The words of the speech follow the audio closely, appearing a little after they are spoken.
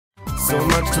So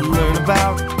much to learn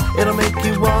about, it'll make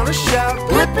you wanna shout,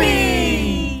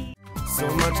 Blippi! So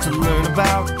much to learn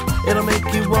about, it'll make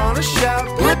you wanna shout,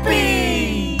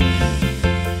 Blippi!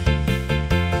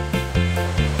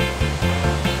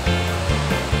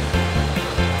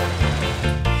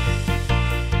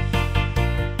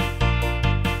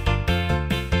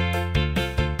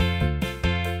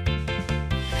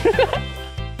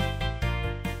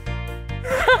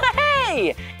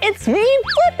 Hey, it's me,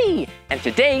 Blippi, and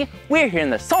today we're here in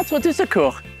the Centre du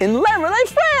Secours in Nursery,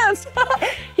 France.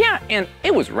 Yeah, and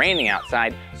it was raining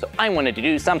outside, so I wanted to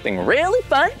do something really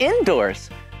fun indoors.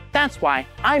 That's why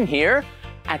I'm here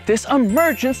at this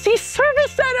emergency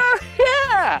service center.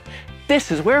 Yeah,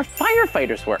 this is where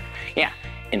firefighters work. Yeah,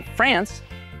 in France,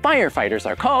 firefighters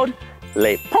are called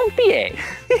les pompiers.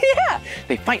 Yeah,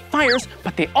 they fight fires,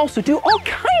 but they also do all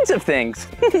kinds of things.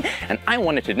 And I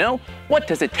wanted to know, what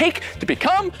does it take to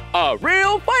become a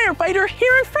real firefighter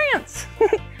here in France?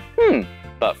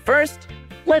 But first,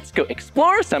 let's go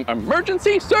explore some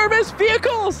emergency service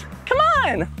vehicles. Come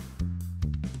on.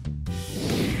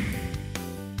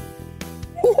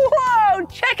 Whoa,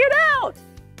 check it out.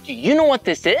 Do you know what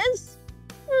this is?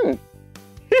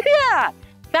 Yeah,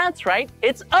 that's right,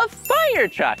 it's a fire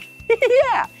truck.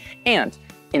 Yeah, and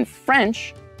in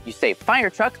French, you say fire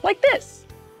truck like this.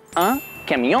 Un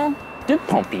camion de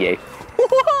pompier.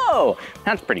 Whoa,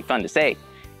 that's pretty fun to say.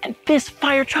 And this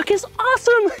fire truck is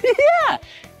awesome. Yeah,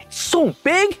 it's so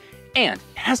big and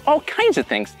it has all kinds of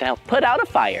things to help put out a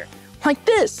fire. Like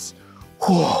this.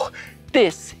 Whoa,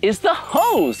 this is the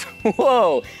hose.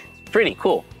 Whoa, it's pretty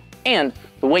cool. And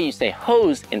the way you say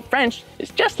hose in French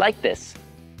is just like this.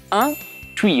 Un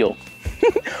tuyau.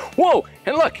 Whoa,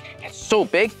 and look, it's so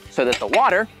big so that the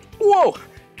water, whoa,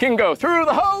 can go through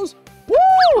the hose,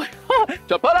 woo,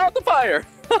 to put out the fire.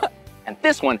 And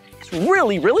this one is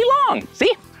really, really long,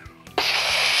 see?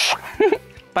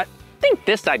 But I think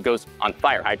this side goes on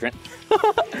fire hydrant.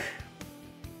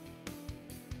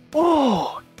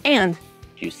 Oh, and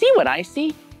do you see what I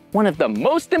see? One of the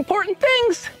most important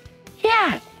things.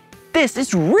 Yeah, this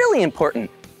is really important.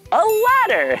 A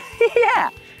ladder. Yeah.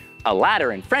 A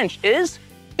ladder in French is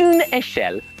une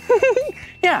échelle.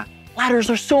 Yeah, ladders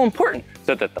are so important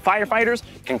so that the firefighters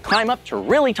can climb up to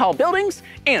really tall buildings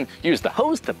and use the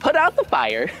hose to put out the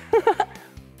fire.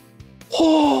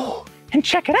 Oh, and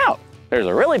check it out. There's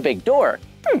a really big door.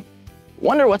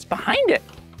 Wonder what's behind it.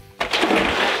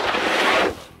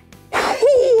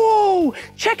 Whoa,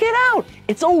 check it out.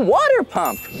 It's a water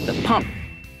pump. The pump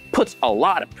puts a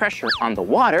lot of pressure on the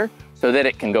water so that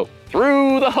it can go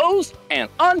through the hose and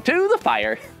onto the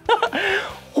fire.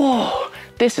 Whoa,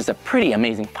 this is a pretty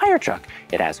amazing fire truck.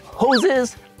 It has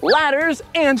hoses, ladders,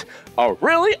 and a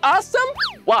really awesome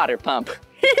water pump.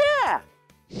 Yeah!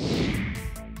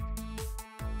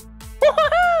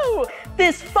 Woohoo!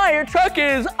 This fire truck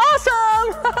is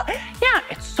awesome! Yeah,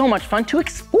 it's so much fun to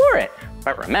explore it.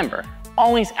 But remember,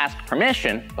 always ask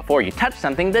permission before you touch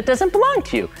something that doesn't belong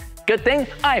to you. Good thing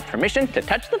I have permission to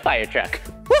touch the fire truck.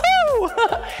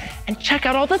 Woohoo! And check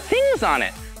out all the things on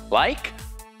it. Like,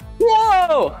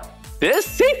 whoa, this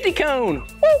safety cone.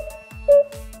 Woo, woo,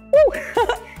 woo.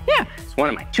 Yeah, it's one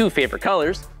of my two favorite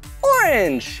colors,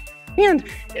 orange. And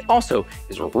it also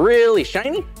is really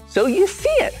shiny, so you see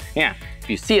it. Yeah, if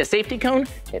you see a safety cone,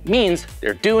 it means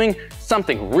they're doing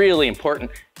something really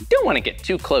important. You don't want to get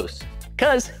too close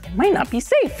because it might not be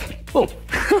safe. Oh,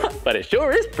 but it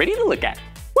sure is pretty to look at.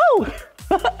 Woo!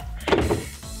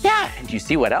 Yeah, and do you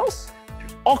see what else?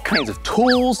 There's all kinds of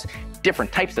tools,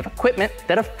 different types of equipment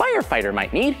that a firefighter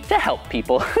might need to help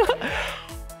people.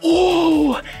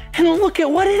 Whoa, and look at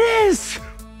what it is.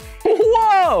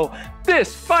 Whoa,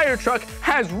 this fire truck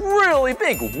has really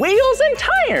big wheels and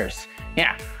tires.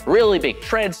 Yeah, really big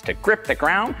treads to grip the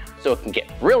ground so it can get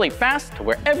really fast to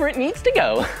wherever it needs to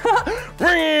go.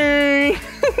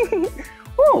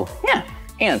 Whoa, yeah,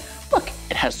 and look,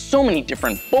 it has so many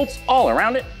different bolts all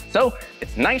around it, so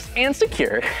it's nice and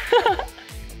secure.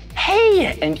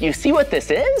 Hey, and you see what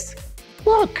this is?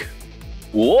 Look,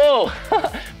 whoa,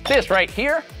 this right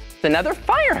here is another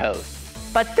fire hose,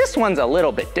 but this one's a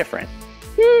little bit different.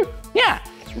 Yeah,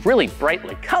 it's really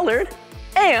brightly colored,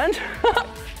 and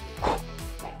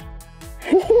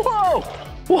whoa,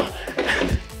 whoa,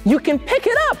 you can pick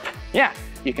it up. Yeah,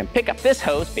 you can pick up this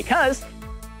hose because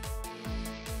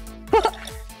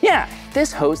yeah,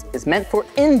 this hose is meant for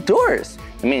indoors.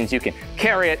 It means you can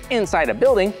carry it inside a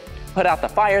building, put out the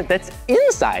fire that's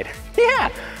inside. Yeah,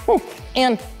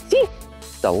 and see,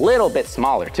 it's a little bit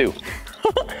smaller too.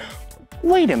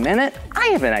 Wait a minute, I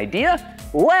have an idea.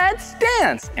 Let's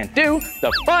dance and do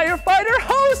the firefighter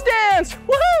hose dance.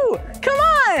 Woohoo, come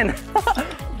on.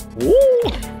 Woo.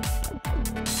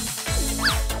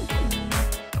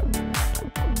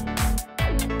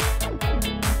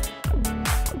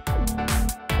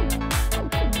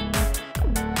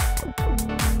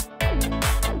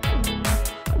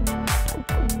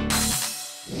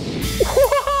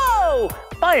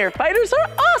 Firefighters are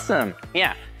awesome.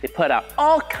 Yeah, they put out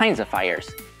all kinds of fires,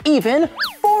 even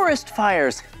forest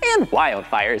fires and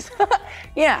wildfires.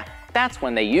 Yeah, that's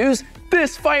when they use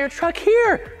this fire truck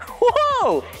here.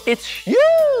 Whoa, it's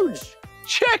huge.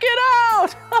 Check it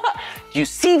out. You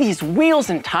see these wheels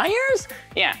and tires?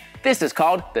 Yeah, this is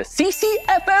called the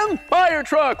CCFM fire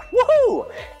truck.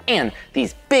 Woohoo! And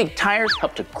these big tires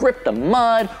help to grip the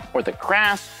mud or the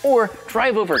grass or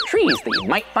drive over trees that you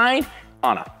might find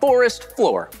on a forest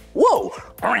floor. Whoa!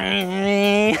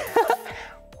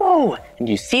 Whoa, and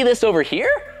you see this over here?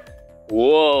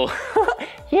 Whoa,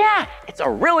 yeah, it's a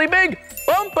really big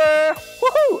bumper.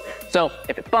 Woohoo! So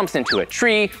if it bumps into a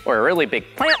tree or a really big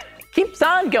plant, it keeps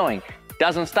on going.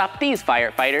 Doesn't stop these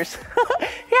firefighters.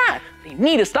 Yeah, they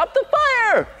need to stop the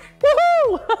fire.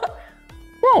 Woohoo!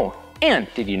 Whoa, and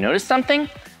did you notice something?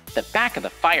 The back of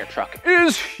the fire truck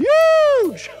is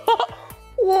huge.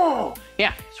 Whoa,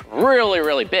 yeah, it's really,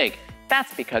 really big.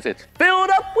 That's because it's filled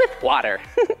up with water.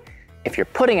 If you're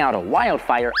putting out a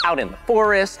wildfire out in the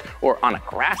forest or on a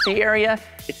grassy area,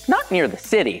 it's not near the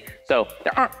city, so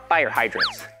there aren't fire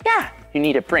hydrants. Yeah, you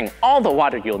need to bring all the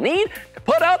water you'll need to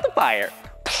put out the fire.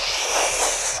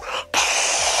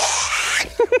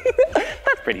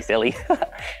 That's pretty silly.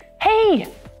 Hey,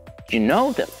 did you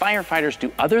know that firefighters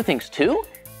do other things too?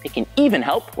 They can even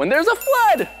help when there's a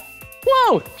flood.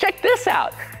 Whoa, check this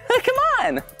out. Come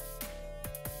on.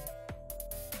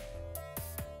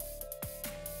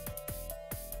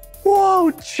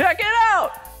 Whoa, check it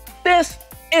out. This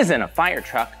isn't a fire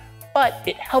truck, but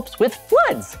it helps with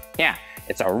floods. Yeah,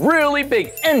 it's a really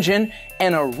big engine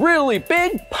and a really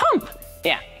big pump.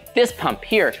 Yeah, this pump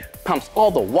here pumps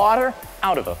all the water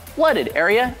out of a flooded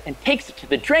area and takes it to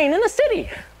the drain in the city.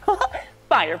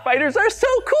 Firefighters are so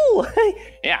cool.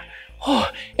 Yeah,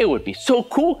 oh, it would be so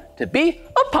cool to be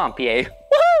a pompier.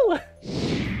 Woo!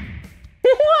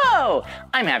 Whoa!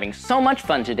 I'm having so much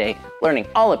fun today learning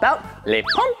all about les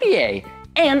pompiers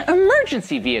and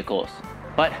emergency vehicles.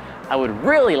 But I would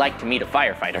really like to meet a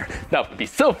firefighter. That would be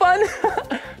so fun.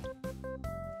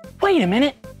 Wait a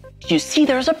minute. Do you see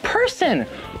there's a person?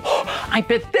 Oh, I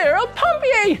bet they're a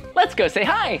pompier. Let's go say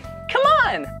hi. Come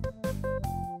on.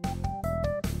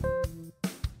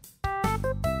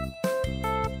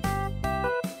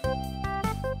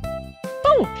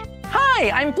 Oh, hi,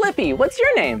 I'm Blippi. What's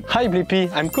your name? Hi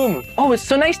Blippi, I'm Combe. Oh, it's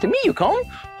so nice to meet you, Combe.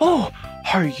 Oh,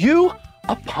 are you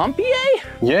a pompier?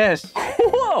 Yes.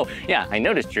 Whoa, yeah, I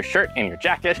noticed your shirt and your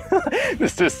jacket.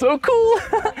 This is so cool.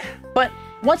 But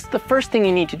what's the first thing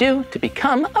you need to do to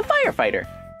become a firefighter?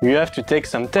 You have to take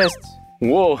some tests.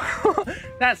 Whoa,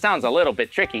 that sounds a little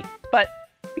bit tricky, but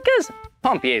because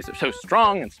pompiers are so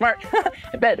strong and smart,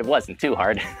 I bet it wasn't too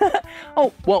hard.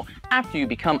 Oh, well, after you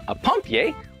become a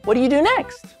pompier, what do you do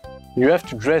next? You have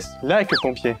to dress like a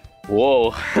pompier.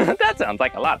 Whoa, that sounds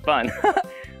like a lot of fun.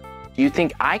 Do you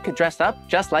think I could dress up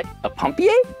just like a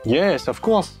pompier? Yes, of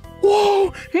course.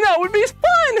 Whoa, that would be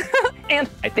fun! And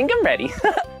I think I'm ready.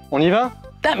 On y va?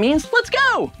 That means let's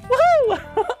go! Woohoo!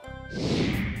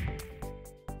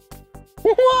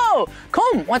 Whoa,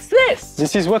 Combe, what's this?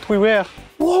 This is what we wear.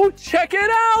 Whoa, check it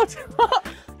out!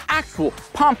 Actual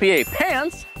pompier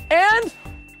pants and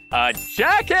a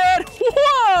jacket!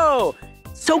 Whoa!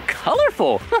 So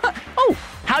colorful! Oh,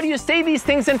 how do you say these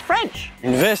things in French?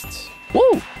 Une veste.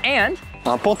 Whoa, and?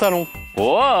 Un pantalon.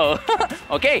 Whoa!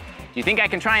 Okay, do you think I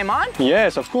can try them on?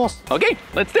 Yes, of course. Okay,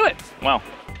 let's do it. Well,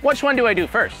 which one do I do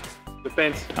first? The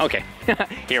pants. Okay,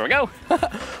 here we go.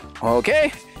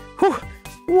 Okay. Whew.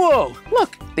 Whoa,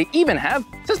 look, they even have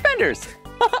suspenders.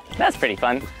 That's pretty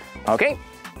fun. Okay,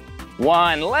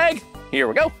 one leg, here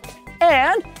we go.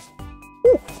 And,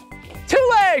 whew, 2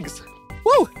 legs.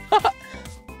 Woo!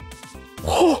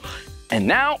 Whew. And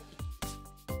now,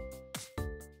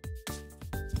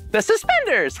 the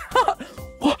suspenders.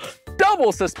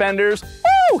 Double suspenders.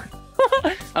 Woo!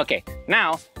 Okay,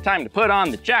 now time to put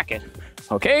on the jacket.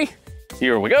 Okay,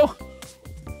 here we go.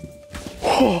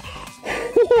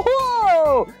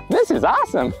 Whoa, this is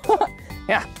awesome.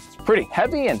 Yeah, it's pretty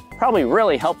heavy and probably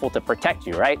really helpful to protect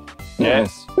you, right?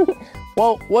 Yes.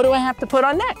 Well, what do I have to put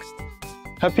on next?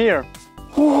 Up here.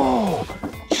 Whoa,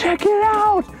 check it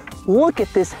out. Look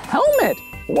at this helmet.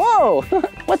 Whoa,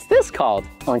 what's this called?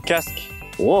 Un casque.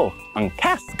 Whoa, un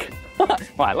casque.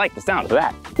 Well, I like the sound of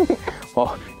that.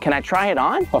 Well, can I try it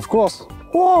on? Of course.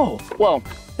 Whoa, well,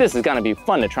 this is gonna be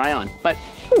fun to try on, but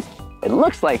it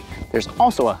looks like there's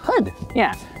also a hood.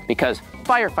 Yeah, because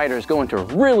firefighters go into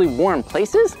really warm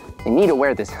places, they need to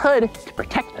wear this hood to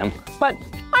protect them. But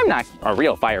I'm not a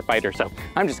real firefighter, so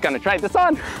I'm just gonna try this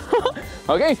on.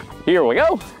 Okay, here we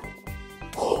go.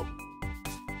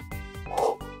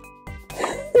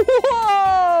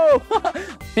 Whoa!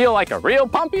 feel like a real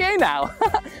pompier now.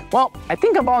 Well, I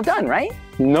think I'm all done, right?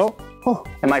 No. Oh,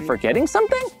 am I forgetting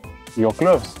something? Your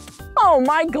gloves. Oh,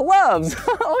 my gloves.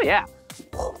 Oh, yeah.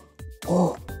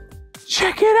 Oh,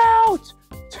 check it out.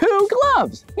 2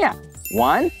 gloves. Yeah,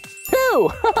 1, 2.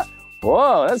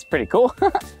 Whoa, that's pretty cool.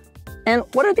 And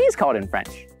what are these called in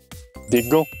French? Des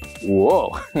gants.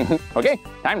 Whoa. Okay,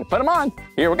 time to put them on.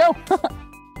 Here we go.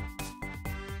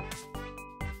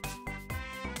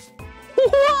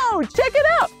 Whoa, check it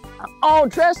out. I'm all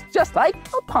dressed just like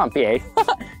a pompier.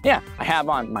 Yeah, I have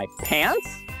on my pants,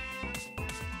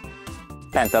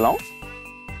 pantalon,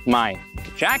 my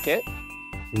jacket,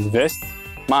 Une veste.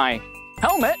 my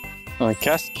helmet, Un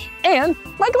casque. and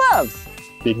my gloves.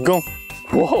 Des gants.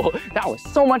 Whoa, that was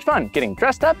so much fun getting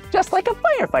dressed up just like a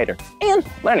firefighter and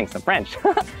learning some French.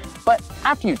 But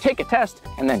after you take a test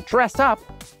and then dress up,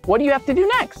 what do you have to do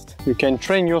next? You can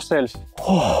train yourself.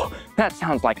 Oh, that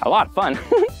sounds like a lot of fun.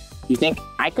 You think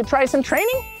I could try some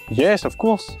training? Yes, of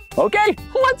course. Okay,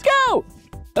 let's go.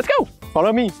 Let's go.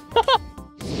 Follow me.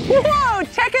 Whoa,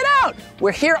 check it out.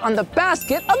 We're here on the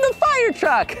basket of the fire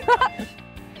truck.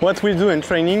 What we do in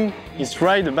training is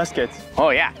ride the basket. Oh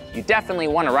yeah, you definitely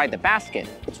want to ride the basket.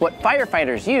 It's what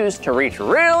firefighters use to reach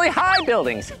really high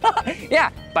buildings.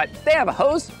 Yeah, but they have a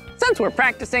hose. Since we're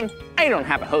practicing, I don't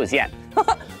have a hose yet.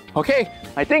 Okay,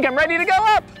 I think I'm ready to go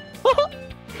up.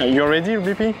 Are you ready,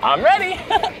 Blippi? I'm ready.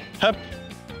 Up.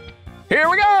 Here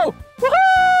we go.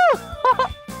 Woohoo!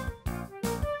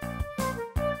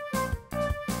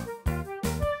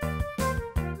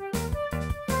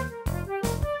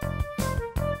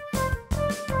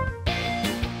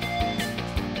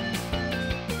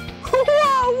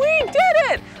 Whoa, we did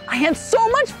it! I had so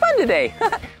much fun today.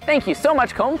 Thank you so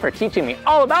much, Comb, for teaching me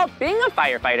all about being a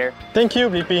firefighter. Thank you,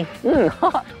 Blippi.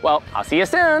 Well, I'll see you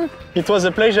soon. It was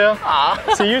a pleasure.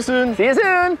 Aw. See you soon. See you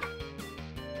soon.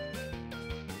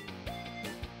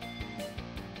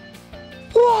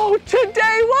 Whoa,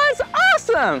 today was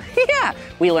awesome! Yeah,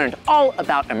 we learned all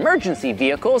about emergency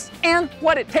vehicles and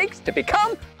what it takes to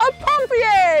become a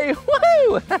pompier!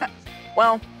 Woohoo!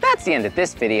 Well, that's the end of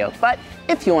this video, but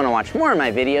if you want to watch more of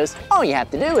my videos, all you have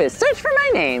to do is search for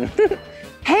my name.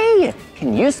 Hey,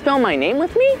 can you spell my name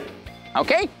with me?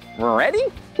 Okay,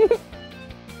 ready?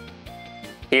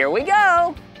 Here we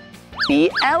go.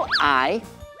 B-L-I-P-P-I,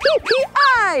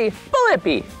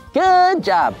 Blippi. Good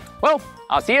job. Well,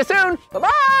 I'll see you soon.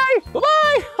 Bye-bye,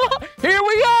 bye-bye. Here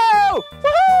we go.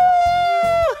 Woohoo!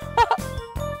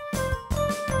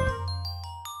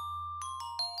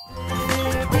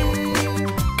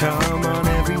 Come on,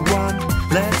 everyone,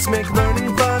 let's make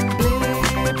learning fun.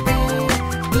 Blippi,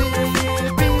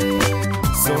 Blippi.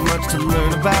 So much to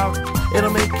learn about,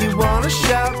 it'll make you want to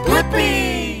shout.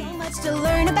 Blippi! So much to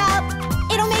learn about,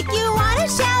 it'll make you want to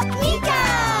shout, Mika!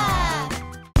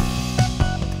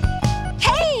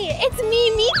 Hey, it's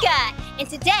me, Mika, and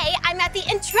today I'm at the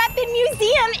Intrepid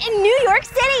Museum in New York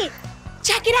City.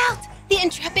 Check it out, the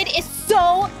Intrepid is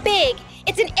so big.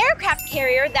 It's an aircraft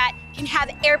carrier that can have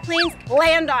airplanes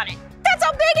land on it. That's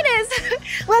how big it is.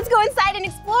 Let's go inside and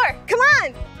explore. Come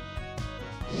on.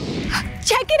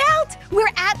 Check it out.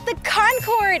 We're at the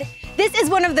Concorde. This is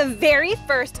one of the very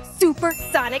first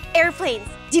supersonic airplanes.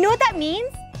 Do you know what that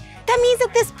means? That means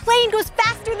that this plane goes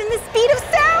faster than the speed of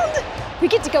sound. We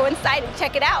get to go inside and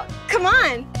check it out. Come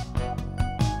on.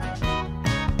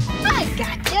 I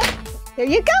gotcha. There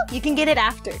you go. You can get it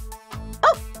after.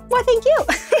 Oh, well, thank you.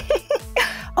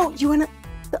 Oh, you wanna?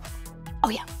 Oh,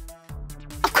 yeah.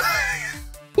 Of course.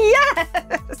 Yes.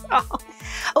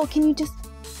 Oh, can you just?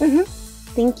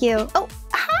 Thank you. Oh,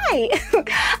 hi.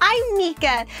 I'm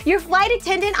Mika, your flight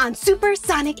attendant on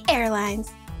Supersonic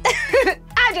Airlines.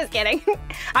 I'm just kidding.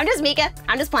 I'm just Mika.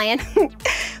 I'm just playing.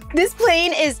 This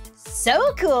plane is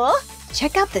so cool.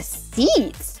 Check out the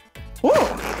seats. Ooh.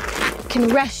 Can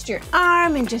rest your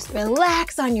arm and just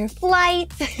relax on your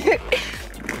flight.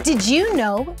 Did you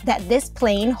know that this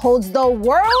plane holds the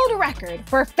world record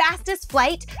for fastest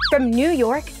flight from New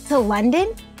York to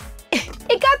London?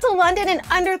 It got to London in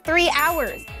under 3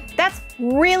 hours. That's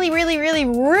really, really, really,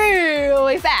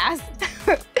 really fast.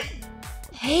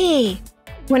 Hey,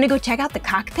 wanna go check out the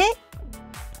cockpit?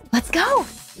 Let's go.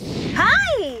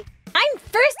 Hi, I'm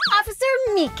First Officer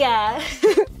Mika.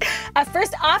 A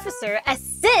first officer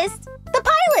assists the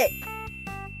pilot.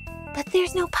 But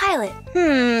there's no pilot.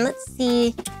 Let's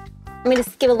see. Let me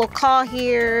just give a little call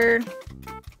here.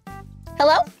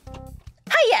 Hello?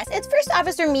 Hi, yes, it's First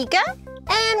Officer Mika,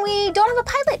 and we don't have a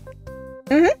pilot.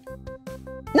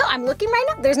 No, I'm looking right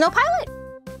now. There's no pilot.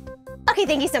 Okay,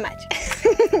 thank you so much.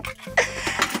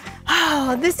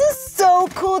 Oh, this is so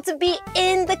cool to be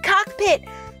in the cockpit.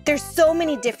 There's so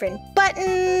many different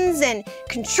buttons and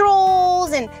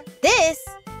controls, and this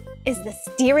is the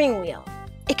steering wheel.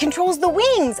 It controls the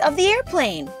wings of the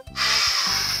airplane.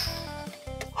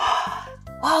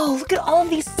 Whoa, look at all of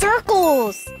these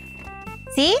circles.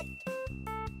 See?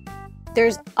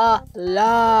 There's a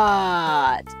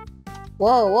lot.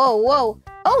 Whoa, whoa, whoa.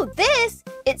 Oh, this,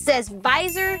 it says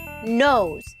visor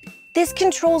nose. This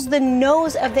controls the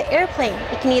nose of the airplane.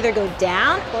 It can either go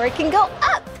down or it can go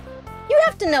up. You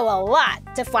have to know a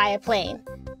lot to fly a plane.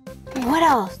 What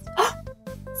else?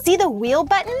 See the wheel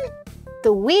button?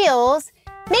 The wheels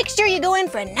make sure you go in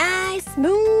for a nice,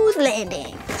 smooth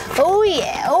landing. Oh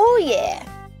yeah, oh yeah.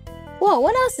 Whoa,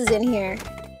 what else is in here?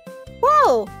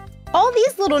 Whoa, all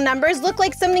these little numbers look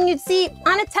like something you'd see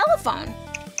on a telephone.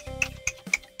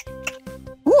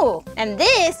 Ooh, and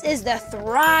this is the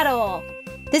throttle.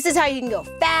 This is how you can go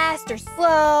fast or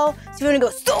slow. So if you wanna go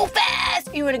so fast,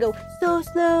 or you wanna go so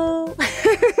slow.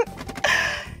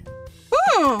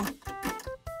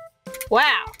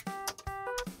 Wow.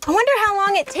 I wonder how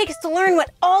long it takes to learn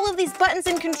what all of these buttons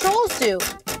and controls do.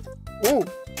 Ooh,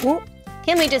 ooh.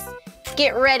 Can we just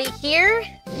get ready here?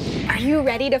 Are you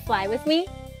ready to fly with me?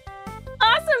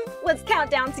 Awesome, let's count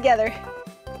down together.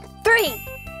 3,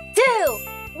 2,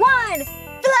 1,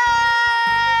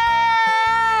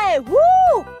 fly!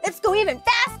 Woo! Let's go even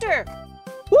faster.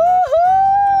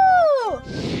 Woohoo!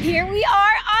 Here we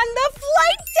are on the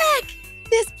flight deck.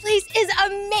 This place is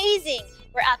amazing.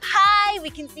 We're up high, we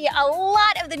can see a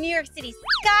lot of the New York City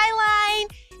skyline,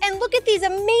 and look at these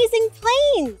amazing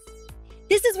planes.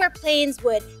 This is where planes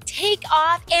would take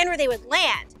off and where they would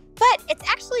land, but it's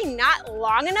actually not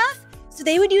long enough, so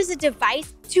they would use a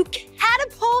device to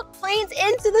catapult planes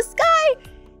into the sky.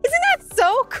 Isn't that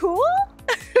so cool?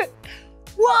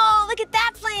 Whoa, look at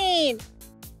that plane.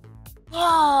 Whoa,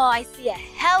 I see a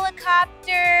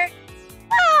helicopter.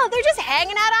 Wow, they're just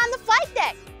hanging out on the flight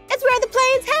deck. It's where the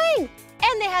planes hang.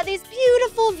 And they have these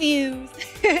beautiful views.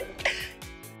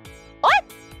 What?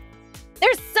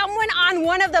 There's someone on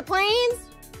one of the planes?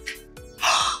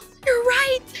 You're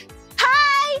right.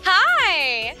 Hi.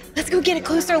 Hi. Let's go get a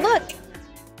closer look.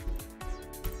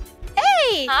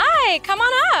 Hey. Hi, come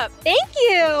on up. Thank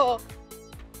you.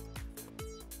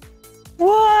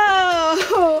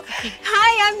 Whoa.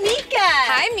 Hi, I'm Mika.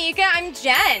 Hi, Mika. I'm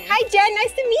Jen. Hi, Jen.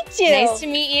 Nice to meet you. Nice to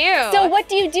meet you. So what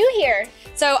do you do here?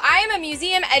 So I am a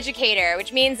museum educator,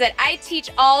 which means that I teach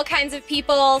all kinds of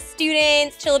people,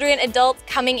 students, children, adults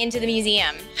coming into the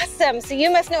museum. Awesome. So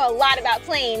you must know a lot about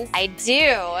planes. I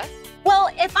do. Well,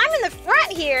 if I'm in the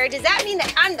front here, does that mean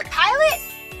that I'm the pilot?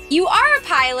 You are a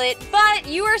pilot, but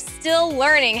you are still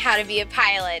learning how to be a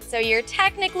pilot. So you're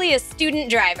technically a student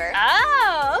driver.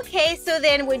 Oh, okay. So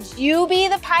then would you be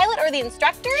the pilot or the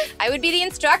instructor? I would be the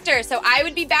instructor, so I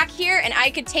would be back here and I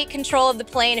could take control of the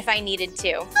plane if I needed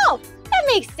to. Oh, that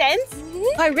makes sense.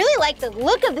 I really like the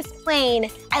look of this plane.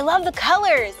 I love the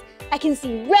colors. I can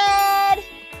see red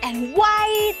and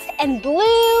white and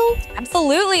blue.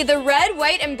 Absolutely. The red,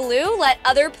 white, and blue let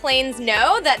other planes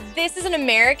know that this is an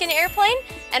American airplane.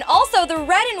 And also the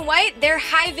red and white, they're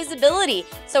high visibility.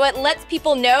 So it lets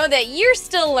people know that you're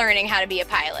still learning how to be a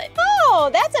pilot.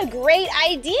 Oh, that's a great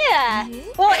idea.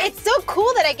 Well, it's so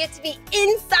cool that I get to be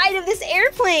inside of this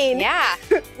airplane. Yeah.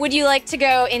 Would you like to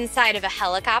go inside of a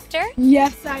helicopter?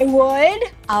 Yes, I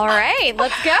would. All right,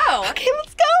 let's go. Okay,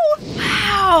 let's go.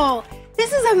 Wow,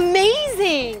 this is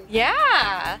amazing.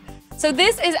 Yeah. So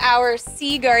this is our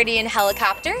Sea Guardian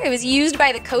helicopter. It was used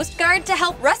by the Coast Guard to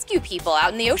help rescue people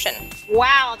out in the ocean.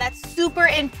 Wow, that's super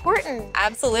important.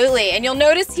 Absolutely. And you'll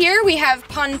notice here we have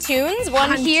pontoons,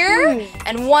 one here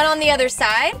and one on the other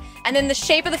side. And then the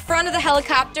shape of the front of the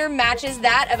helicopter matches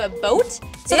that of a boat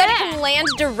so that it can land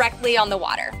directly on the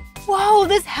water. Whoa,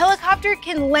 this helicopter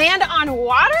can land on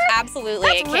water?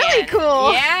 Absolutely, That's really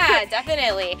cool. Yeah,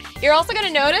 definitely. You're also gonna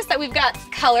notice that we've got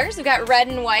colors. We've got red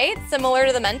and white, similar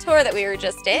to the Mentor that we were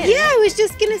just in. Yeah, I was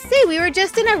just gonna say, we were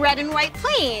just in a red and white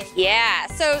plane. Yeah,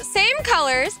 so same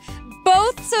colors,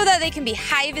 both so that they can be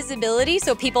high visibility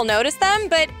so people notice them,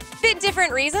 but bit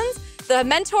different reasons. The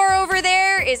Mentor over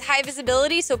there is high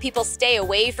visibility so people stay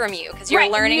away from you because you're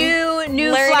learning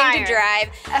to drive.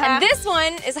 And this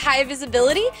one is high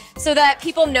visibility so that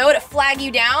people know to flag you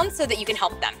down so that you can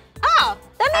help them. Oh,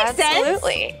 that makes sense.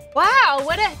 Absolutely. Wow,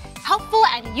 what a helpful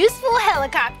and useful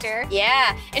helicopter.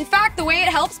 Yeah, in fact, the way it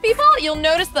helps people, you'll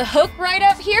notice the hook right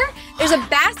up here. There's a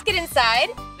basket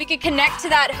inside. We could connect to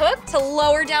that hook to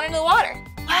lower down into the water.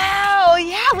 Wow,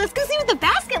 yeah, let's go see what the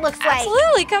basket looks like.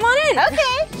 Absolutely, come on in.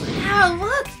 Okay. Wow,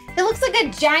 look, it looks like a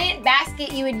giant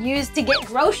basket you would use to get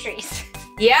groceries.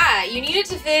 Yeah, you need it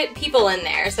to fit people in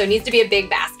there, so it needs to be a big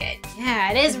basket.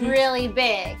 Yeah, it is really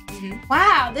big.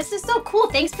 Wow, this is so cool.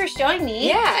 Thanks for showing me.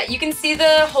 Yeah, you can see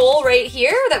the hole right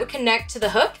here that would connect to the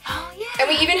hook. Oh, yeah. And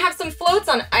we even have some floats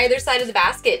on either side of the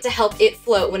basket to help it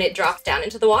float when it drops down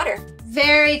into the water.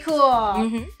 Very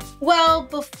cool. Well,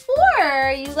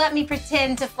 before you let me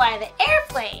pretend to fly the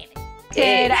airplane,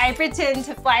 could I pretend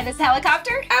to fly this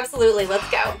helicopter? Absolutely, let's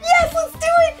go. Yes, let's do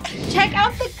it. Check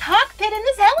out the cockpit in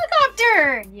this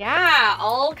helicopter. Yeah,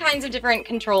 all kinds of different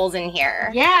controls in here.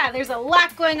 Yeah, there's a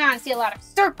lot going on. I see a lot of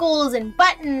circles and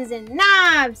buttons and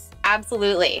knobs.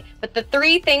 Absolutely. But the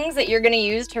 3 things that you're gonna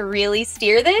use to really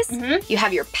steer this, you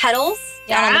have your pedals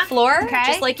down on the floor,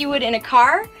 just like you would in a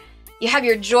car. You have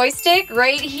your joystick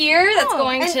right here that's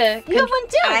going to... You have one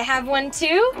too. I have one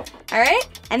too. All right.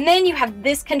 And then you have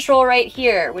this control right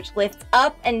here, which lifts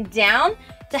up and down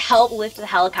to help lift the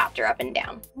helicopter up and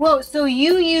down. Whoa, so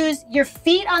you use your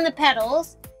feet on the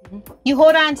pedals. You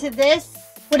hold on to this,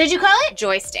 what did you call it?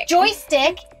 Joystick.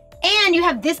 Joystick. And you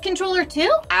have this controller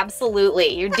too?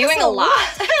 Absolutely. You're doing a lot.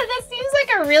 That seems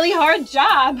like a really hard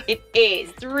job. It is.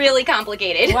 It's really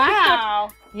complicated. Wow.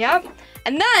 Yep.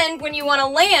 And then when you want to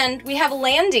land, we have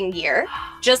landing gear,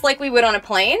 just like we would on a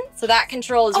plane. So that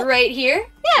control is right here.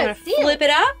 Yeah, flip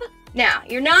it up. Now,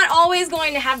 you're not always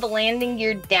going to have the landing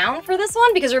gear down for this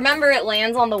one because remember it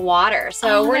lands on the water.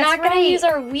 So we're not going to use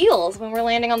our wheels when we're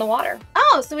landing on the water.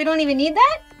 Oh, so we don't even need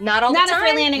that? Not all the time. Not if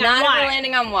we're landing on water. Not if we're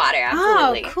landing on water,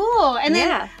 absolutely. Oh, cool. And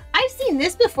then I've seen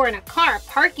this before in a car,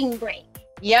 parking brake.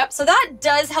 Yep, so that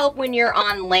does help when you're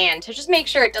on land to just make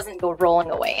sure it doesn't go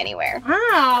rolling away anywhere.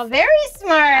 Wow, very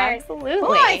smart. Absolutely.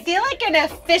 Oh, I feel like an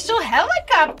official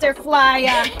helicopter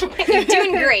flyer. You're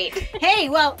doing great. Hey,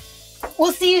 well,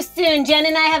 we'll see you soon. Jen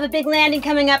and I have a big landing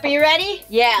coming up. Are you ready?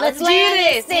 Yeah, let's do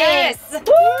this. Yes. Woo!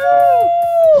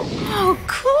 Oh,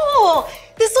 cool.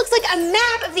 This looks like a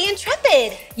map of the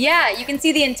Intrepid. Yeah, you can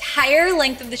see the entire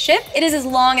length of the ship. It is as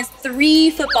long as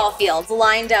 3 football fields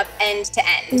lined up end to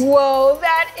end. Whoa,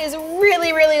 that is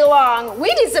really, really long.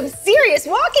 We did some serious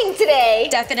walking today.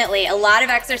 Definitely, a lot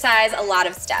of exercise, a lot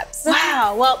of steps.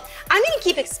 Wow, well, I'm gonna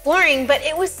keep exploring, but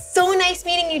it was so nice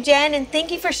meeting you, Jen, and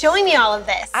thank you for showing me all of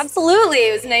this. Absolutely,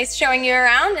 it was nice showing you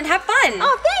around and have fun.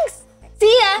 Oh, thanks.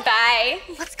 See ya. Bye.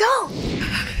 Let's go.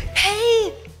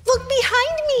 Hey, look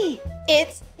behind me.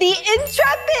 It's the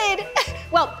Intrepid.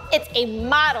 Well, it's a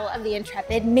model of the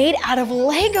Intrepid made out of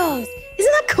Legos.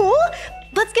 Isn't that cool?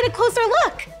 Let's get a closer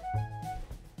look.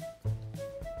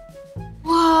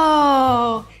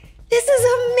 Whoa, this is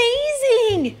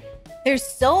amazing. There's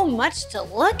so much to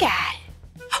look at.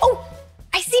 Oh,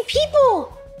 I see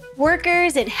people,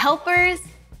 workers and helpers.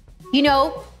 You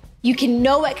know, you can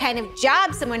know what kind of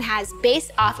job someone has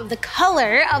based off of the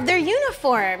color of their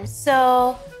uniform.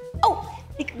 So, oh,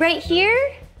 like right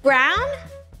here, brown.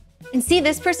 And see,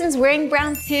 this person's wearing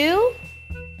brown too.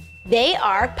 They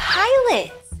are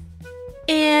pilots.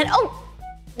 And oh,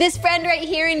 this friend right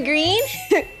here in green,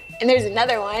 and there's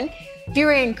another one. If you're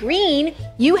wearing green,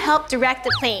 you help direct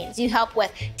the planes. You help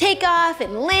with takeoff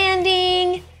and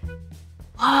landing.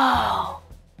 Whoa.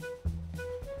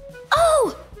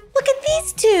 Oh, look at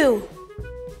these two.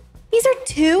 These are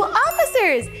 2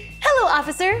 officers. Hello,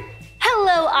 officer.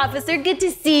 Hello, officer. Good to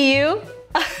see you.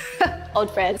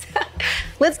 Old friends.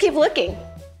 Let's keep looking.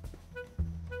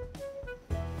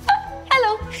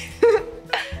 Hello.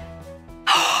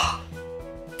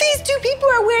 These 2 people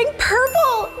are wearing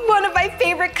purple, one of my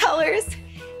favorite colors.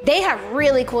 They have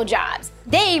really cool jobs.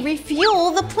 They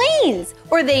refuel the planes,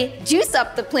 or they juice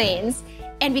up the planes.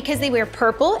 And because they wear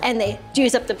purple and they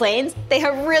juice up the planes, they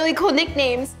have really cool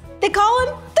nicknames. They call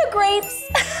them the Grapes.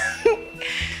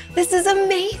 This is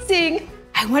amazing.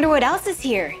 I wonder what else is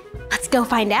here. Let's go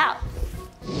find out.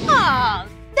 Oh,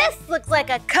 this looks like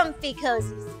a comfy,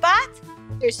 cozy spot.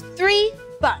 There's 3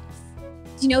 bunks.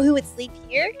 Do you know who would sleep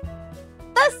here?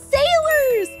 The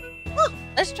sailors. Oh,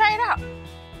 let's try it out.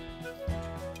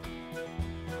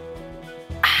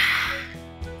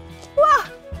 Wow,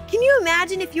 can you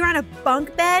imagine if you're on a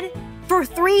bunk bed for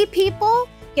 3 people?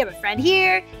 You have a friend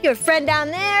here, you have a friend down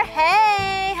there.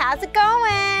 Hey, how's it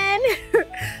going?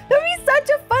 That'd be such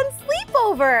a fun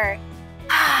sleepover.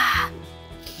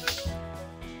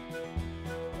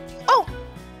 Oh,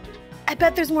 I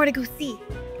bet there's more to go see.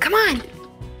 Come on.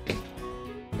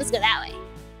 Let's go that way.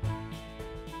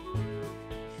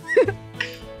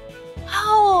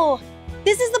 Oh,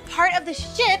 this is the part of the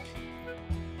ship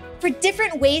for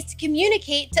different ways to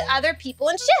communicate to other people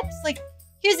in ships. Like,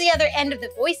 here's the other end of the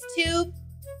voice tube.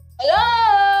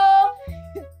 Hello?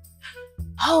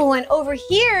 Oh, and over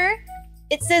here,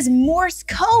 it says Morse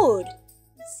code.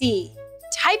 Let's see,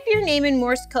 type your name in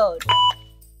Morse code.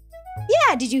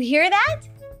 Yeah, did you hear that?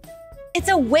 It's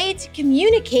a way to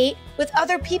communicate with with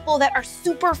other people that are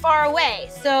super far away.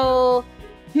 So,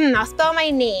 I'll spell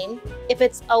my name. If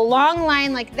it's a long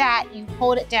line like that, you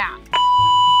hold it down.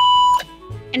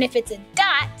 And if it's a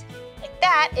dot like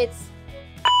that, it's...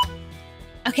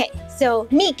 Okay, so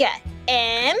Mika,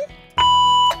 M,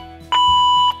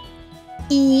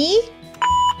 E,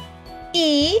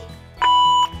 E,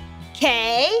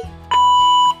 K,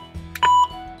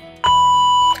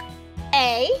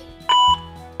 A,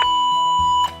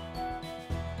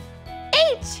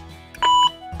 H.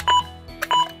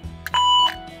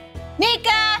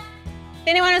 Mika, if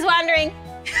anyone is wondering.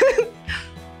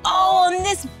 Oh, and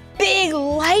this big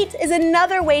light is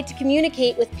another way to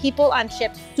communicate with people on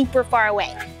ships super far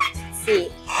away. Let's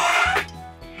see.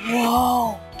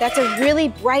 Whoa, that's a really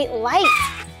bright light.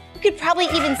 You could probably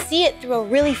even see it through a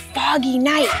really foggy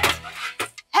night.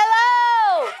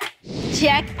 Hello!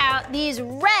 Check out these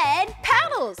red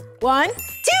paddles. 1,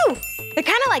 2. They're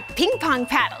kind of like ping pong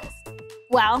paddles.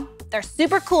 Well, they're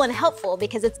super cool and helpful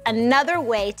because it's another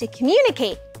way to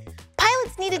communicate.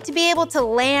 Pilots needed to be able to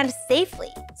land safely,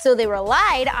 so they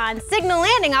relied on signal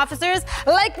landing officers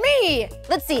like me.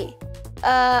 Let's see.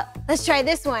 Let's try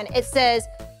this one. It says,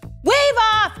 wave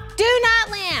off, do not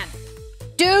land.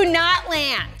 Do not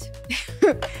land.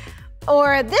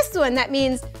 Or this one that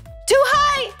means, too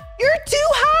high, you're too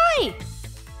high.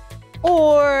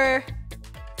 Or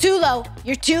too low,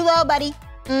 you're too low, buddy.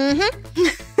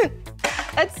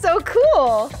 That's so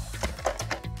cool.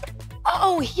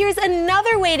 Oh, here's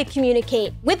another way to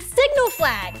communicate with signal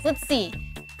flags. Let's see.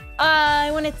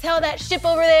 I want to tell that ship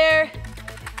over there,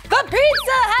 the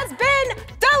pizza has been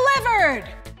delivered.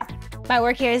 My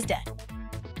work here is done.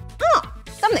 Oh,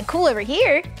 something cool over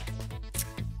here.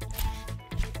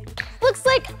 Looks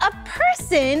like a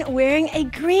person wearing a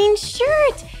green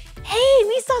shirt. Hey,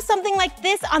 we saw something like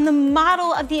this on the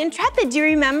model of the Intrepid. Do you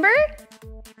remember?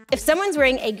 If someone's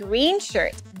wearing a green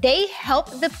shirt, they help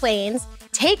the planes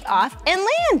take off and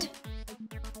land.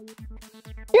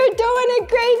 You're doing a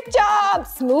great job.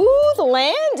 Smooth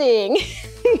landing.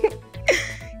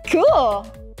 Cool.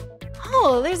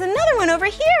 Oh, there's another one over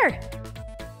here.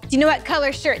 Do you know what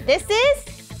color shirt this is?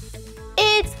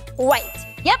 It's white.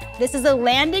 Yep, this is a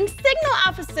landing signal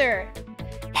officer.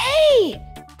 Hey,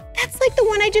 that's like the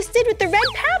one I just did with the red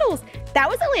paddles. That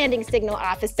was a landing signal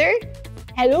officer.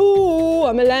 Hello,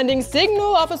 I'm a landing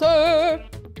signal officer.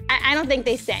 I don't think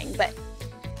they sang, but...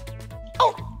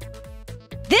 Oh,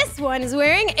 this one is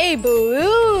wearing a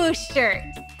blue shirt.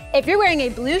 If you're wearing a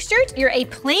blue shirt, you're a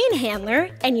plane handler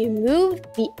and you move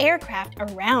the aircraft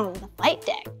around the flight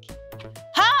deck.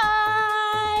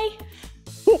 Hi!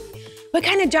 What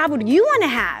kind of job would you want to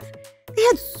have? They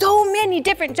had so many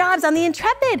different jobs on the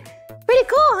Intrepid. Pretty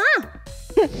cool, huh?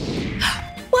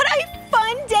 What a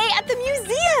fun day at the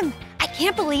museum! I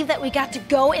can't believe that we got to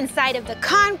go inside of the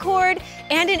Concorde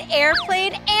and an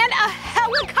airplane and a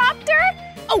helicopter.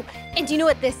 Oh, and do you know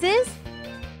what this is?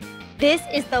 This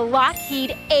is the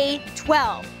Lockheed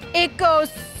A-12. It goes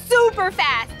super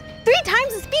fast, 3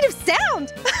 times the speed of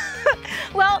sound.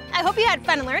 Well, I hope you had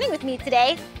fun learning with me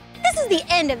today. This is the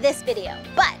end of this video,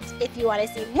 but if you want to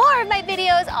see more of my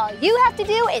videos, all you have to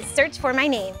do is search for my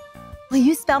name. Will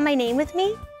you spell my name with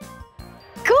me?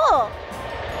 Cool.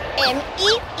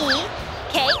 M-E-E-K-A-H.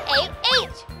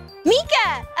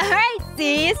 Mika. All right,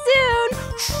 see you soon.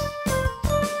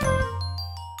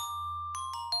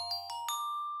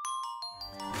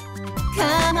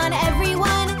 Come on,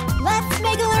 everyone, let's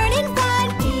make learning fun.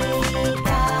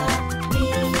 Mika,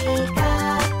 Mika.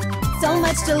 So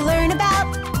much to learn about,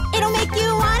 it'll make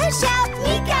you want to shout,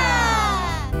 Mika.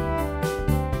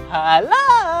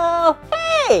 Hello!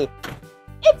 Hey!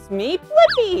 It's me,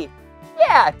 Blippi.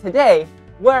 Yeah, today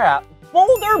we're at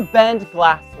Boulder Bend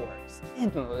Glassworks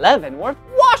in Leavenworth,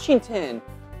 Washington.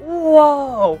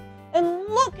 Whoa! And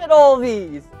look at all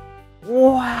these.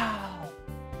 Wow!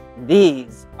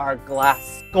 These are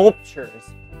glass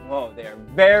sculptures. Whoa, they're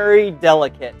very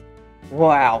delicate.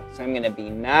 Wow, so I'm gonna be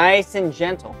nice and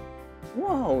gentle.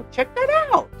 Whoa, check that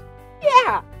out.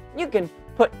 Yeah, you can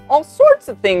put all sorts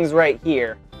of things right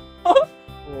here.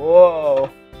 Whoa.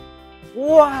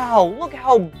 Wow, look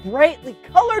how brightly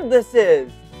colored this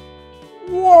is.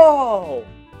 Whoa,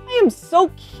 I am so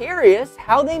curious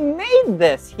how they made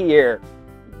this here.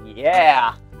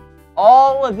 Yeah,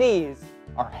 all of these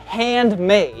are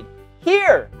handmade.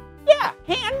 Here, yeah,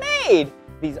 handmade.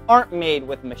 These aren't made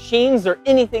with machines or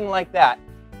anything like that.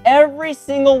 Every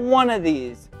single one of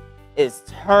these is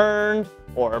turned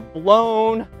or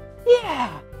blown. Yeah,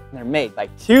 and they're made by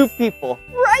 2 people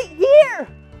right here.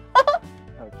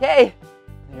 Okay,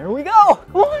 here we go.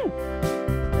 Come on.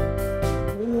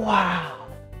 Wow.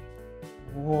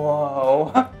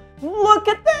 Whoa. Look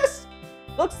at this.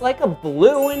 looks like a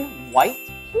blue and white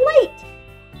plate.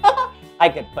 I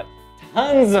could put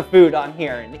tons of food on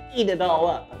here and eat it all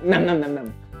up. Nom, nom, nom,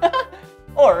 nom.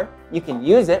 Or you can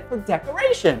use it for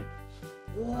decoration.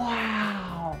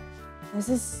 Wow, this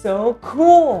is so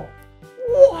cool.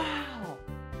 Wow,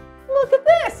 look at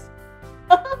this.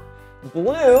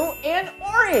 Blue and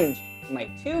orange, my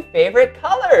two favorite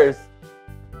colors.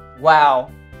 Wow,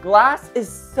 glass is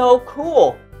so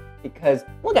cool because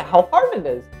look at how hard it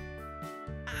is.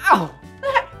 Ow,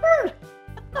 that hurt.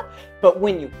 But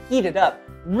when you heat it up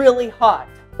really hot,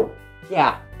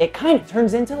 yeah, it kind of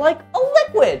turns into like a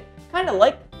liquid, kind of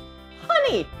like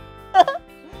honey.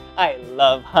 I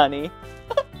love honey.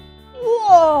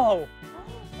 Whoa,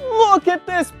 look at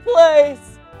this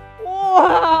place.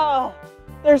 Wow,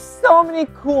 there's so many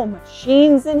cool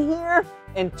machines in here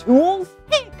and tools.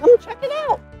 Hey, come check it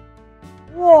out.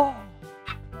 Whoa,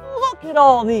 look at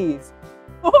all these.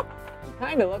 They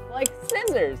kind of look like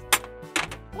scissors,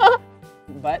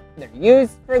 but they're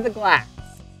used for the glass.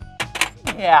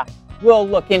 Yeah, we'll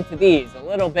look into these a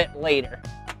little bit later.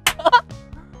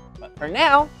 But for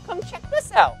now, come check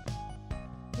this out.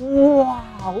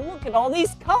 Wow, look at all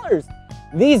these colors.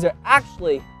 These are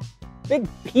actually big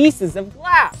pieces of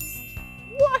glass.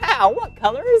 Wow, what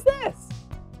color is this?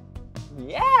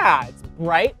 Yeah, it's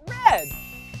bright red.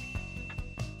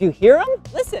 Do you hear them?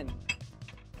 Listen.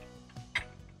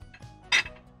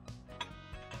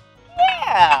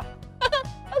 Yeah.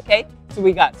 Okay, so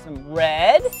we got some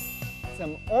red,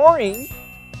 some orange,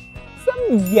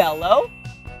 some yellow,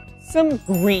 some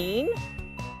green,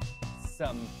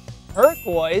 some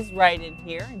turquoise right in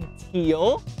here, and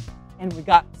teal, and we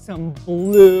got some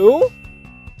blue,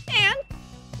 and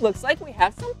looks like we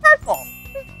have some purple.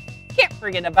 Can't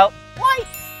forget about white.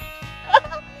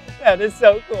 That is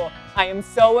so cool. I am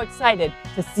so excited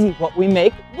to see what we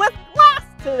make with glass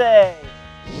today.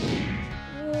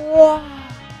 Wow,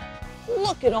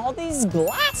 look at all these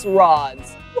glass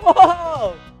rods.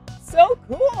 Whoa, so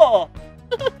cool.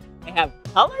 They have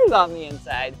colors on the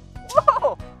inside.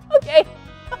 Whoa, okay.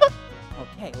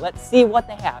 Okay, let's see what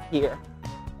they have here.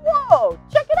 Whoa,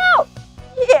 check it out.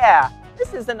 Yeah,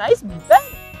 this is a nice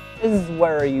bench. This is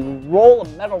where you roll a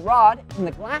metal rod and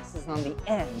the glass is on the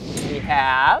end. We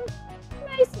have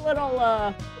a nice little,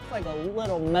 looks like a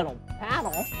little metal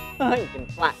paddle. You can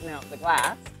flatten out the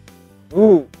glass.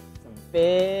 Ooh, some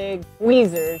big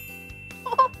tweezers.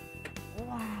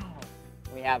 Wow,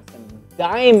 we have some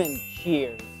diamond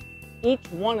shears. Each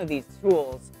one of these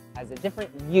tools has a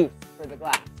different use for the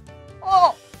glass.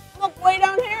 Oh, look way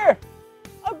down here,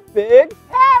 a big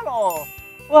paddle.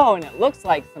 Whoa, and it looks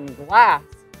like some glass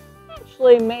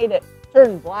actually made it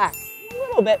turn black, a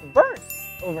little bit burnt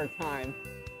over time.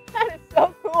 That is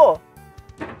so cool.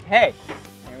 Okay,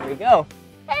 here we go.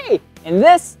 Hey, and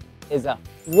this is a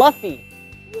fluffy.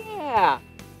 Yeah,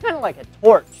 it's kind of like a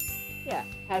torch. Yeah,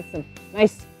 it has some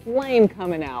nice flame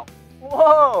coming out.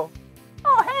 Whoa.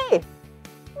 Oh, hey,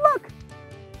 look.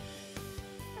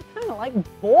 They're kind of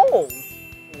like bowls.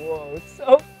 Whoa,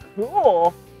 so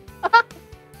cool.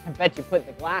 I bet you put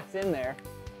the glass in there.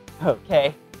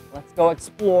 Okay, let's go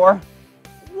explore.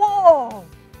 Whoa,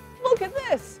 look at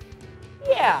this.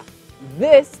 Yeah,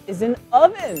 this is an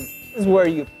oven. This is where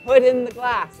you put in the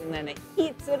glass and then it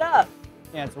heats it up.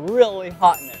 Yeah, it's really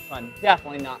hot in there, so I'm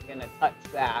definitely not gonna touch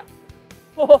that.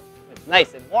 Oh, it's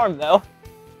nice and warm though.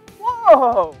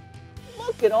 Whoa,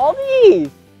 look at all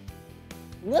these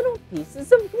little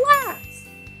pieces of glass.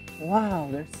 Wow,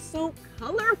 they're so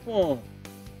colorful.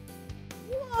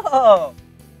 Whoa,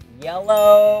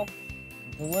 yellow,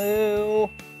 blue,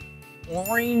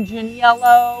 orange and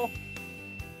yellow,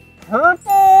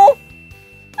 purple.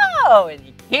 Oh, and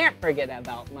you can't forget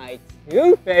about my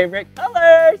two favorite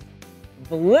colors,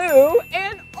 blue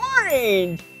and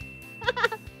orange.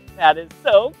 That is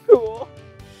so cool.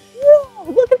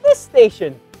 Whoa, look at this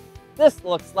station. This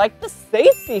looks like the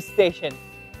safety station.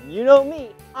 And you know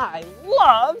me, I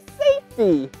love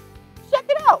safety. Check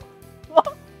it out.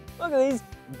 Look at these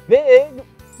big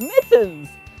mittens.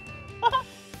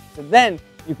 So then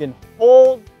you can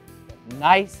hold the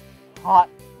nice hot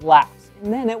glass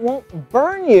and then it won't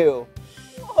burn you.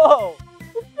 Whoa.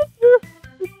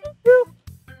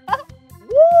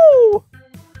 Woo.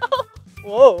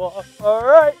 Whoa, all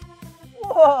right.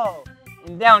 Whoa.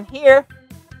 And down here,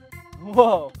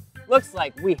 whoa, looks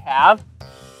like we have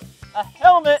a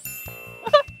helmet.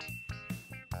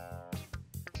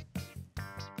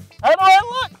 How do I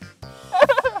look?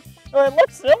 Do I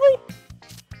look silly?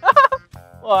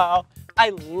 Wow, I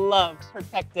love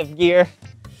protective gear.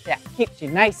 Yeah, keeps you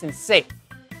nice and safe.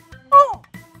 Oh,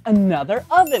 another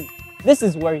oven. This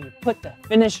is where you put the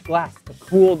finished glass to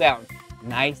cool down.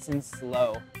 nice and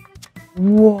slow.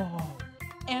 Whoa,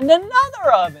 and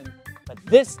another oven. But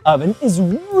this oven is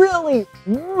really,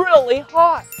 really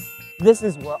hot. This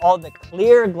is where all the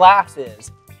clear glass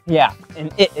is. Yeah,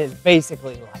 and it is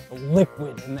basically like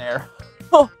liquid in there.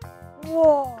 Oh,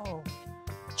 whoa,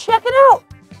 check it out.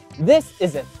 This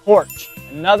is a torch,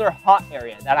 another hot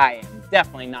area that I am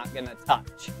definitely not gonna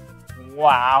touch.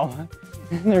 Wow,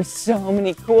 there's so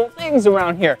many cool things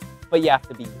around here, but you have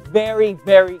to be very,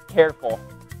 very careful.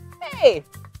 Hey,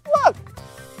 look,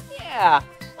 yeah,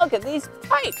 look at these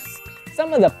pipes.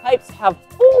 Some of the pipes have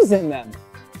holes in them.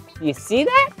 Do you see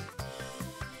that?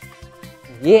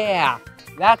 Yeah,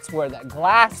 that's where the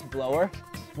glass blower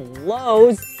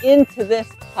blows into this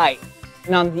pipe.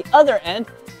 And on the other end,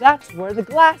 that's where the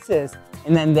glass is.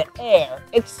 And then the air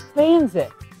expands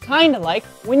it, kind of like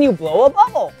when you blow a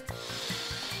bubble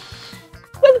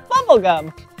with bubble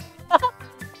gum.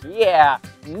 Yeah,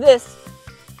 this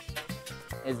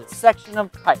is a section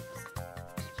of pipes.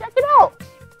 Check it out.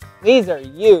 These are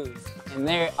used and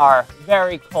they are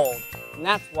very cold. And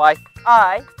that's why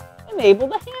I am able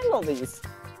to handle these.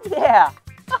 Yeah,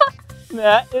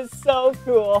 that is so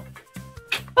cool.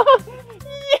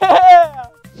 Yeah!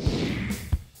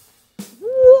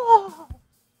 Whoa!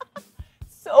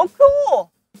 So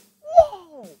cool!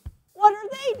 Whoa! What are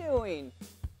they doing?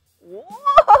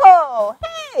 Whoa!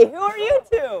 Hey, who are you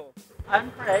two?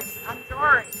 I'm Craig. I'm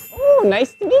Jory. Oh,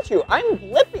 nice to meet you. I'm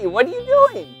Blippi. What are you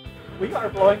doing? We are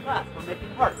blowing glass. We're making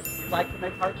hearts. We like to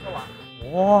make hearts a lot.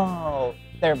 Whoa!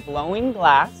 They're blowing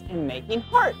glass and making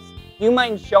hearts. Do you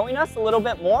mind showing us a little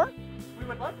bit more? We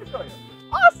would love to show you.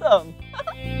 Awesome!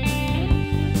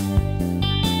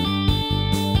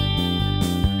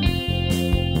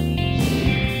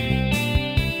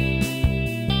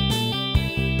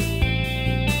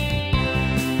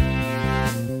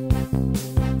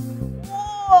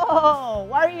 Whoa!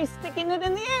 Why are you sticking it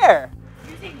in the air?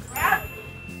 Using gravity.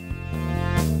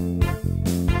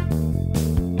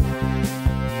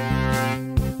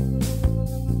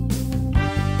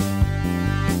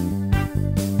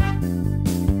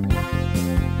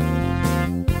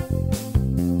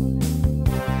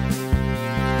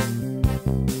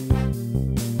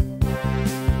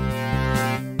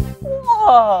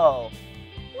 Whoa!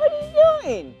 What are you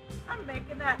doing? I'm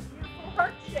making that beautiful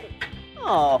heart shape.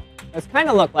 Oh, those kind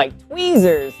of look like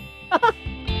tweezers.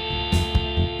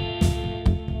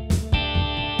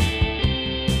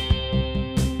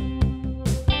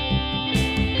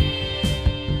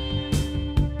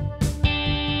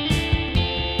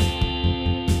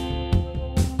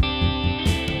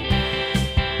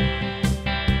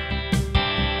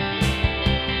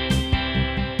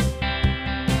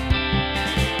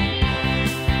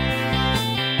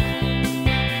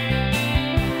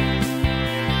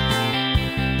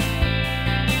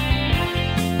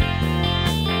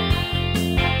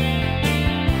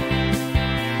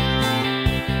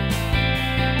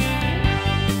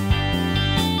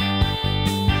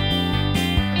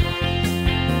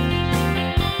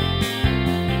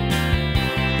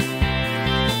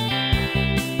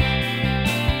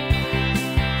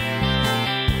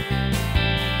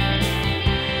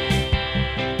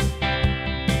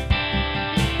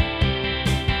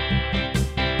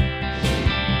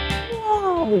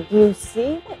 Do you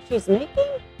see what she's making?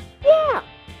 Yeah,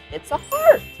 it's a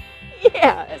heart.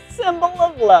 Yeah, a symbol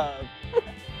of love.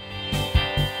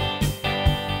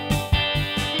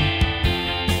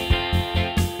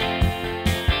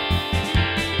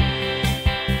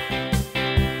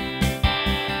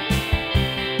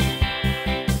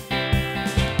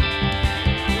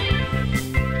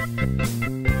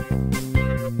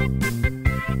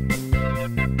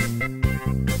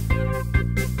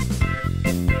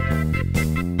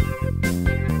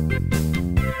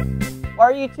 Why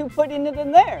are you two putting it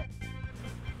in there?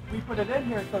 We put it in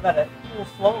here so that it cools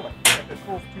slowly. If it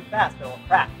cools too fast, it'll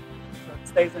crack. So it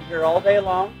stays in here all day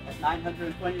long at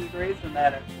 920 degrees, and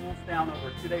then it cools down over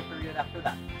a 2-day period after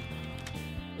that.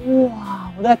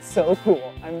 Wow, that's so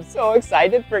cool. I'm so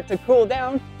excited for it to cool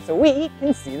down so we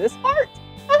can see this heart.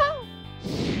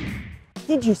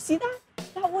 Did you see that?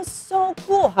 That was so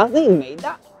cool how they made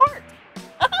that heart.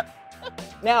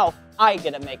 Now I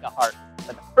get to make a heart,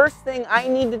 but the first thing I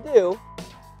need to do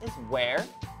is wear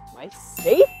my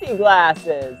safety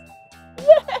glasses.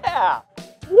 Yeah!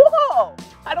 Whoa!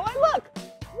 How do I look?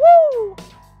 Woo!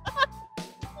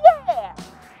 Yeah!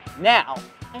 Now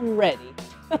I'm ready.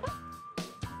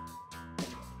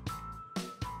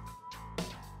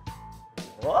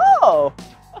 Whoa!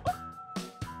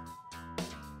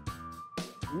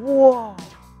 Whoa!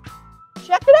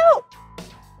 Check it out!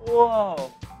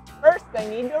 Whoa! First I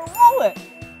need to roll it.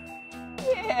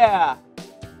 Yeah!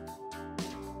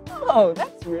 Whoa,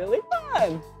 that's really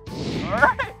fun. All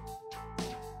right.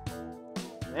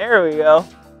 There we go.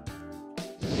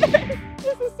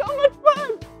 This is so much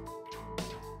fun.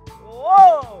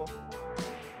 Whoa.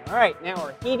 All right, now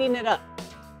we're heating it up.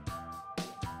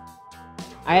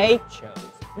 I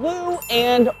chose blue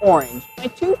and orange, my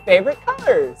two favorite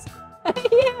colors.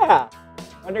 Yeah.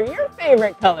 What are your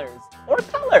favorite colors or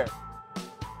color?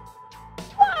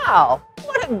 Wow,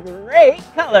 what a great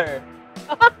color.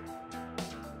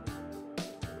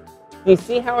 Do you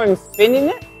see how I'm spinning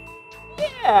it?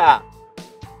 Yeah.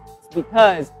 It's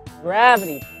because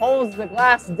gravity pulls the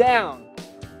glass down.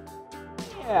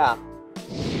 Yeah.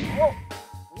 Whoa.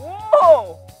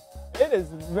 Whoa. It is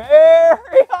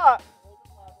very hot.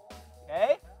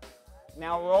 Okay.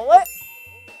 Now roll it.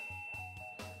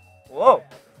 Whoa.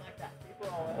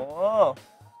 Whoa.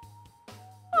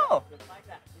 Oh.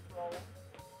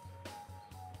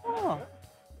 Oh.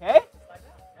 Okay.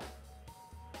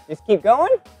 Just keep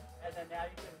going. And then now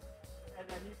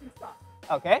you can stop.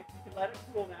 Okay. You can let it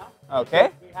cool now. Okay.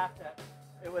 We have to.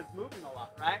 It was moving a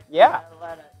lot, right? Yeah. We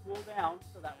let it cool down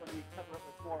so that when you cover it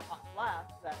with more hot glass,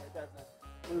 that it doesn't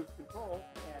lose control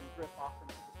and drip off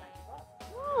into the tank above.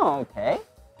 Oh, okay.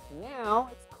 Now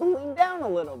it's cooling down a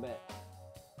little bit.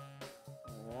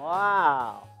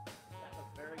 Wow. That was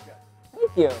very good.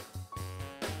 Thank you.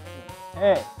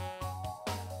 Hey.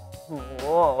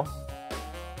 Whoa.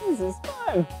 This is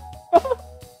fun.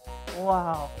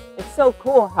 Wow. It's so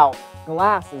cool how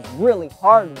glass is really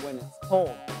hard when it's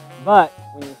cold. But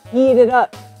when you heat it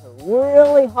up to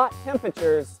really hot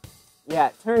temperatures, yeah,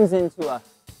 it turns into a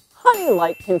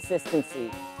honey-like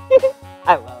consistency.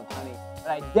 I love honey,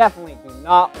 but I definitely do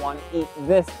not want to eat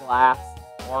this glass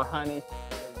or honey,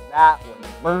 because that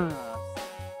would burn us.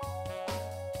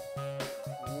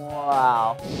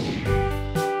 Wow.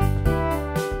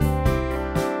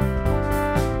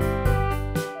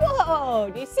 Whoa,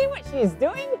 do you see what she's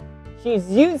doing? She's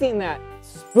using that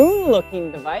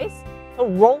spoon-looking device to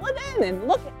roll it in, and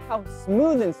look at how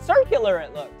smooth and circular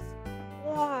it looks.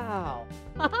 Wow.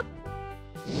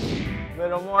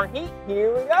 Little more heat,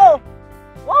 here we go.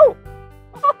 Whoa.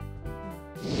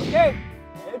 Okay,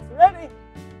 it's ready.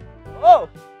 Whoa.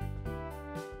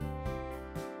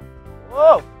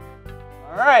 Whoa.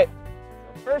 All right,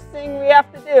 so first thing we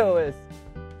have to do is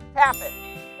tap it,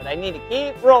 but I need to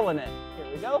keep rolling it. Here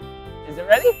we go. Is it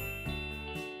ready?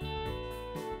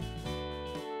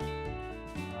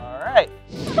 All right.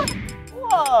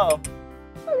 Whoa,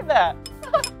 look at that.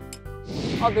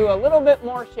 I'll do a little bit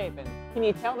more shaping. Can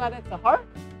you tell that it's a heart?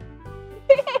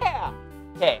 Yeah.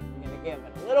 Okay, I'm gonna give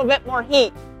it a little bit more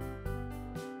heat.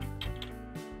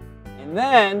 And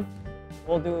then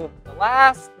we'll do the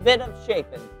last bit of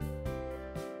shaping.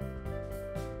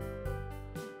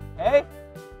 Okay.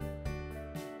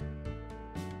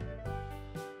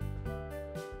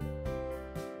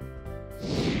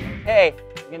 Okay,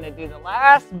 I'm gonna do the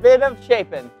last bit of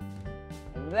shaping.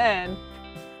 And then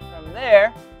from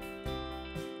there,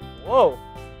 whoa.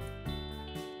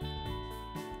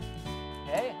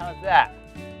 Okay, how's that?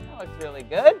 That looks really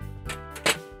good.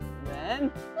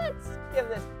 Then let's give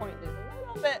this point just a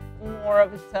little bit more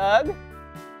of a tug.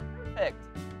 Perfect.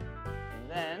 And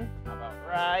then, how about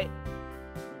right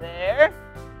there?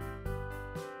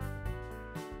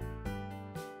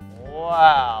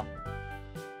 Wow.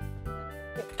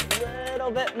 Get a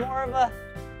little bit more of a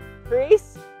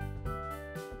crease.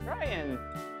 Try and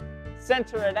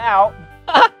center it out.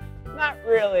 Not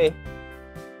really.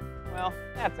 Well,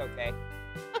 that's okay.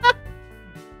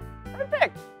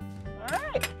 Perfect. All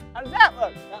right. How does that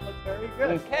look? That looks very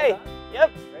good. Okay. Well done.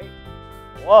 Yep. Great.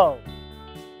 Whoa.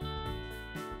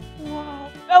 Wow,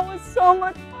 that was so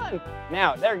much fun.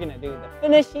 Now they're gonna do the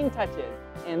finishing touches,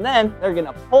 and then they're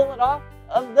gonna pull it off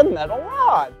of the metal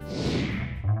rod.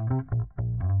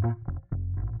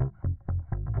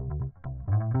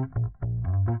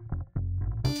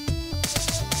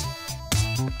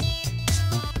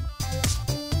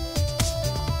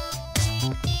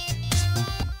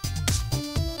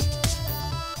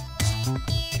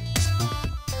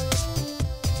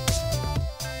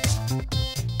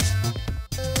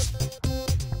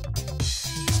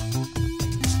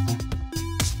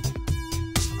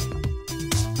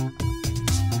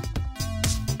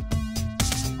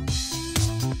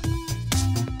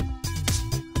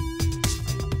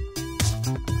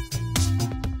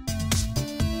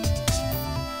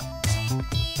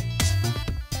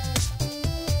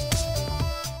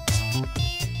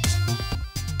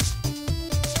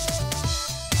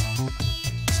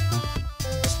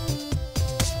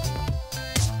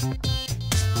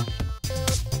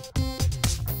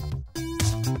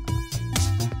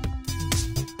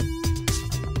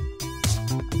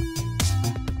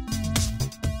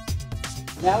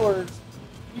 Now we're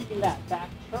heating that back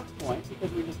choke point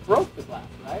because we just broke the glass,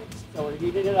 right? So we're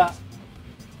heating it up,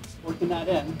 working that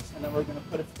in, and then we're going to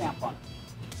put a stamp on it.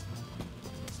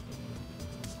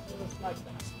 Just like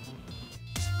that.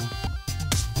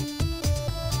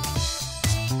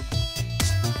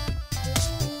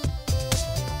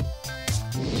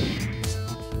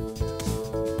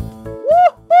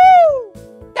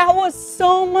 Woohoo! That was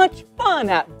so much fun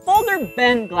at Boulder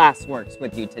Bend Glassworks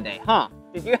with you today, huh?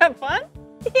 Did you have fun?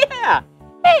 Yeah!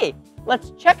 Hey,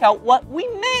 let's check out what we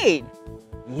made.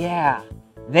 Yeah,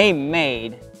 they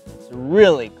made this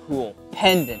really cool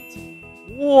pendant.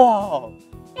 Whoa!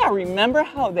 Yeah, remember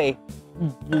how they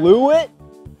blew it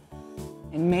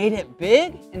and made it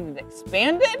big and it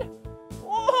expanded?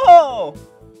 Whoa!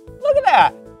 Look at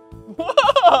that!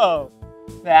 Whoa!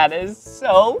 That is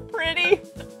so pretty!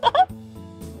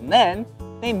 And then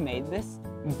they made this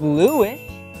bluish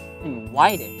and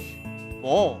whitish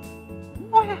bowl.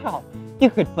 Wow! You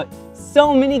could put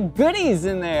so many goodies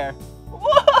in there.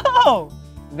 Whoa!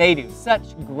 They do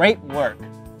such great work.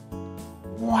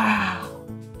 Wow!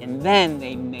 And then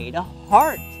they made a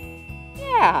heart.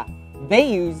 Yeah! They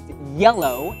used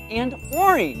yellow and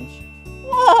orange.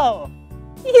 Whoa!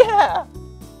 Yeah!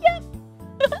 Yep!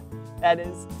 That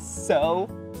is so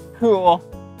cool.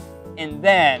 And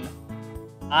then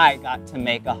I got to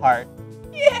make a heart.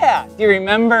 Yeah! Do you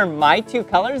remember my two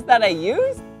colors that I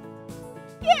used?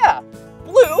 Yeah!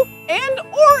 Blue and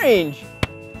orange.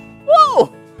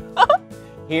 Whoa!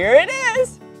 Here it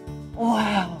is.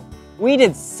 Wow! We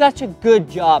did such a good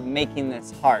job making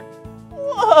this heart.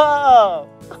 Whoa!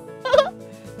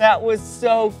 That was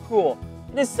so cool.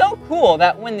 It is so cool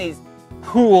that when these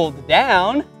cooled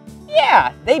down,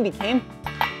 yeah, they became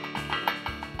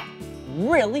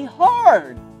really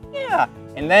hard. Yeah,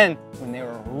 and then when they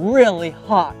were really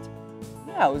hot,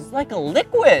 yeah, it was like a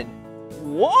liquid.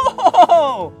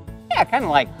 Whoa! Yeah, kind of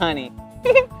like honey,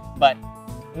 but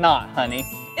not honey.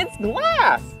 It's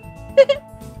glass.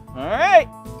 All right,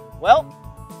 well,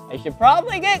 I should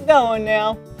probably get going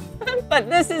now. But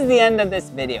this is the end of this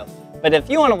video. But if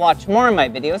you want to watch more of my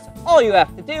videos, all you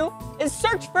have to do is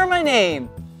search for my name.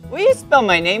 Will you spell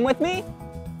my name with me?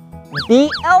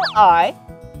 B-L-I-P-P-I.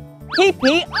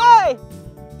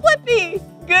 Blippi.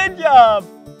 Good job.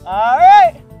 All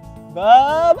right.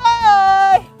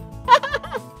 Bye-bye.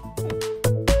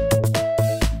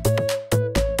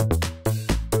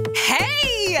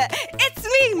 Hey, it's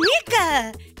me,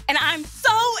 Mika. And I'm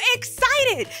so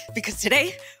excited because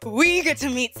today we get to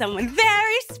meet someone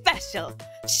very special,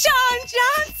 Shawn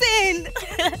Johnson.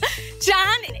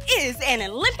 Shawn is an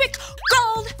Olympic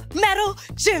gold medal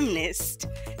gymnast.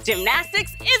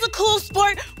 Gymnastics is a cool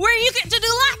sport where you get to do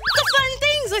lots of fun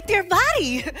things with your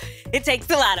body. It takes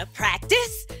a lot of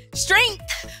practice, strength,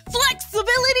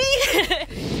 flexibility.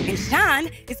 And Shawn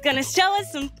is gonna show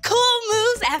us some cool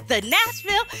moves at the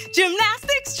Nashville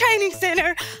Gymnastics Training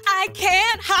Center. I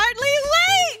can't hardly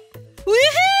wait.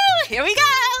 Woohoo! Here we go.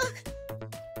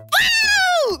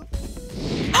 Woo!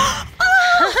 Oh,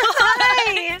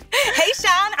 hi. Hey,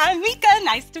 Shawn, I'm Mika.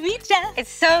 Nice to meet you. It's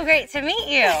so great to meet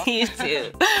you. You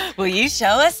too. Will you show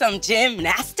us some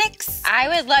gymnastics? I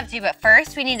would love to, but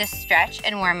first we need to stretch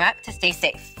and warm up to stay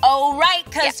safe. Oh, right,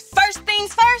 because first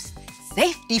things first,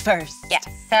 safety first. Yes.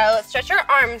 So let's stretch your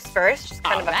arms first, just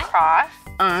kind of across.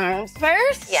 Arms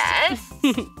first? Yes.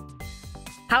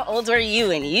 How old were you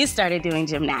when you started doing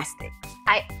gymnastics?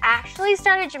 I actually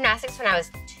started gymnastics when I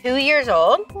was 2 years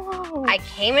old. Whoa. I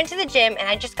came into the gym and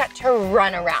I just got to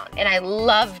run around and I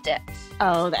loved it.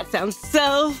 Oh, that sounds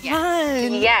so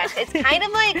fun. Yes, it's kind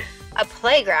of like a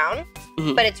playground,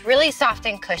 but it's really soft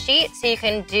and cushy, so you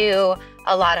can do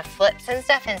a lot of flips and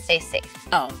stuff and stay safe.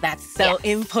 Oh, that's so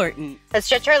important. Let's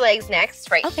stretch our legs next,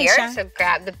 right here. Shawn. So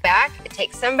grab the back. It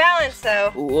takes some balance,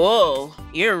 though. Whoa,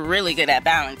 you're really good at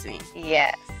balancing.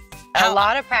 Yes, a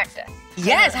lot of practice.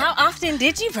 Yes, how often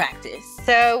did you practice?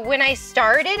 So when I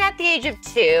started at the age of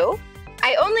 2,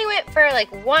 I only went for like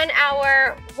 1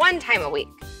 hour, 1 time a week.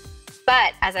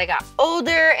 But as I got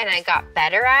older and I got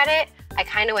better at it, I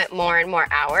kind of went more and more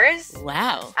hours.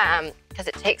 Wow. Because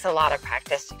it takes a lot of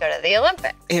practice to go to the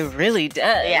Olympics. It really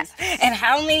does. Yes. And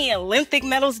how many Olympic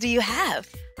medals do you have?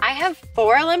 I have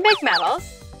 4 Olympic medals.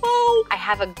 Oh. I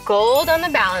have a gold on the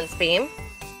balance beam,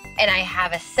 and I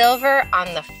have a silver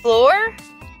on the floor,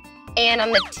 and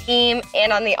on the team,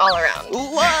 and on the all-around.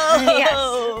 Whoa!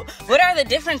 Yes. What are the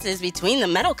differences between the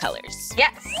medal colors?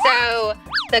 Yes, so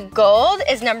the gold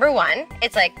is #1.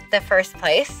 It's like the first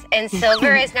place, and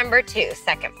silver is #2,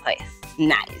 second place.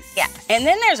 Nice. Yes. And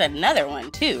then there's another one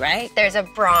too, right? There's a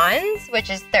bronze, which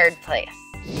is 3rd place.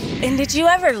 And did you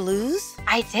ever lose?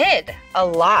 I did, a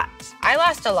lot. I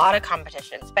lost a lot of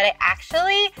competitions, but I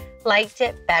actually liked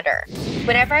it better.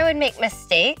 Whenever I would make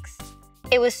mistakes,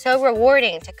 it was so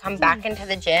rewarding to come back into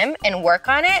the gym and work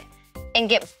on it and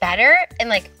get better and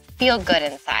like feel good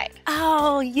inside.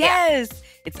 Oh, yes. Yeah.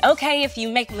 It's okay if you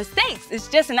make mistakes. It's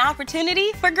just an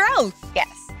opportunity for growth.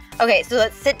 Yes. Okay, so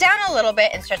let's sit down a little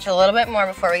bit and stretch a little bit more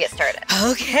before we get started.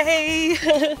 Okay.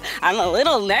 I'm a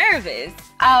little nervous.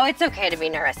 Oh, it's okay to be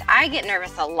nervous. I get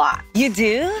nervous a lot. You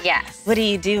do? Yes. What do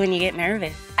you do when you get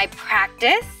nervous? I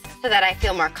practice so that I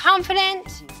feel more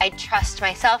confident. I trust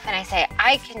myself and I say,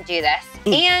 I can do this.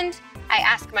 And I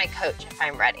ask my coach if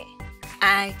I'm ready.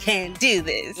 I can do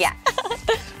this. Yeah.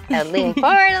 So lean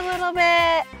forward a little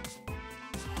bit.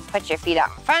 Put your feet out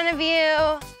in front of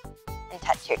you. And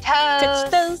touch your toes.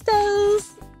 Touch those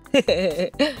toes.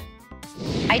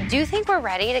 I do think we're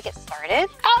ready to get started.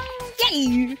 Oh,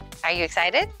 yay! Are you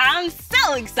excited? I'm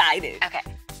so excited. Okay,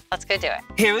 let's go do it.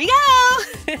 Here we go.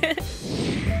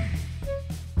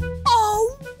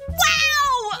 Oh,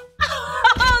 wow!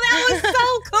 Oh, that was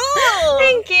so cool.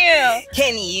 Thank you.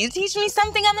 Can you teach me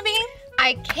something on the beam?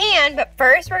 I can, but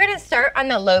first we're gonna start on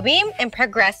the low beam and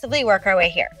progressively work our way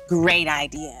here. Great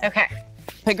idea. Okay.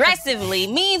 Progressively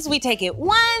means we take it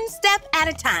one step at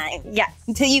a time. Yes.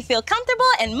 Until you feel comfortable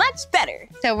and much better.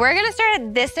 So we're gonna start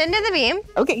at this end of the beam.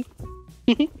 Okay.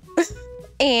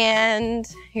 And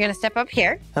you're gonna step up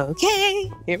here.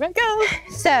 Okay, here I go.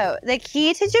 So the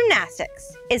key to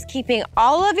gymnastics is keeping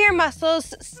all of your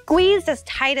muscles squeezed as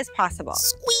tight as possible.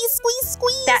 Squeeze, squeeze,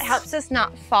 squeeze. That helps us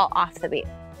not fall off the beam.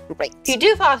 Right. If you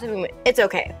do fall off the beam, it's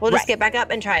okay. We'll just get back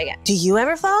up and try again. Do you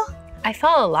ever fall? I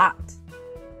fall a lot.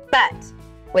 But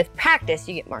with practice,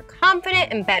 you get more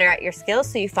confident and better at your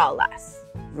skills, so you fall less.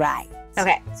 Right.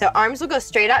 Okay, so arms will go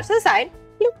straight out to the side.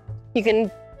 You can,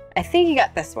 I think you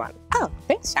got this one. Oh,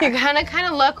 thanks. You're gonna kind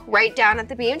of look right down at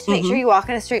the beam to make sure you walk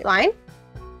in a straight line. Okay.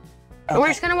 And we're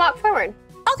just gonna walk forward.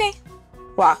 Okay.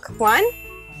 Walk 1,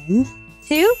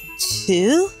 2,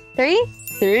 2, 3,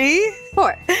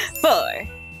 4. 4.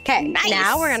 Okay, nice.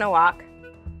 Now we're gonna walk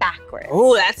backwards.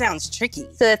 Oh, that sounds tricky.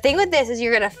 So the thing with this is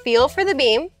you're gonna feel for the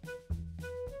beam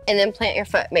and then plant your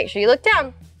foot. Make sure you look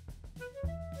down.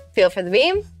 Feel for the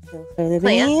beam. Feel for the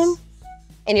plant. beam.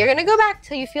 And you're gonna go back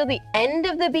till you feel the end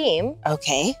of the beam.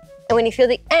 Okay. And when you feel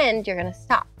the end, you're gonna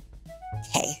stop.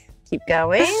 Okay. Keep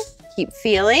going. Keep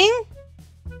feeling.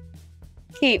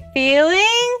 Keep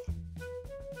feeling.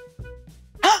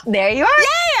 There you are.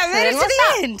 Yay, I made it to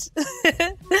the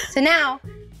end. So now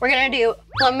we're gonna do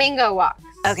flamingo walks.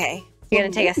 Okay. You're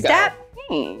gonna take a step.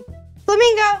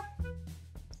 Flamingo.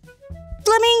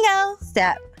 Flamingo.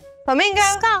 Step. Flamingo.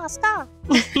 Ska, ska.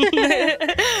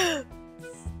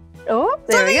 Oh,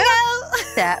 there we go.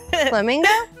 Step. Flamingo.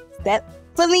 Step.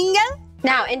 Flamingo.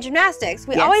 Now, in gymnastics,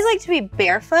 we always like to be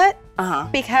barefoot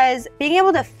because being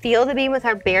able to feel the beam with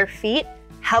our bare feet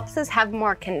helps us have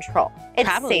more control. It's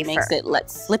probably safer. makes it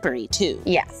less slippery too.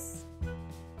 Yes.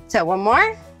 So one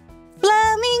more.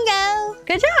 Flamingo.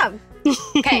 Good job.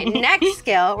 Okay, next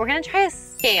skill, we're gonna try a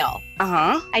scale.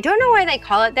 I don't know why they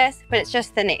call it this, but it's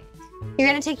just the name. You're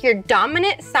gonna take your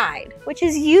dominant side, which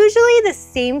is usually the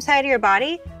same side of your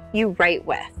body you write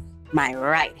with. My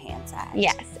right hand side.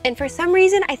 Yes, and for some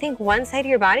reason, I think one side of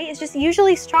your body is just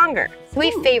usually stronger. So we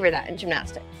favor that in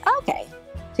gymnastics. Okay.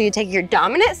 So you take your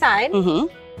dominant side,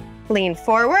 lean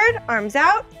forward, arms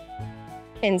out,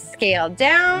 and scale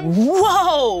down.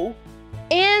 Whoa!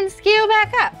 And scale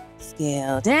back up.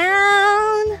 Scale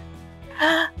down.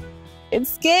 And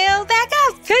scale back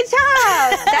up. Good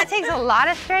job. That takes a lot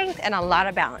of strength and a lot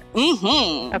of balance.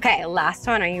 Okay, last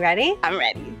one. Are you ready? I'm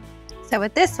ready. So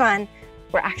with this one,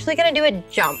 we're actually gonna do a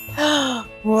jump.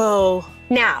 Whoa.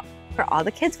 Now, for all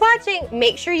the kids watching,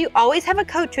 make sure you always have a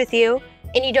coach with you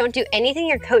and you don't do anything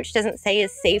your coach doesn't say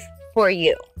is safe for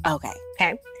you. Okay.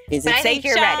 Okay? Is But it I think safe,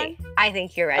 you're Sean? ready. I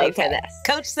think you're ready for this.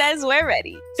 Coach says we're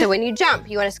ready. So when you jump,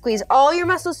 you wanna squeeze all your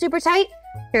muscles super tight.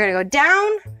 You're gonna go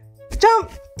down,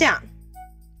 jump, down.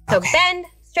 So bend,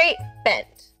 straight, bend.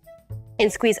 And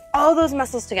squeeze all those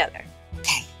muscles together.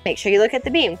 Okay. Make sure you look at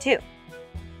the beam too.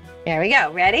 There we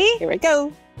go. Ready? Here we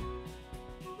go.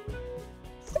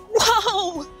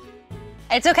 Whoa!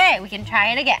 It's okay. We can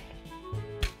try it again.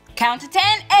 Count to 10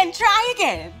 and try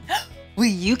again. Will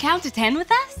you count to 10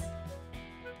 with us?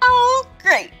 Oh,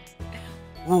 great.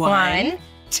 1,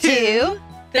 2,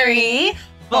 3,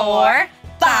 4,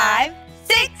 5,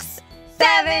 6,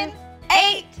 7,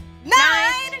 8, 9,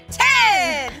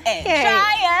 10. And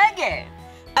try again.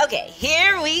 Okay,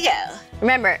 here we go.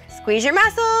 Remember, squeeze your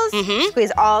muscles,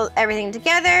 squeeze everything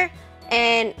together,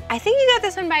 and I think you got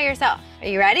this one by yourself. Are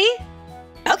you ready?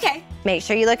 Okay. Make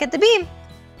sure you look at the beam.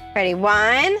 Ready?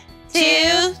 1,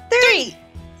 2, 3.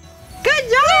 Good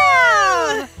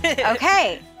job!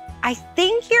 Okay, I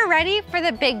think you're ready for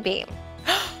the big beam.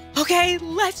 Okay,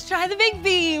 let's try the big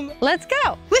beam. Let's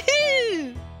go.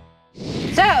 Woohoo!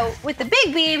 So with the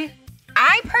big beam,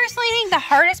 I personally think the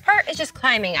hardest part is just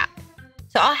climbing up.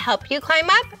 So I'll help you climb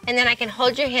up, and then I can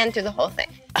hold your hand through the whole thing.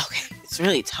 Okay, it's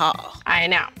really tall. I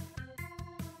know.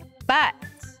 But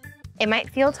it might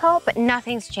feel tall, but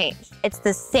nothing's changed. It's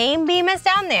the same beam as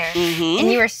down there,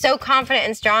 and you are so confident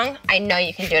and strong, I know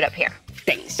you can do it up here.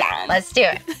 Thanks, John. Let's do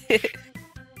it.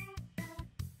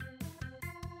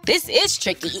 This is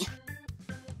tricky.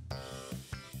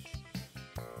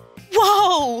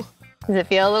 Whoa! Does it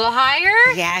feel a little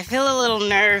higher? Yeah, I feel a little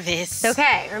nervous. It's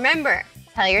okay. Remember,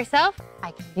 tell yourself,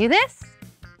 I can do this.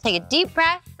 Take a deep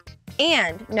breath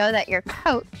and know that your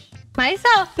coach,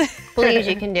 myself, believes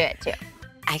you can do it too.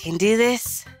 I can do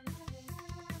this.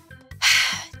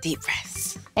 Deep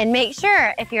breaths. And make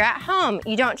sure if you're at home,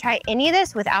 you don't try any of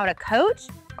this without a coach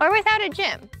or without a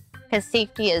gym, because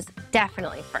safety is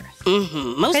definitely first.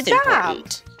 Most Good job.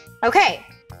 important. Okay,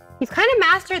 you've kind of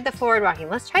mastered the forward walking.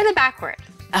 Let's try the backward.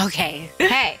 Okay.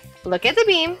 Okay, look at the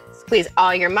beam, squeeze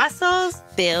all your muscles,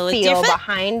 Feel feel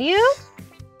behind you,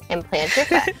 and plant your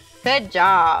foot. Good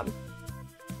job.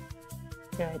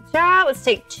 Good job. Let's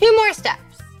take 2 more steps.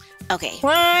 Okay.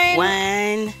 1,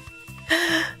 1,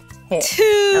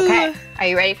 2. Okay, are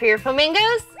you ready for your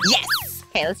flamingos? Yes.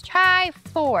 Okay, let's try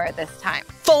 4 this time.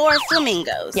 4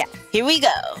 flamingos. Yes. Here we go.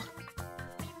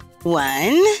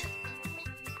 1,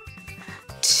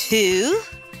 2,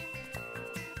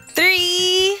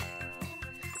 3,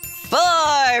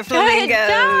 4 flamingos. Good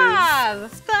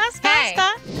job. Stop, stop, Okay.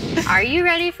 stop. Are you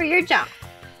ready for your jump?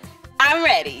 I'm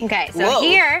ready. Okay, so Whoa.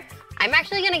 here, I'm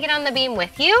actually gonna get on the beam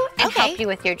with you and Okay. help you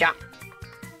with your jump.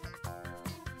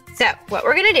 So what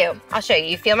we're gonna do, I'll show you.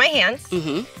 You feel my hands.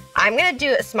 I'm gonna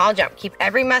do a small jump. Keep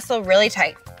every muscle really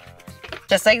tight,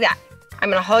 just like that. I'm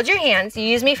gonna hold your hands. You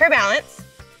use me for balance.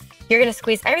 You're gonna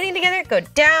squeeze everything together, go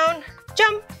down,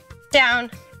 jump,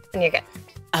 down, and you're good.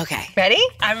 Okay. Ready?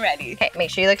 I'm ready. Okay, make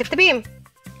sure you look at the beam.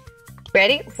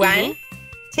 Ready? 1,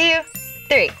 2,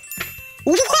 3.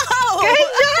 Whoa! Good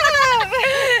job!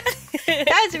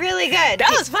 That was really good.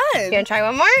 That was fun. You wanna try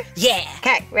one more? Yeah.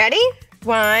 Okay, ready?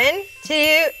 1,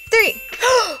 2, 3.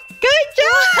 Good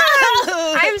job!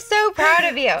 Whoa. I'm so proud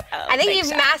of you. I think thanks, you've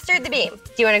Sean. mastered the beam.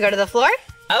 Do you want to go to the floor?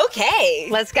 Okay.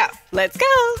 Let's go. Let's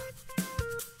go.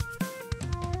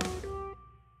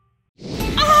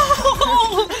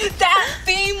 Oh, that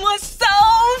beam was so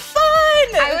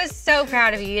fun. I was so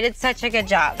proud of you. You did such a good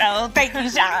job. Oh, thank you,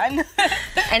 Sean.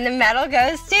 And the medal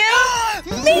goes to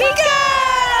Mika!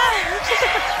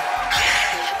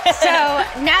 So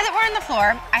now that we're on the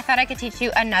floor, I thought I could teach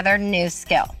you another new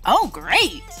skill. Oh,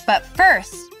 great. But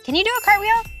first, can you do a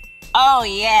cartwheel? Oh,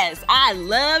 yes. I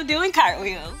love doing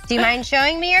cartwheels. Do you mind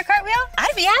showing me your cartwheel?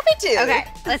 I'd be happy to. Okay,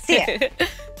 let's see it.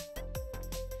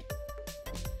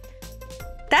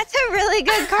 That's a really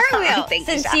good cartwheel. Thank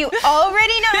you, Since Sean. you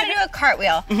already know how to do a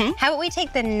cartwheel, how about we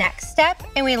take the next step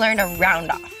and we learn a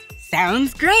round off?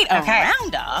 Sounds great. Okay. A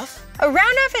round off. A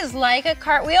round off is like a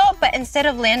cartwheel, but instead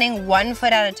of landing 1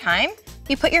 foot at a time,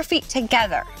 you put your feet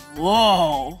together.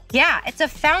 Whoa. Yeah, it's a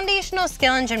foundational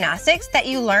skill in gymnastics that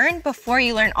you learn before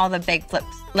you learn all the big flips,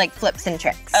 like flips and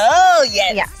tricks. Oh,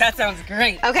 yes. Yes. That sounds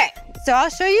great. Okay, so I'll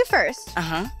show you first.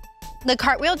 Uh-huh. The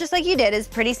cartwheel, just like you did, is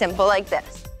pretty simple like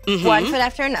this. 1 foot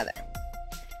after another.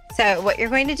 So what you're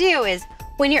going to do is,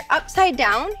 when you're upside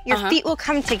down, your feet will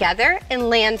come together and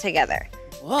land together.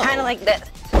 Whoa. Kind of like this.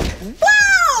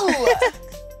 Wow!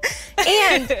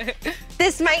 And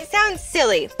this might sound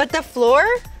silly, but the floor,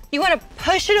 you want to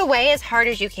push it away as hard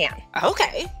as you can.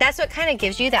 Okay. That's what kind of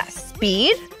gives you that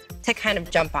speed to kind of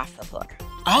jump off the floor.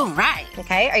 All right.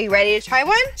 Okay, are you ready to try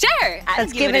one? Sure.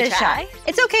 Let's give it a try.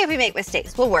 It's okay if we make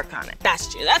mistakes. We'll work on it.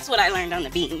 That's true. That's what I learned on the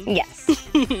beam. Yes.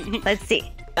 Let's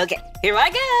see. Okay, here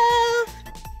I go.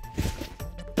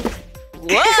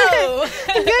 Whoa.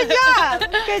 Good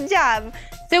job. Good job.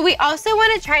 So we also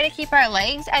want to try to keep our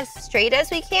legs as straight as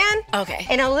we can. Okay.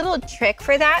 And a little trick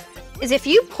for that is if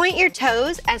you point your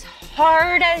toes as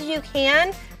hard as you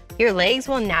can, your legs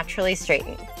will naturally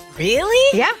straighten.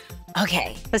 Really? Yeah.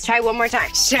 Okay. Let's try one more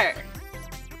time. Sure.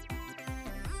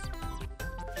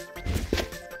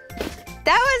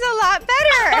 That was a lot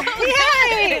better.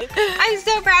 Yay! I'm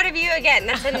so proud of you again.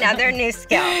 That's another new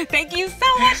skill. Thank you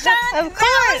so much, Sean. Of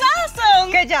course. That was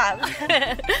awesome. Good job.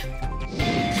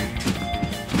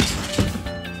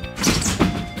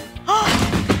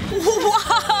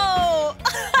 Whoa!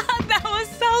 That was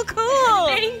so cool.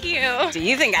 Thank you. Do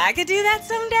you think I could do that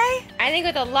someday? I think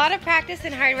with a lot of practice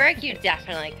and hard work, you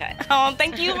definitely could. Oh,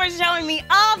 thank you for showing me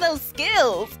all those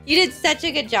skills. You did such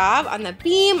a good job on the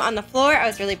beam, on the floor. I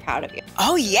was really proud of you.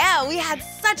 Oh yeah, we had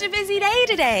such a busy day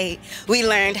today. We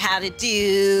learned how to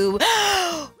do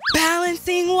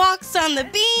balancing walks on the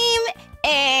beam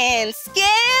and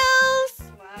scales.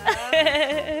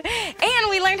 And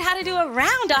we learned how to do a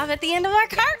round off at the end of our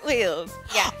cartwheels.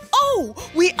 Yeah. Oh,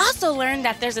 we also learned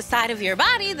that there's a side of your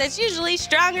body that's usually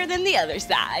stronger than the other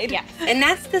side. Yeah, and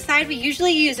that's the side we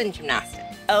usually use in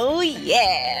gymnastics. Oh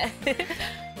yeah.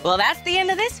 Well, that's the end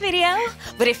of this video.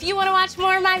 But if you want to watch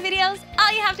more of my videos,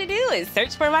 all you have to do is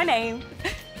search for my name.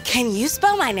 Can you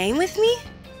spell my name with me?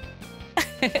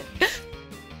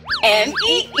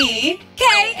 M-E-E-K-A-H,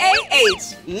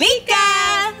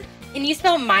 Mika. Can you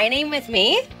spell my name with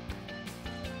me?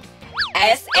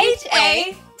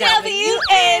 S-H-A-W-N,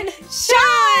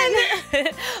 Sean.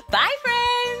 Bye,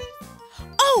 friends.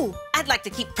 Oh, I'd like to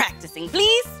keep practicing,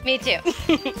 please. Me too.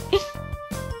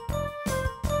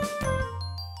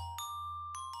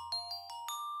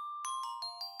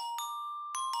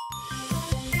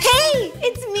 Hey,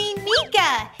 it's me,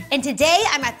 Mika. And today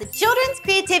I'm at the Children's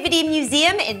Creativity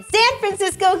Museum in San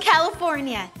Francisco,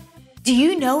 California. Do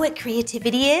you know what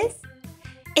creativity is?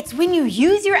 It's when you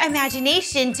use your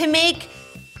imagination to make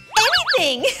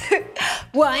anything.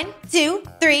 1, 2,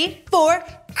 3, 4.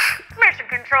 Mission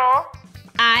control.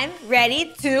 I'm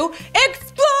ready to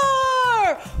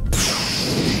explore!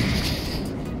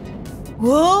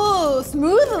 Whoa,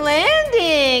 smooth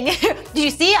landing. Did you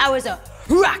see? I was a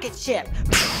rocket ship.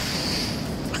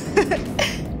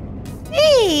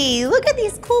 Hey, look at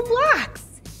these cool blocks.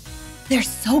 They're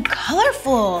so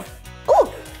colorful.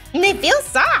 Ooh, and they feel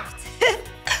soft.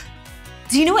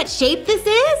 Do you know what shape this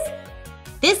is?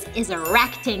 This is a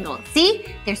rectangle.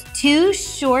 See, there's 2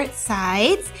 short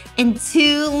sides and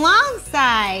 2 long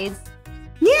sides.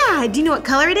 Yeah, do you know what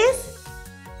color it is?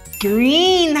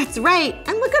 Green, that's right.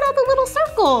 And look at all the little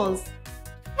circles.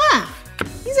 Yeah,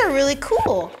 these are really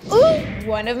cool. Ooh,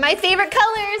 one of my favorite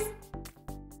colors.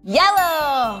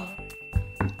 Yellow.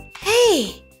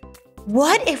 Hey,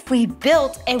 what if we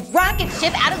built a rocket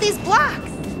ship out of these blocks?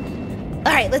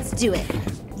 All right, let's do it.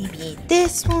 Maybe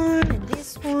this one and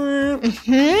this one.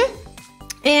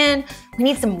 And we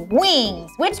need some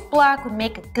wings. Which block would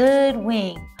make a good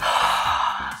wing?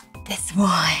 This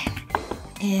one.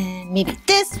 And maybe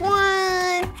this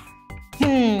one.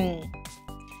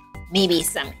 Maybe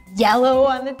some yellow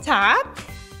on the top.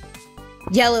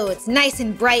 Yellow, it's nice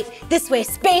and bright. This way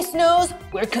space knows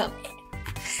we're coming.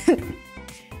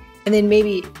 And then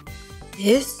maybe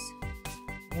this.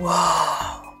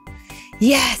 Whoa.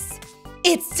 Yes,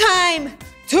 it's time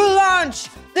to launch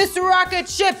this rocket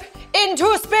ship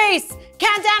into space.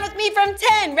 Count down with me from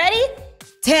 10. Ready?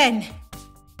 10,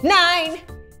 9,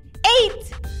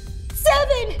 8,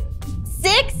 7,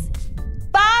 6,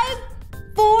 5,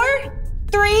 4,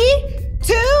 3,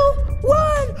 2,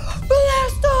 1.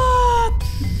 Blast off!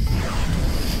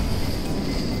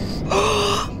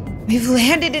 We've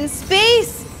landed in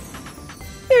space.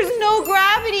 There's no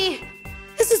gravity.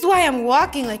 This is why I'm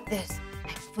walking like this.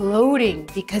 I'm floating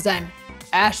because I'm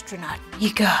astronaut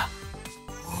Mika.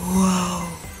 Whoa.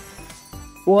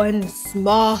 One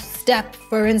small step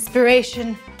for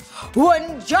inspiration.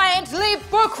 One giant leap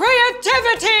for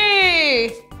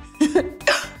creativity.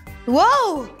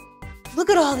 Whoa. Look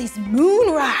at all these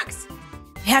moon rocks.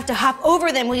 I have to hop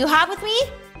over them. Will you hop with me?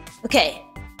 Okay.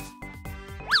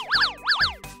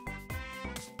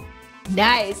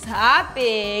 Nice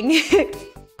hopping.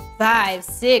 5,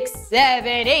 6,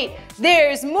 7, 8.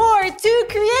 There's more to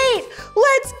create.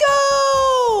 Let's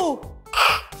go.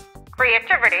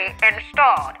 Creativity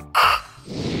installed.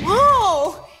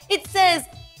 Whoa, it says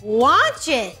launch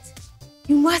it.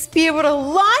 You must be able to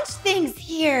launch things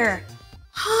here.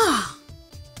 Huh.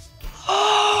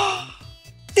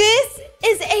 This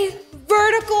is a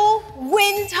vertical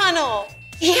wind tunnel.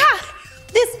 Yeah,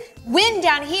 this wind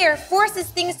down here forces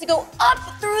things to go up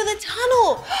through the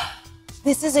tunnel.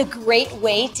 This is a great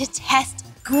way to test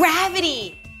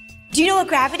gravity. Do you know what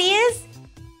gravity is?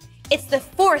 It's the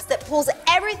force that pulls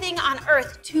everything on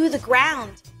Earth to the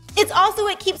ground. It's also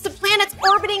what keeps the planets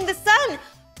orbiting the sun.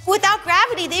 Without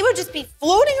gravity, they would just be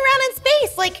floating around in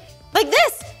space like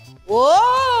this.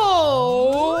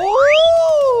 Whoa!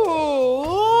 Whoa!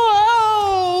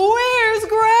 Where's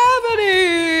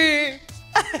gravity?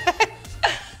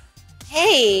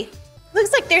 Hey,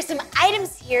 looks like there's some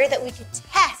items here that we could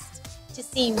test to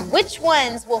see which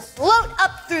ones will float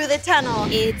up through the tunnel.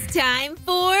 It's time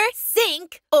for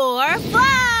sink or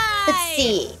fly. Let's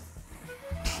see.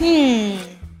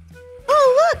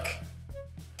 Oh, look.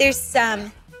 There's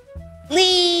some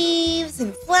leaves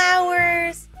and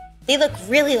flowers. They look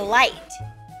really light.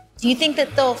 Do you think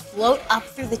that they'll float up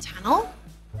through the tunnel?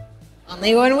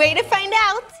 Only one way to find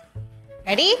out.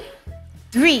 Ready?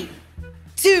 3,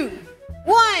 2,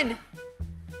 1.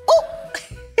 Oh!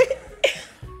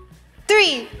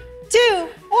 3, 2,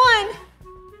 1.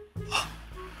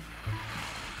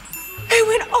 It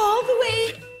went all the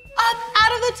way up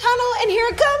out of the tunnel, and here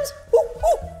it comes. Woo,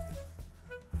 woo.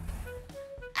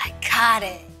 I caught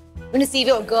it. I'm gonna see if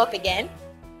it'll go up again.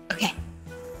 Okay.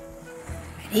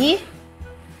 Ready?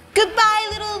 Goodbye,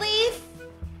 little leaf.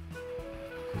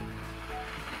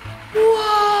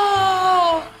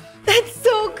 Whoa, that's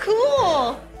so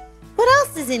cool. What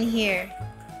else is in here?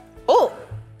 Oh,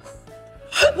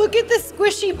 look at this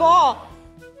squishy ball.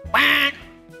 Wah,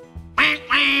 wah,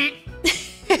 wah.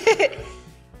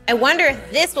 I wonder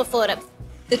if this will float up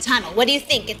the tunnel. What do you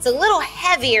think? It's a little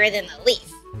heavier than the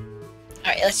leaf. All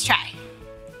right, let's try.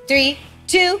 3,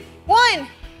 2, 1.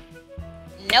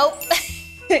 Nope.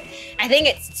 I think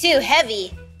it's too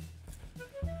heavy.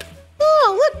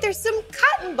 Oh, look, there's some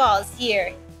cotton balls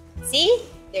here. See?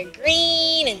 They're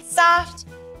green and soft.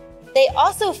 They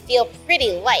also feel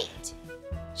pretty light.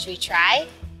 Should we try?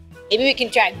 Maybe we can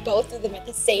try both of them at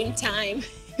the same time.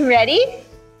 Ready?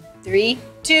 3,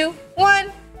 2,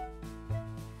 1.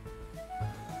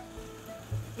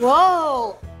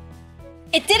 Whoa.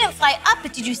 It didn't fly up,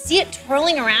 but did you see it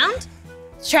twirling around?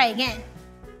 Let's try again.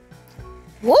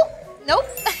 Whoop, nope.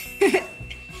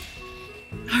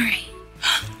 All right.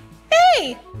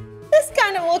 Hey, this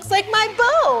kind of looks like my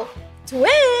bow.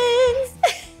 Twins.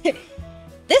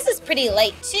 This is pretty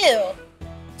light too.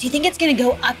 Do you think it's gonna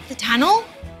go up the tunnel?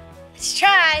 Let's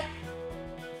try.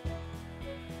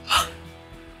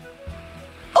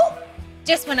 Oh,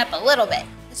 just went up a little bit.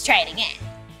 Let's try it again.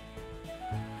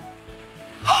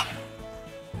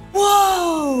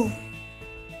 Whoa,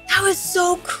 that was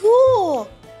so cool.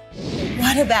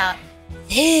 What about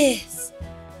this?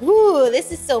 Ooh,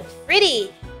 this is so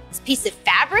pretty. This piece of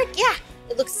fabric, yeah,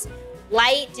 it looks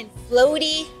light and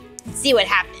floaty. Let's see what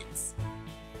happens.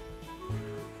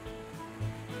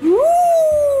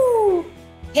 Woo!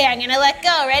 Okay, I'm gonna let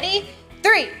go. Ready?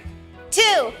 3,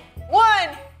 2,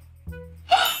 1.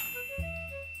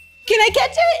 Can I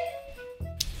catch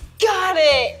it? Got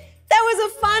it. That was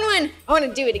a fun one. I want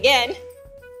to do it again.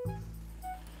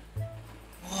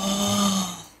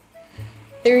 Whoa.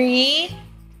 3,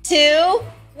 2,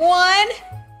 1.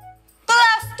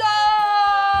 Blast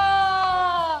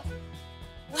off!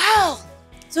 Wow.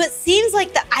 So it seems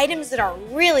like the items that are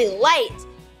really light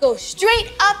go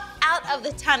straight up out of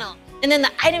the tunnel. And then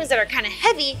the items that are kind of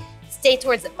heavy stay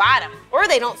towards the bottom, or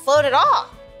they don't float at all.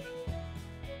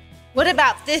 What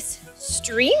about this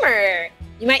streamer?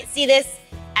 You might see this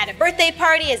at a birthday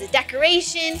party as a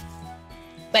decoration.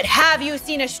 But have you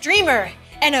seen a streamer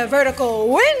in a vertical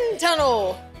wind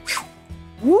tunnel?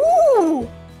 Woo!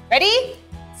 Ready,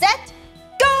 set,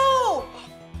 go!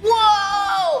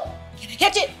 Whoa! Can I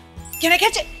catch it? Can I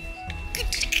catch it?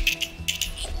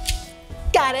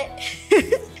 Got it.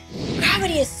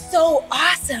 Gravity is so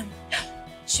awesome.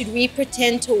 Should we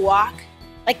pretend to walk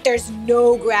like there's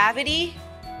no gravity?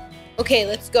 Okay,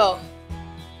 let's go.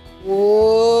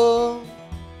 Whoa.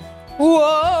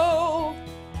 Whoa.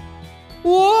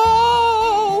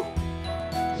 Whoa.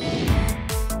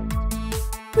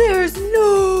 There's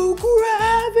no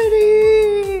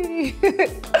gravity.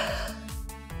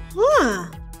 Huh.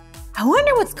 I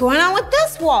wonder what's going on with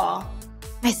this wall.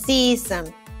 I see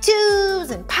some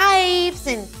tubes and pipes,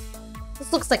 and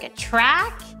this looks like a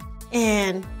track.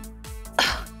 And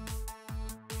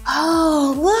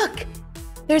oh, look,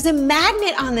 there's a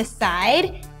magnet on the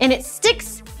side and it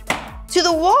sticks to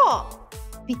the wall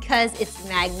because it's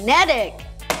magnetic.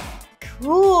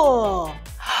 Cool.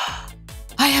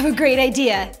 I have a great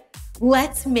idea.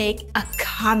 Let's make a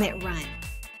comet run.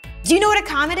 Do you know what a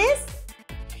comet is?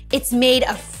 It's made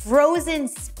of frozen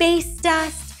space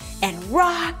dust and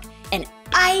rock and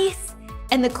ice.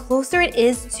 And the closer it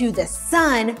is to the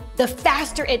sun, the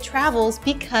faster it travels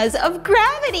because of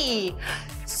gravity.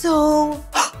 So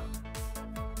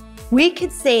we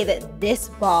could say that this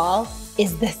ball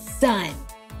is the sun.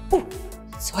 Ooh,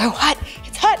 so hot,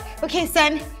 it's hot. Okay,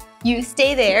 sun, you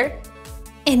stay there.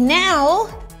 And now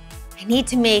I need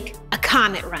to make a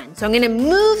comet run. So I'm gonna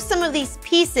move some of these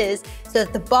pieces so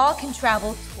that the ball can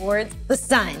travel towards the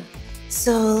sun.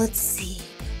 So let's see,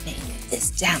 maybe move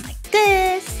this down like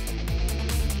this.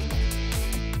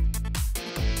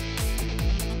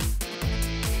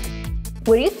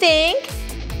 What do you think?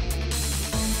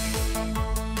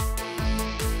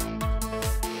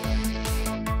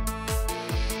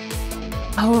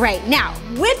 All right, now,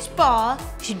 which ball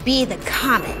should be the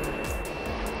comet?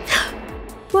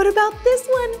 What about this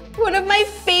one? One of my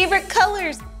favorite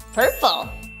colors, purple.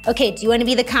 Okay, do you want to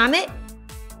be the comet?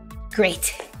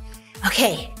 Great.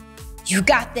 Okay, you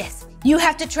got this. You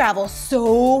have to travel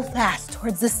so fast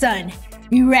towards the sun.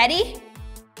 You ready?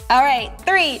 All right,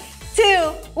 3, 2,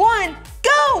 1,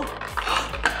 go! Whoa,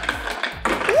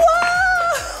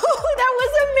 that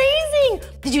was amazing.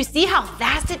 Did you see how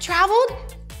fast it traveled?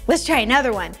 Let's try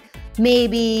another one.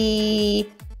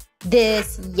 Maybe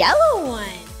this yellow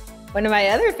one of my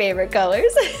other favorite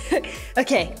colors.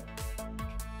 Okay,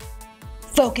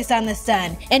 focus on the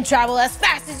sun and travel as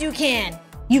fast as you can.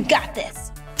 You got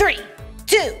this. 3,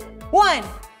 2, 1,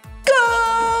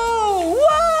 go!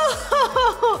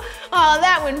 Whoa! Oh,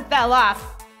 that one fell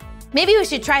off. Maybe we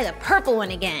should try the purple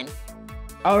one again.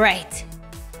 All right.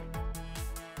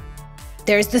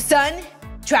 There's the sun.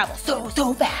 Travel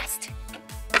so fast.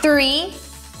 3,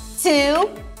 2,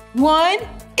 1, go!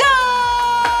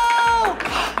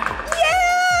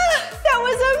 Yeah! That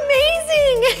was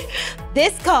amazing!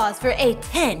 This calls for a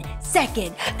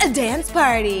 10-second dance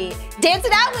party. Dance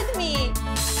it out with me.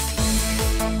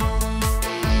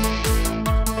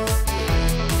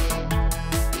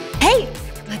 Hey,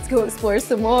 let's go explore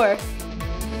some more.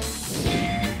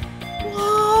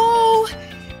 Whoa!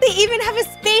 They even have a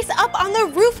space up on the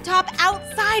rooftop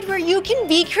outside where you can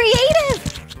be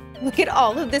creative. Look at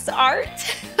all of this art.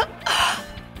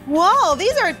 Whoa,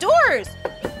 these are doors.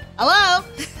 Hello?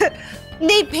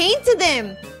 They painted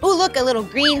them. Oh, look, a little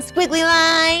green squiggly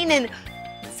line, and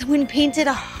someone painted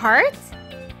a heart?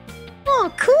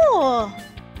 Oh, cool.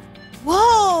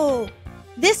 Whoa,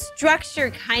 this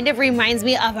structure kind of reminds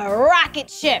me of a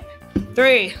rocket ship.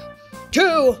 3,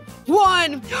 2,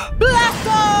 1, blast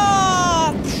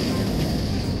off!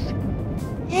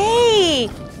 Hey,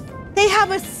 they have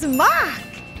a smock.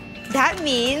 That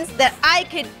means that I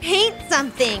could paint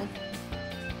something.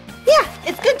 Yeah,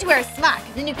 it's good to wear a smock,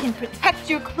 then you can protect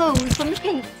your clothes from the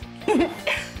paint.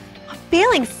 I'm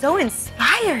feeling so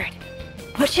inspired.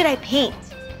 What should I paint?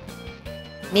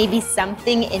 Maybe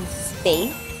something in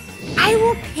space? I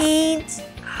will paint.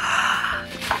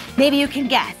 Maybe you can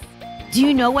guess. Do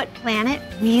you know what planet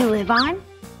we live on?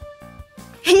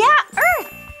 Yeah,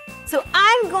 Earth. So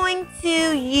I'm going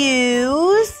to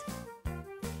use,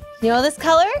 you know this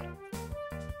color?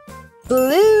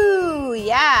 Blue,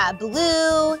 yeah,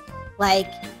 blue,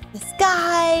 like the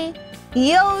sky,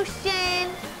 the ocean.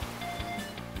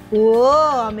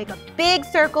 Whoa, I'll make a big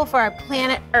circle for our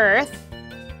planet Earth.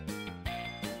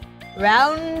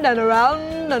 Round and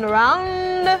around and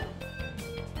around.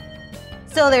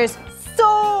 So there's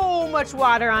so much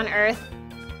water on Earth,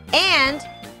 and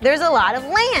there's a lot of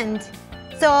land.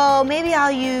 So maybe I'll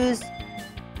use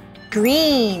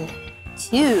green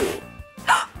too.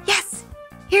 Yes,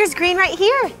 here's green right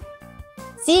here.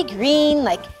 See, green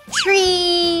like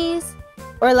trees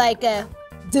or like a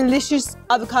delicious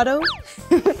avocado.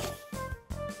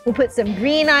 We'll put some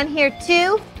green on here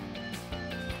too.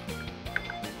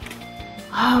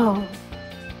 Oh,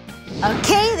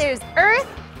 okay, there's Earth.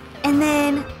 And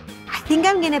then I think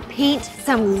I'm gonna paint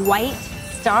some white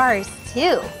stars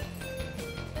too.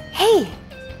 Hey,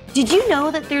 did you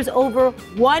know that there's over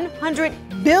 100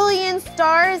 billion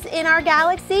stars in our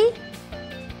galaxy?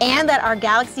 And that our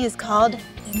galaxy is called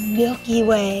the Milky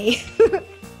Way.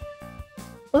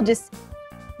 We'll just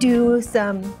do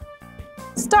some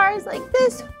stars like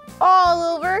this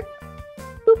all over.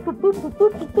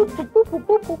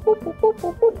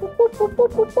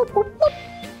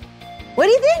 What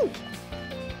do you think?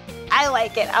 I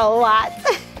like it a lot.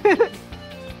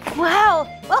 Wow,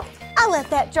 well, I'll let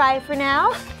that dry for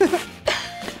now.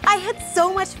 I had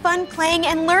so much fun playing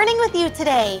and learning with you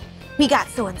today. We got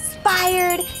so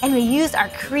inspired and we used our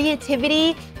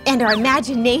creativity and our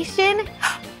imagination.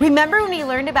 Remember when we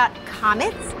learned about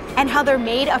comets and how they're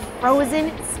made of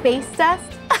frozen space dust?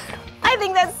 I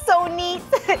think that's so neat.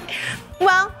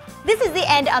 Well, this is the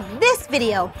end of this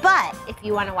video, but if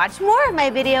you want to watch more of my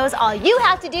videos, all you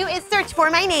have to do is search for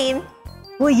my name.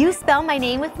 Will you spell my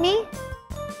name with me?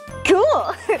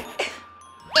 Cool.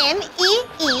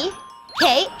 M-E-E-K-A-H.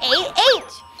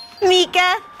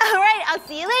 Mika. All right, I'll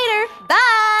see you later.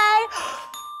 Bye.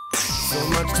 So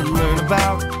much to learn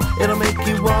about, it'll make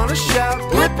you want to shout,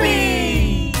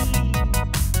 Blippi!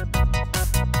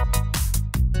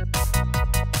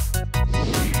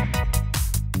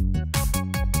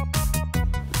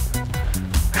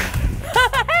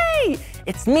 Hey,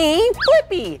 it's me,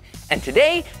 Blippi. And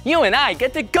today, you and I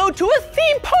get to go to a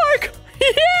theme park.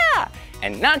 Yeah!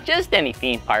 And not just any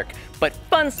theme park, but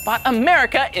Fun Spot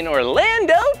America in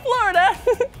Orlando, Florida.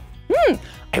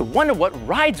 I wonder what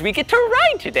rides we get to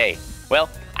ride today. Well,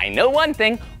 I know one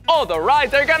thing, all the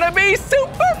rides are gonna be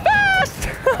super fast.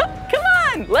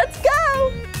 on, let's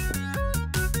go.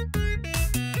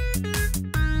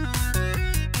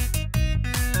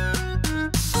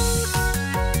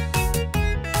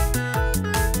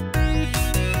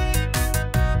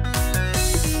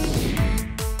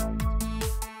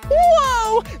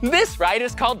 Whoa, this ride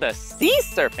is called the Sea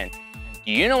Serpent.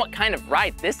 Do you know what kind of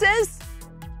ride this is?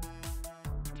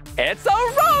 It's a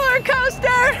roller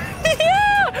coaster!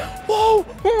 Yeah! Whoa,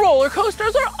 roller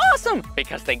coasters are awesome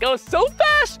because they go so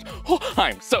fast. Oh,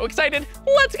 I'm so excited.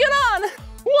 Let's get on.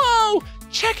 Whoa,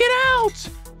 check it out.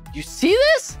 You see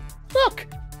this? Look,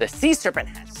 the Sea Serpent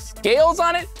has scales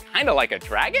on it, kind of like a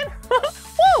dragon.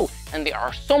 Whoa, and there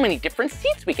are so many different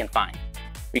seats we can find.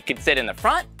 We could sit in the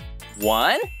front.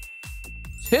 1,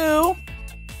 2,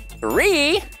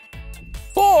 3,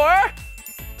 4,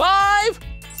 5,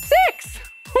 6.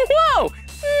 Whoa,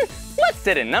 let's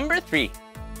sit in number 3.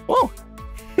 Whoa,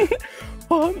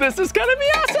 oh, this is gonna be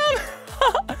awesome.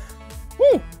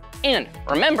 Woo. And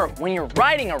remember, when you're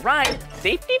riding a ride,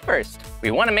 safety first.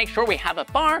 We wanna make sure we have a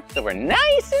bar so we're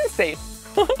nice and safe.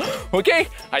 Okay,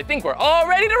 I think we're all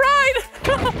ready to ride.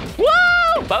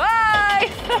 Whoa, bye-bye.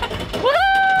 Whoa,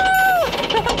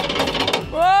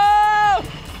 whoa,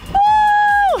 whoa,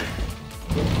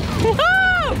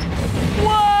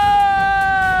 whoa, whoa,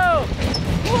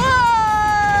 whoa, whoa,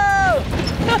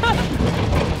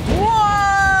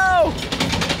 whoa,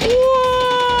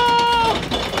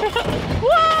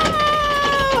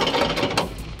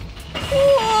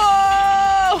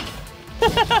 whoa,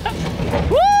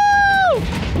 woo!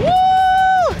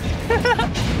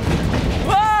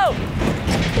 Whoa!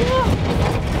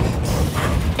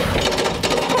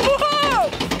 Whoa!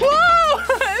 Whoa!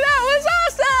 That was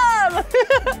awesome!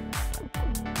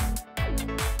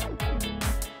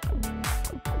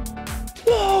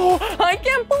 Whoa! I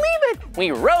can't believe it!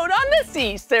 We rode on the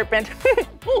Sea Serpent.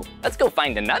 Ooh, let's go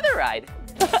find another ride.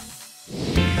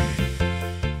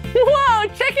 Whoa!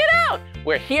 Check it out!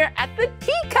 We're here at the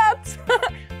Teacups.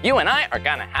 You and I are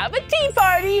gonna have a tea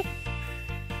party.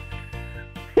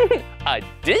 A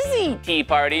dizzy tea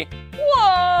party.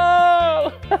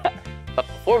 Whoa! But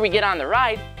before we get on the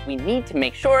ride, we need to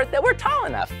make sure that we're tall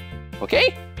enough.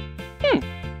 Okay?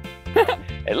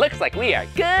 It looks like we are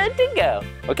good to go.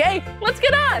 Okay, let's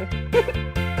get on.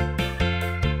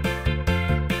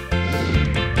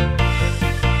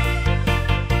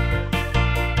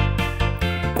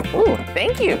 Ooh,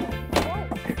 thank you.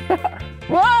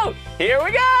 Whoa, here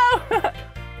we go.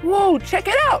 Whoa, check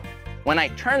it out. When I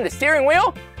turn the steering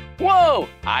wheel, whoa,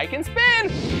 I can spin.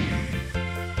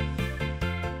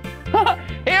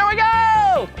 Here we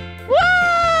go.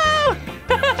 Whoa!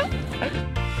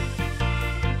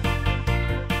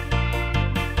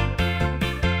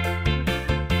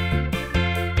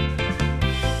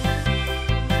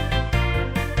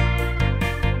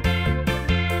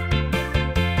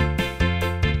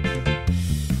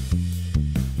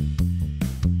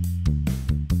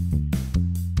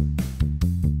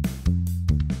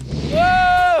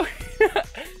 Whoa!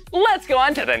 Let's go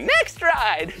on to the next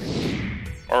ride.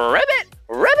 Ribbit,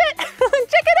 ribbit,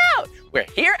 check it out. We're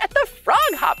here at the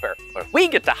Frog Hopper, where we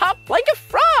get to hop like a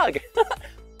frog.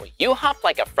 Will you hop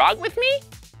like a frog with me?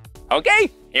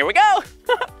 Okay, here we go.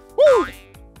 Woo!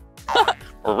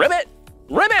 Ribbit,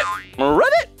 ribbit,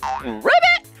 ribbit,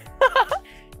 ribbit.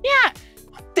 Yeah,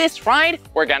 on this ride,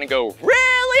 we're gonna go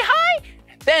really high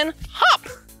and then hop.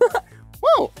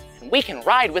 Whoa, and we can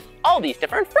ride with all these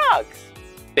different frogs.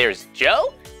 There's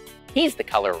Joe, he's the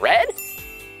color red.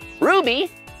 Ruby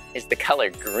is the color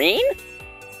green.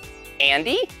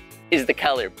 Andy is the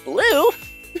color blue.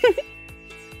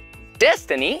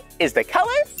 Destiny is the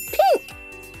color pink.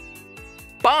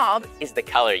 Bob is the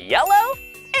color yellow.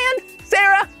 And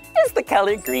Sarah is the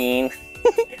color green.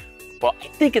 Well, I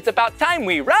think it's about time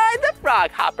we ride the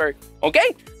Frog Hopper.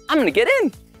 Okay, I'm gonna get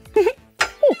in.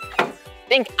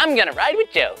 Think I'm gonna ride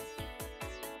with Joe.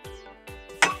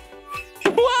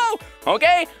 Whoa,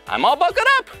 okay, I'm all buckled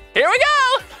up. Here we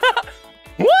go.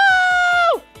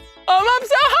 Whoa, I'm up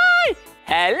so high.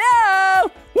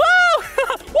 Hello, whoa,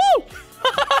 whoa,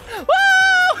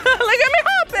 whoa, look at me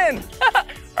hopping.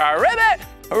 A ribbit,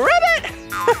 a ribbit.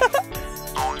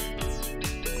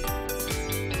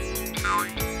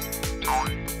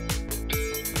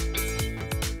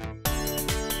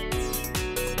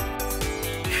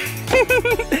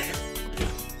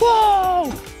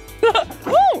 Whoa!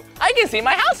 Woo! I can see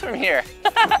my house from here.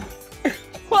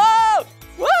 Whoa!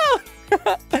 Whoa!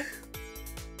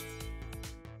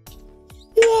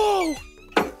 Whoa!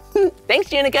 Thanks,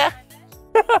 Junica.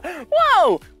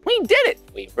 Whoa! We did it!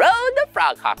 We rode the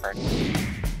Frog Hopper.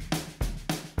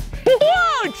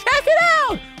 Whoa! Check it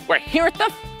out! we're here at the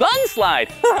fun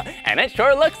slide. And it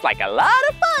sure looks like a lot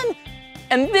of fun.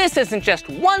 And this isn't just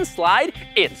one slide,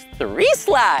 it's 3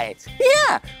 slides.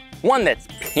 Yeah, one that's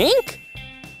pink,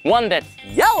 one that's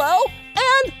yellow,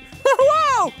 and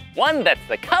whoa, one that's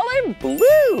the color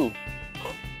blue.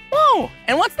 Whoa,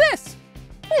 and what's this?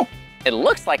 Oh, it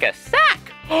looks like a sack.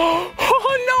 Oh,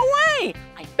 no way!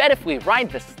 I bet if we ride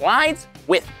the slides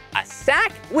with a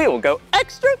sack, we will go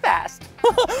extra fast.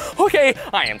 Okay,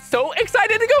 I am so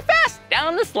excited to go fast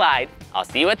down the slide. I'll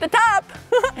see you at the top.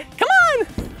 Come on.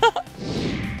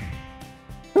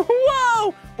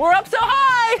 Whoa, we're up so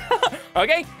high.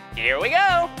 Okay, here we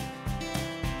go.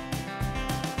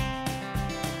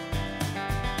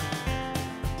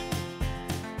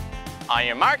 On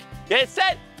your mark, get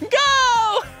set,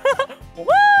 go! Woo!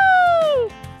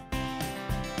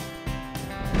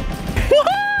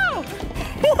 Whoa!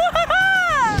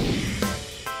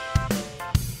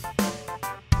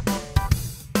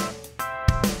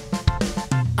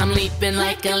 I'm leaping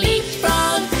like a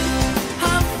leapfrog,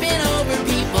 hopping over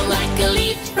people like a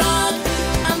leapfrog.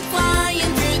 I'm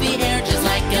flying through the air just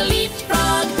like a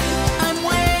leapfrog. I'm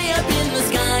way up in the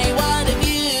sky, what a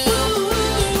view!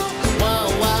 Whoa,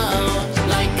 whoa,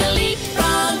 like a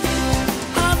leapfrog,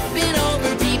 hopping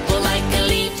over people like a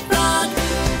leapfrog.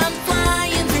 I'm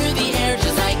flying through the air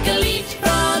just like a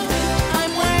leapfrog.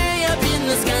 I'm way up in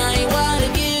the sky, what a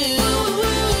view!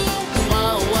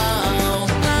 Whoa, whoa,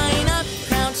 line up,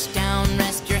 crouch down,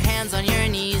 rest your hands on your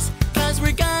knees, 'cause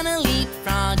we're gonna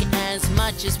leapfrog as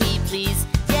much as we please.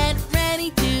 Get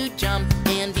ready to jump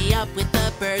and be up with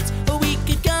the birds, or we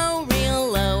could go real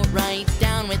low, right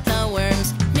down with the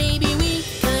worms. Maybe we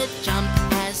could jump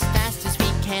as fast as we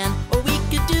can, or we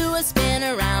could do a spin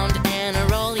around and a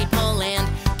roly-poly land.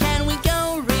 Can we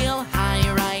go real high,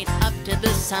 right up to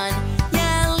the sun?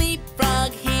 Yeah,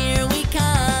 leapfrog, here we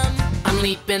come. I'm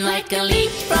leaping like a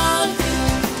leapfrog,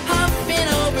 hopping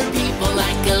over people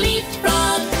like a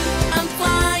leapfrog. I'm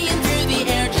flying through the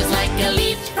air just like a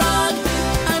leapfrog.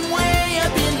 I'm way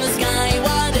up in the sky,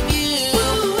 what a view!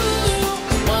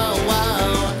 Whoa,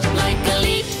 whoa, like a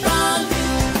leapfrog,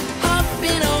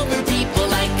 hopping over people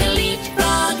like a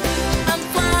leapfrog. I'm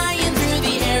flying through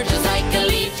the air just like a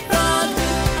leapfrog.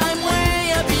 I'm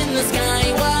way up in the sky,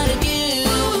 what a view!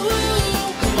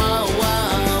 Whoa,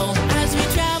 whoa, as we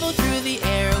travel through the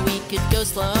air, we could go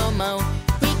slow-mo.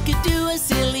 We could do a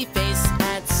silly face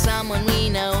at someone we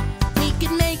know. We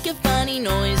could make a funny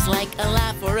noise like a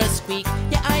laugh or a squeak.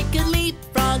 Yeah, I could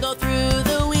leapfrog all through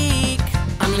the week.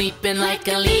 I'm leaping like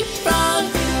a leapfrog,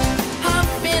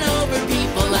 hopping over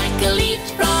people like a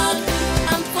leapfrog.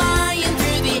 I'm flying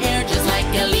through the air just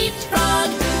like a leapfrog.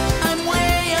 I'm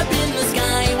way up in the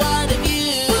sky, what a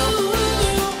view!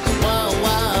 Whoa,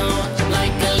 whoa,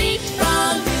 like a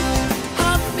leapfrog,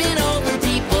 hopping over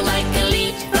people like a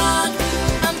leapfrog.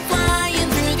 I'm flying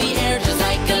through the air just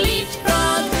like a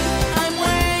leapfrog. I'm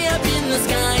way up in the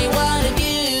sky, what a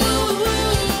view!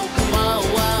 Whoa,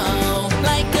 whoa,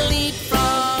 like a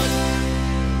leapfrog.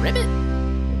 Ribbit,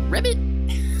 ribbit.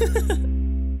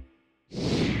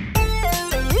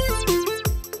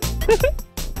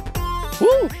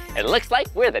 Woo, it looks like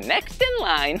we're the next in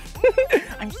line.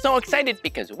 I'm so excited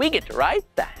because we get to ride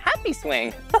the happy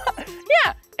swing.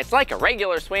 Yeah, it's like a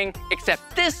regular swing,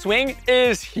 except this swing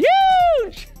is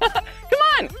huge. Come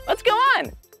on, let's go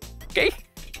on. Okay.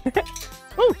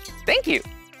 Ooh, thank you.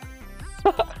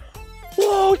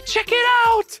 Whoa, check it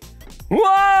out.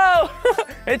 Whoa,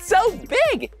 it's so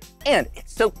big and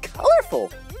it's so colorful.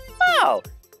 Wow,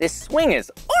 this swing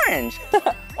is orange.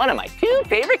 One of my 2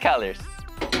 favorite colors.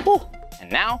 Ooh,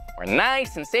 and now we're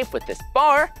nice and safe with this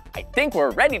bar. I think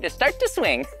we're ready to start to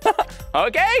swing.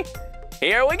 Okay,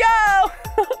 here we go.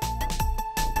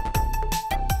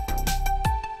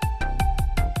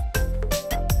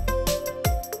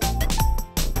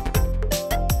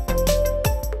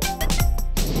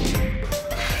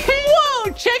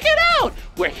 Whoa, check it out.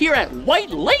 We're here at White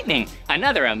Lightning,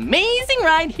 another amazing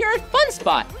ride here at Fun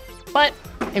Spot. But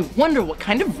I wonder what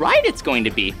kind of ride it's going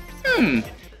to be.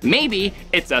 Maybe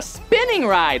it's a spinning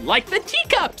ride like the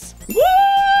teacups.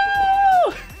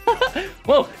 Woo!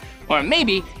 Whoa, or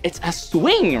maybe it's a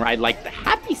swing ride like the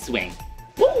happy swing.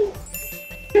 Woo!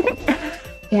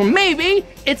 Or maybe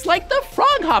it's like the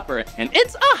frog hopper and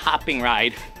it's a hopping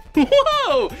ride.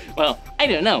 Whoa! Well, I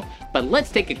don't know, but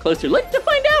let's take a closer look to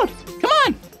find out. Come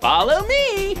on, follow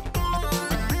me.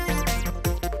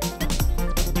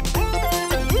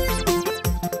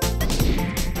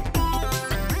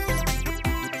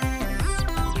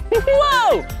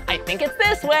 Whoa! I think it's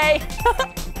this way.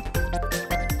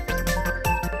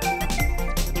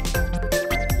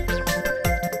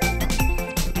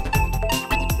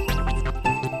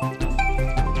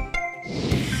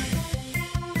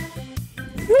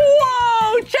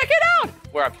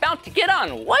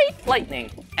 on White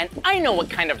Lightning, and I know what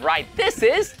kind of ride this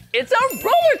is. It's a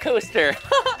roller coaster.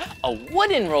 A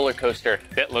wooden roller coaster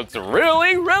that looks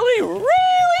really, really,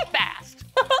 really fast.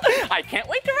 I can't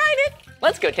wait to ride it.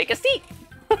 Let's go take a seat.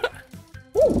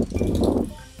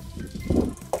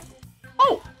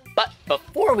 Oh, but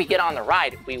before we get on the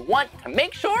ride, we want to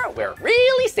make sure we're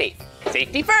really safe.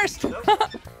 Safety first.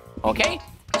 Okay,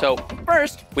 so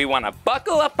first we want to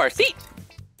buckle up our seat.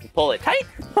 Pull it tight.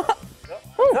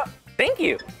 Ooh, thank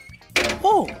you.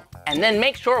 Oh, and then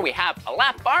make sure we have a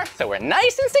lap bar so we're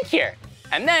nice and secure.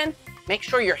 And then make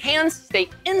sure your hands stay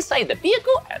inside the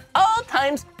vehicle at all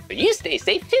times so you stay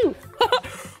safe too.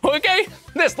 Okay,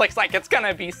 this looks like it's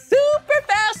gonna be super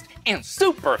fast and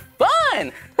super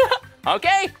fun.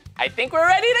 Okay, I think we're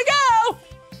ready to go.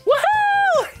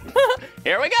 Woohoo!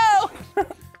 Here we go.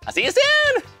 I'll see you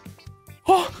soon.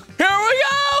 Oh, here we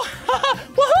go.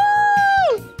 Woohoo!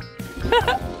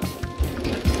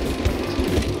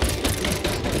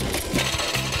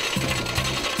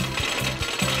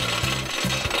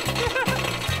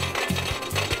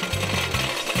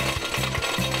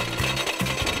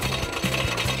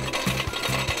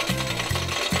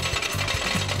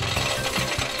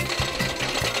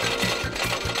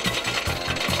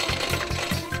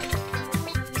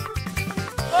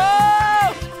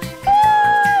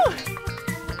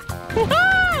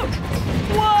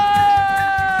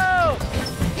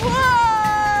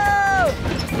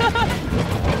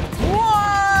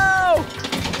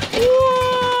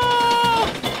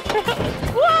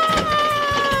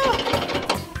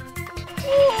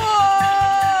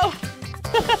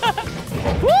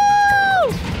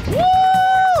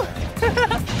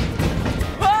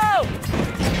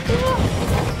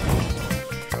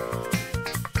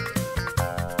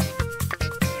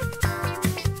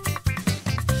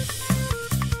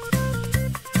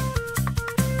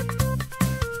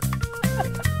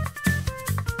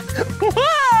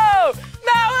 Whoa!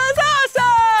 That was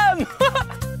awesome!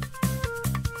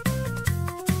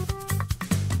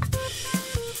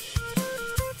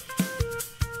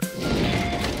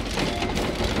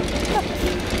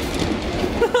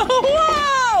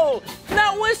 Whoa!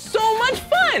 That was so much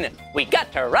fun! We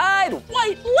got to ride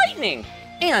White Lightning!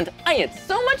 And I had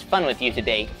so much fun with you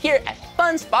today here at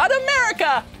Fun Spot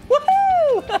America!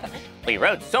 Woohoo! We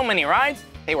rode so many rides,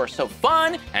 they were so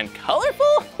fun and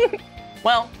colorful.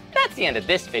 Well, that's the end of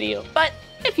this video, but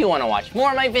if you want to watch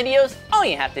more of my videos, all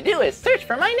you have to do is search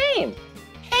for my name.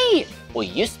 Hey, will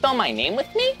you spell my name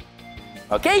with me?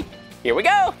 Okay, here we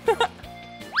go.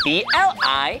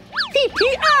 B-L-I-P-P-I,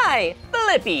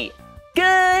 Blippi.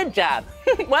 Good job.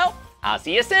 Well, I'll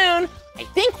see you soon. I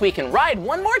think we can ride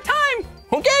one more time.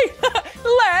 Okay,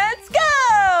 let's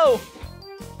go.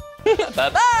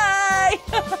 Bye-bye.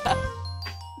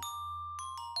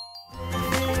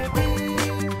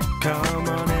 Come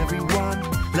on everyone,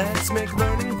 let's make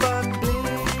learning fun.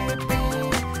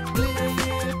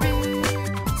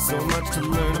 So much to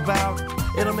learn about,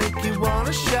 it'll make you want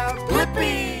to shout,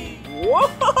 Blippi!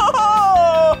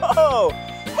 Whoa!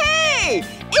 Hey,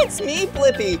 it's me,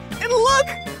 Blippi, and look,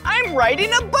 I'm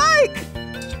riding a bike!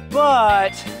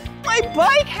 But my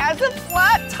bike has a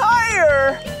flat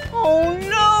tire! Oh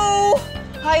no!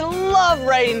 I love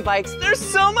riding bikes, they're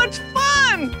so much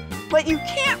fun! But you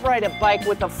can't ride a bike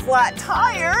with a flat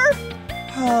tire.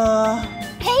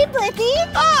 Hey, Blippi.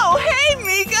 Oh, hey,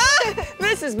 Mika.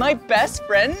 This is my best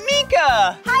friend,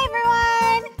 Mika. Hi,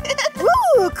 everyone.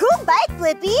 Ooh, cool bike,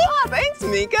 Blippi. Oh, thanks,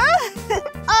 Mika.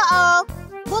 Uh-oh.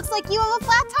 Looks like you have a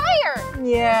flat tire.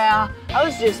 Yeah, I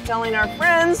was just telling our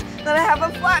friends that I have a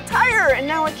flat tire and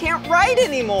now I can't ride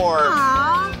anymore.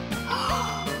 Aww.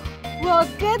 Well,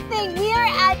 good thing we are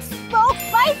at Spoke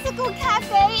Bicycle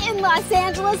Cafe in Los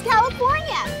Angeles,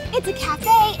 California. It's a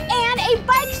cafe and a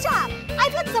bike shop. I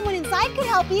bet someone inside could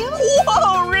help you.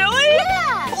 Whoa, really?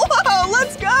 Yeah. Whoa,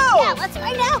 let's go. Yeah, let's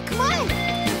find out. Come on.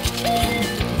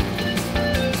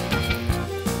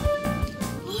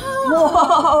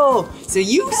 Whoa, so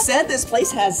you said this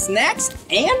place has snacks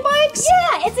and bikes?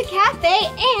 Yeah, it's a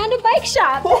cafe and a bike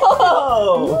shop.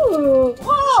 Whoa. Ooh.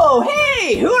 Whoa,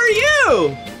 hey, who are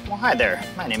you? Well, hi there.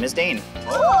 My name is Dane.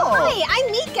 Oh, hi, I'm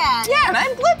Mika. Yeah, and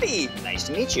I'm Blippi. Nice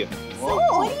to meet you. So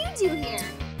what do you do here?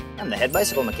 I'm the head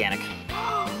bicycle mechanic.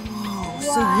 Oh,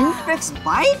 so you fix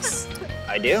bikes?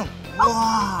 I do.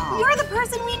 Wow. You're the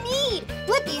person we need.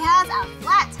 Blippi has a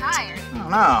flat tire. Oh,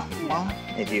 no. Well,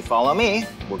 if you follow me,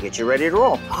 we'll get you ready to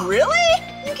roll. Really?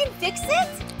 You can fix it?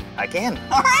 I can.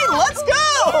 All right, let's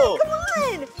go. Come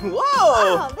on. Whoa.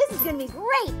 Wow, this is gonna be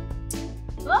great.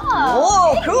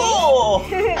 Whoa, cool.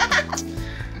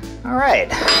 All right.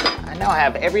 I now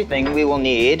have everything we will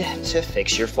need to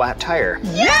fix your flat tire.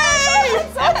 Yay!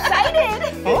 I'm so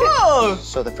excited. Whoa!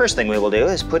 So the first thing we will do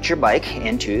is put your bike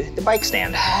into the bike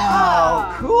stand.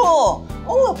 Oh, cool.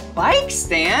 Oh, a bike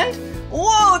stand?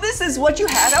 Whoa, this is what you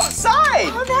had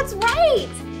outside. Oh, that's right.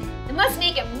 It must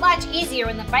make it much easier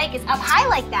when the bike is up high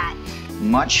like that.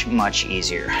 Much, much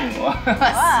easier.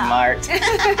 Smart.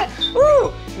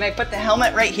 Ooh, can I put the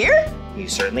helmet right here? You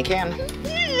certainly can.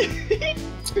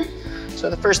 So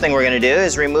the first thing we're gonna do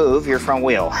is remove your front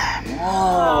wheel.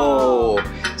 Whoa.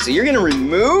 So you're gonna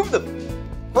remove the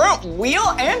front wheel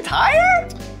and tire?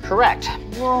 Correct.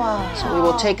 Wow. So we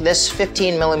will take this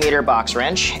 15mm box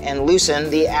wrench and loosen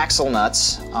the axle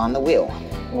nuts on the wheel.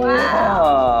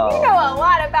 Wow. You know a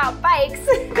lot about bikes.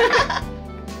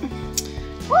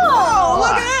 Whoa,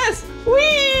 look at this!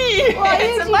 Whee! Well,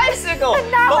 it's a bicycle! I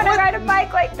not want to ride a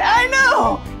bike like that. I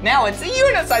know! Now it's a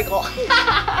unicycle!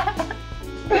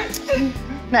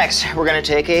 Next, we're gonna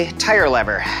take a tire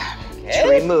lever to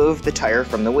remove the tire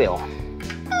from the wheel.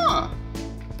 Huh.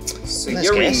 So In this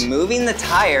you're case- removing the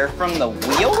tire from the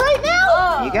wheel right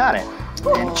now? You got it.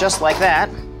 And just like that,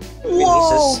 Whoa,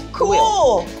 releases the wheel.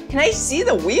 cool! Can I see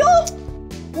the wheel?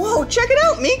 Whoa, check it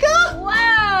out, Mika!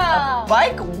 Wow. A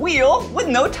bike wheel with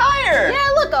no tire! Yeah,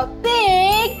 look, a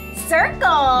big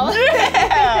circle.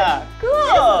 Yeah! Cool!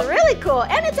 This is really cool,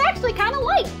 and it's actually kind of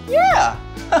light. Yeah!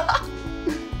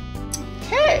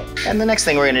 Okay. And the next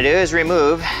thing we're gonna do is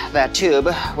remove that tube,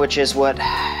 which is what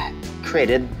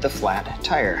created the flat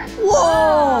tire.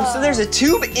 Whoa! So there's a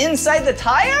tube inside the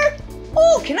tire?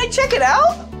 Oh, can I check it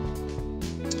out?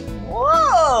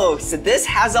 Whoa! So this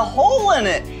has a hole in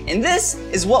it, and this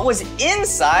is what was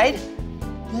inside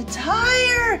the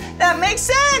tire. That makes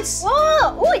sense.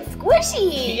 Whoa, ooh, it's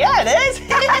squishy. Yeah, it is.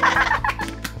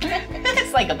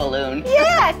 It's like a balloon.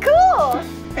 Yeah, cool.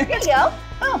 Here you go.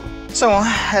 Oh. So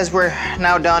as we're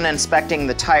now done inspecting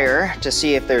the tire to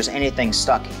see if there's anything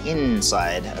stuck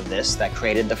inside of this that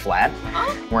created the flat,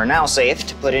 we're now safe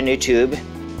to put a new tube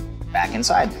back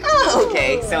inside. Oh,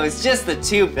 okay, so it's just the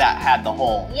tube that had the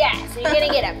hole. Yeah, so you're gonna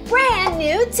get a brand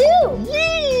new tube.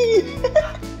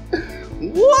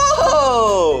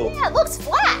 Whoa! Yeah, it looks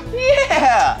flat.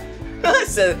 Yeah!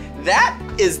 So that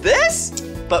is this,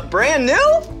 but brand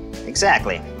new?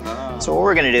 Exactly. So what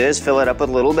we're gonna do is fill it up with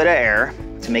a little bit of air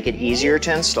to make it easier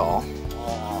to install.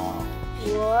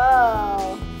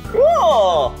 Whoa.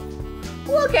 Cool!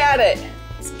 Look at it!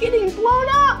 It's getting blown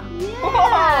up! Yeah.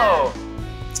 Whoa!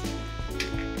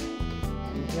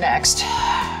 Next,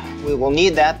 we will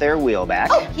need that there wheel back.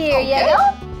 Oh, here you go.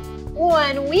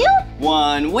 One wheel.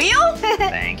 One wheel?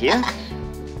 Thank you.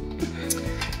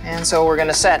 And so we're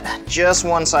gonna set just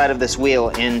one side of this wheel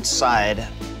inside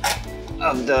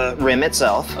of the rim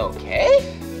itself.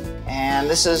 Okay. And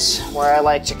this is where I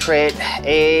like to create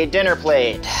a dinner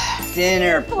plate.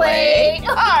 Dinner plate.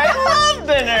 I love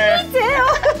dinner. Me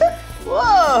too.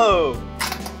 Whoa.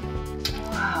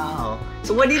 Wow.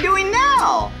 So what are you doing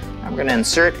now? I'm gonna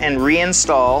insert and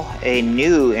reinstall a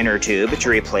new inner tube to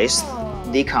replace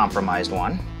the compromised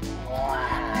one.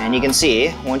 And you can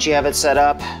see, once you have it set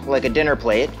up like a dinner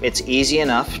plate, it's easy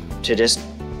enough to just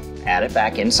add it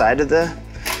back inside of the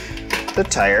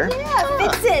tire. Yeah,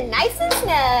 fits in nice and snug.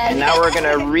 And now we're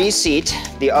gonna reseat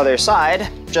the other side,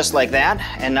 just like that.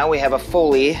 And now we have a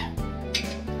fully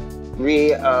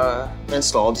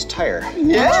reinstalled tire.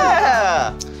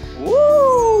 Yeah.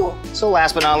 Woo. So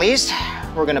last but not least,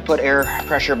 we're gonna put air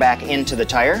pressure back into the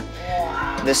tire.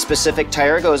 This specific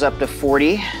tire goes up to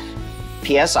 40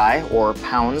 PSI, or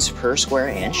pounds per square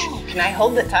inch. Can I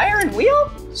hold the tire and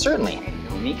wheel? Certainly.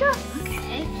 Mika?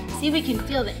 Okay, see if we can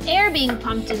feel the air being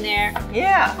pumped in there.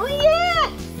 Yeah. Oh yeah.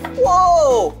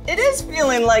 Whoa, it is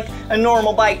feeling like a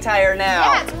normal bike tire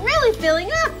now. Yeah, it's really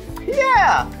filling up.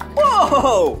 Yeah.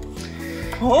 Whoa.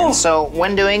 And so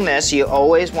when doing this, you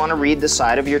always want to read the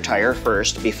side of your tire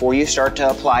first before you start to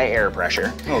apply air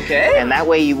pressure. Okay. And that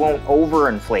way you won't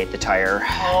overinflate the tire.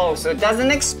 Oh, so it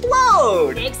doesn't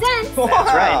explode. Makes sense. Wow.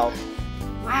 That's right.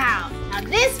 Wow, now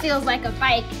this feels like a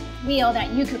bike wheel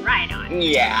that you could ride on.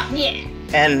 Yeah. Yeah.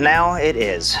 And now it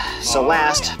is. So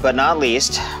last but not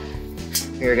least,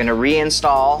 we're going to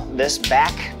reinstall this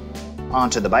back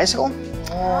onto the bicycle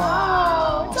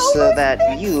so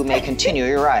that you may continue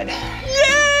your ride.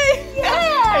 Yay!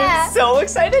 Yeah. I'm so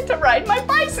excited to ride my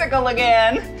bicycle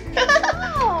again.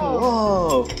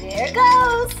 Oh. Whoa. There it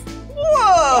goes.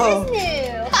 Whoa.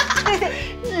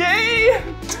 It's new. Yay.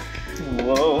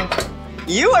 Whoa.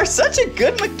 You are such a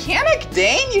good mechanic,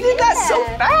 Dane. You did that so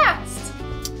fast.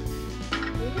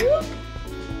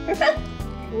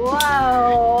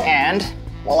 Whoa. And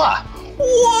voila.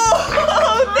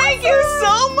 Whoa! Thank you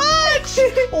so much!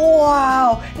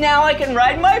 Wow, now I can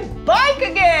ride my bike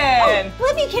again. Oh,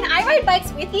 Blippi, can I ride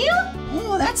bikes with you?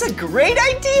 Oh, that's a great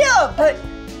idea, but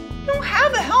you don't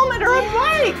have a helmet or a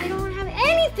bike. I don't have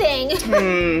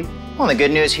anything. Well, the good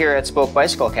news here at Spoke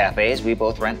Bicycle Cafe is we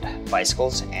both rent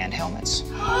bicycles and helmets.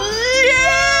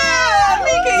 Yeah!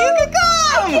 Mika, you can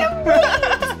come!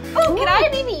 Oh, can I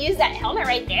maybe use that helmet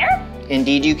right there?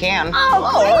 Indeed you can. Oh,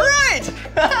 all right!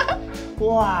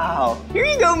 Wow. Here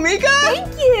you go, Mika.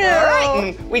 Thank you. All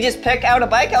right, and we just pick out a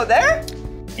bike out there?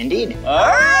 Indeed. All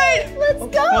right. Let's go.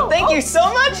 Well, thank you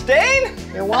so much, Dane.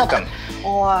 You're welcome.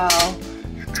 Wow.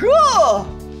 Cool. All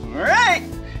right.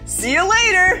 See you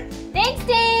later. Thanks,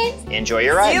 Dane. Enjoy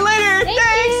your ride. See you later. Thank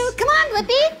Thanks. you. Come on,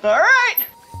 Blippi. All right.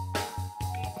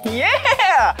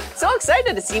 Yeah! So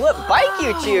excited to see what bike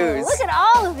you choose. Look at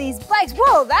all of these bikes.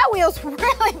 Whoa, that wheel's really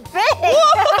big.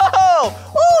 Whoa!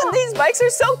 Oh, and these bikes are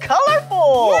so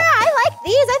colorful. Yeah, I like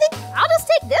these. I think I'll just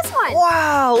take this one.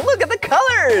 Wow, look at the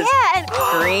colors. Yeah, and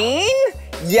green,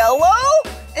 yellow,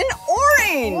 and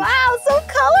orange. wow, so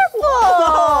colorful.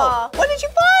 Whoa. What did you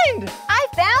find? I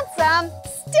found some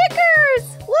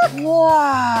stickers. Look.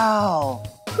 Wow.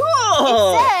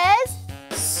 Cool. It says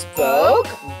Spoke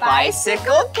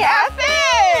Bicycle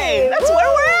Cafe. That's where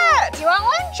we're at. Do you want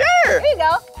one? Sure. Here you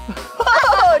go.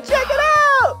 Oh, check it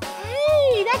out.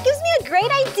 Hey, that gives me a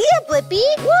great idea,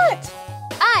 Blippi. What?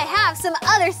 I have some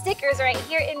other stickers right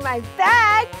here in my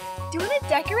bag. Do you want to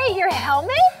decorate your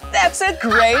helmet? That's a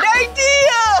great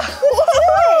idea.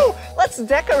 Woo! Let's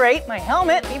decorate my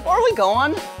helmet before we go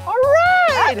on our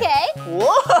ride. Okay. Whoa.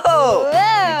 Whoa.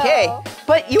 Okay,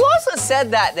 but you also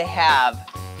said that they have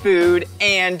food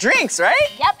and drinks, right?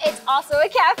 Yep, it's also a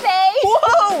cafe.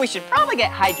 Whoa, we should probably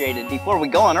get hydrated before we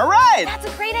go on a ride. That's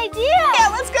a great idea. Yeah,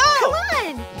 let's go. Come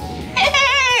on. Hey!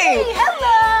 Hey,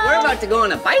 hello. We're about to go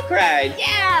on a bike ride.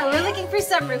 Yeah, we're looking for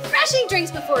some refreshing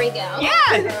drinks before we go.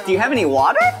 Yeah, do you have any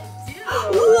water?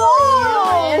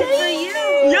 Whoa! And for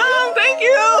you. Yum, thank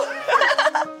you.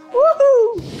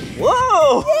 Woohoo!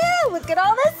 Whoa! Yeah, look at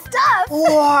all this stuff.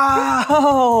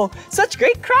 Wow! Such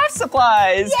great craft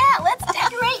supplies. Yeah, let's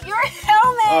decorate your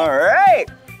helmet. All right.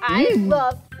 I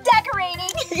love decorating.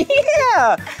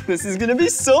 Yeah, this is gonna be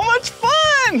so much fun.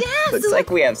 Yeah, Looks like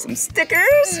we have some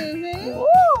stickers. Whoa,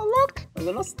 look, a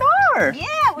little star. Yeah,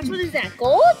 which one is that?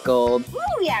 Gold? Gold. Ooh,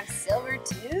 we have silver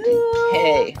too.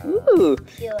 Okay. Ooh.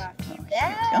 Peel off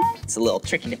that. It's a little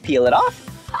tricky to peel it off.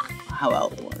 How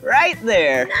about one right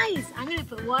there? Nice. I'm gonna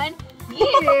put one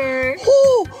here.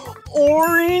 Ooh,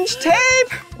 orange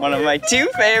tape. One of my two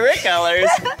favorite colors.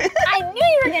 I knew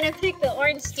you were gonna pick the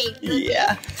orange tape.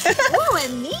 Yeah. Ooh,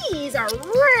 and these are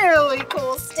really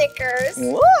cool stickers.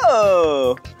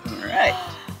 Whoa. All right.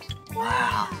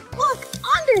 Wow. Look,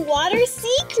 underwater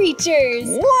sea creatures.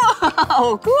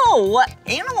 Whoa, cool. What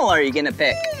animal are you gonna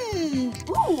pick? Ooh,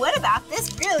 what about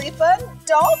this really fun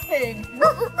dolphin?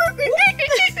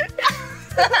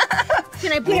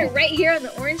 Can I put it right here on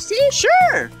the orange tape?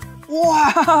 Sure.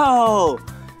 Wow.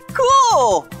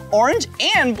 Cool. Orange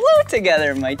and blue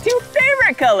together, my two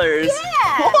favorite colors.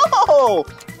 Yeah. Whoa.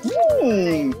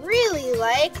 I really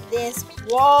like this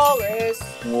walrus.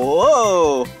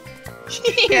 Whoa.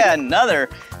 Yeah, another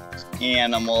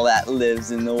animal that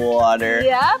lives in the water.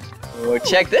 Yep. Oh,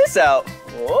 check this out.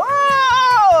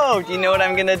 Whoa! Do you know what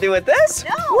I'm gonna do with this?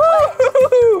 No.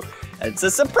 Woo! It's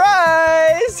a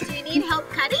surprise. Do you need help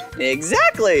cutting?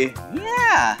 Exactly.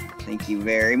 Yeah. Thank you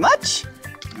very much.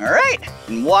 All right.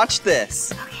 And watch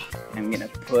this. Okay. I'm gonna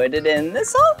put it in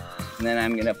this hole, and then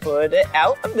I'm gonna put it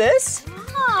out of this,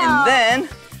 Oh. and then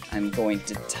I'm going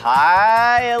to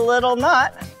tie a little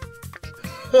knot,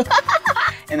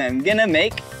 and I'm gonna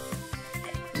make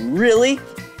really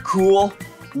cool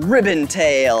ribbon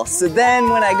tail. So then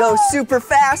when I go super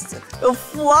fast, it'll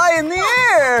fly in the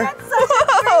air. That's such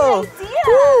a great idea.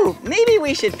 Woo. Maybe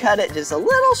we should cut it just a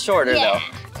little shorter Yeah.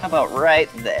 though. How about right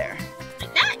there?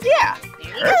 Like that? Yeah.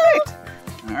 There you Perfect.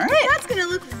 All right. That's gonna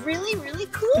look really, really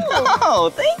cool.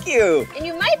 Oh, thank you. And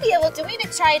you might be able to maybe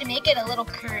try to make it a little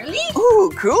curly.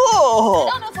 Ooh, I cool.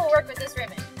 don't know if it'll work with this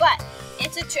ribbon, but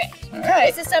it's a trick. All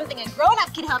right. This is something a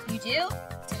grown-up can help you do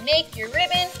to make your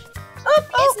ribbon. Oh,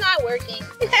 it's not working.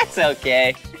 That's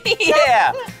okay.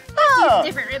 Yeah. Use a Oh.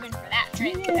 different ribbon for that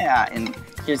trick. Yeah, and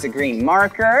here's a green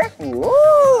marker.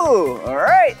 Woo! All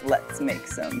right, let's make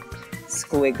some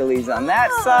squigglies on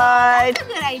that side. That's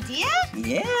a good idea.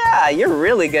 Yeah, you're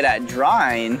really good at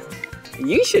drawing.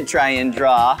 You should try and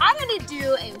draw. I'm gonna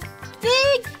do a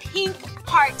big pink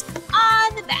heart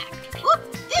on the back. Oop,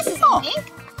 this is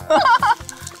pink.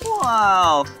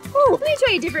 Wow. Ooh. Let me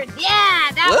try a different.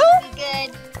 Yeah, that Blue? would be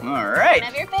good. All right.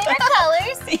 One of your favorite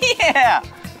colors. Yeah.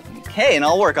 Okay, and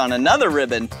I'll work on another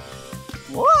ribbon.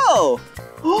 Whoa!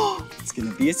 Oh, it's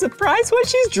gonna be a surprise what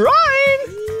she's drawing!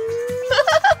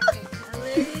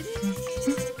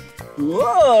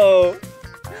 Whoa!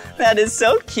 That is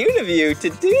so cute of you to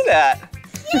do that.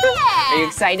 Yeah! Are you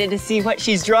excited to see what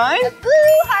she's drawing? A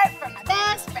blue heart from my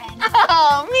best friend.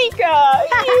 Oh, Mika!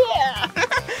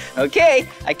 Yeah! Okay,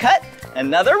 I cut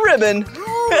another ribbon.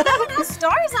 Ooh, that one has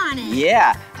stars on it.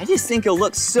 Yeah, I just think it'll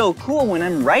look so cool when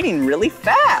I'm writing really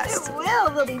fast. It will.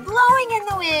 They'll be blowing in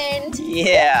the wind.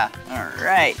 Yeah, all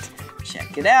right.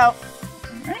 Check it out.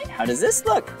 All right, how does this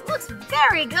look? Looks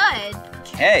very good.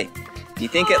 Okay, do you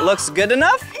think it looks good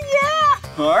enough? Yeah.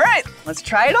 All right, let's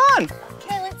try it on.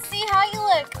 Okay, let's see how you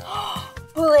look.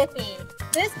 Blippi,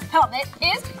 this helmet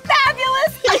is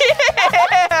fabulous.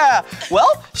 Yeah!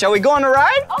 Well, shall we go on a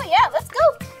ride? Oh yeah, let's go.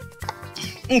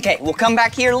 Okay, we'll come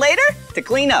back here later to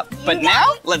clean up. But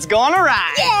now, let's go on a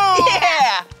ride.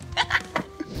 Yeah!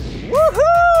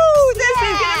 Woohoo! This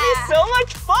is gonna be so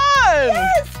much fun!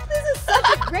 Yes! This is such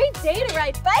a great day to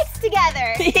ride bikes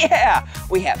together. Yeah!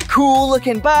 We have cool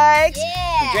looking bikes.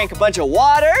 Yeah! We drank a bunch of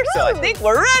water, so I think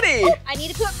we're ready. Oh, I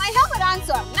need to put my helmet on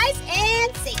so I'm nice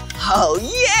and safe. Oh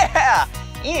yeah!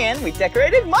 And we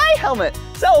decorated my helmet,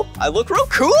 so I look real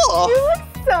cool. You look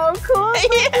so cool.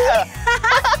 Yeah!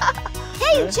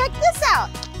 Hey, check this out.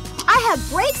 I have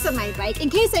brakes on my bike in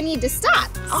case I need to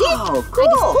stop. See? Oh, cool. I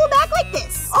just pull back like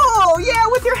this. Oh, yeah,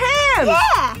 with your hands.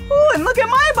 Yeah. Oh, and look at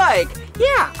my bike.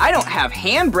 Yeah, I don't have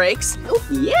hand brakes. Nope.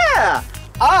 Yeah,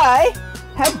 I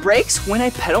have brakes when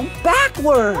I pedal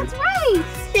backwards. That's right.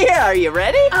 Yeah, are you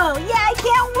ready? Oh, yeah, I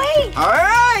can't wait. All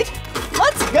right,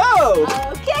 let's go.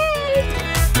 Okay.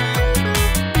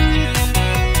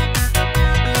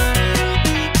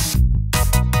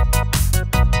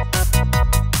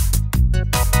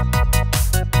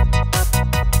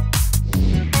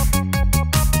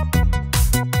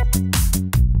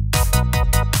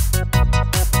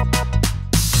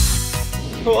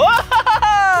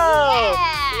 Whoa!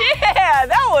 Yeah,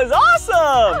 that was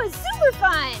awesome. That was super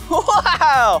fun.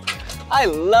 Wow, I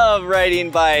love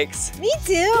riding bikes. Me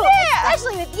too. Yeah.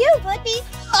 Especially with you, Blippi.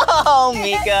 Oh,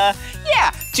 Mika.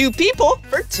 Yeah, 2 people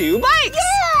for 2 bikes.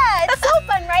 Yeah, it's so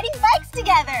fun riding bikes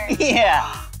together. Yeah.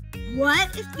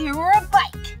 What if there were a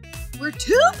bike where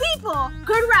 2 people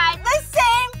could ride the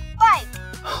same bike?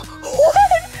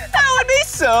 What? That would be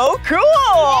so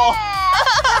cool.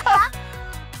 Yeah.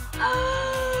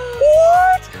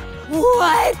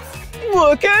 What?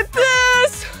 Look at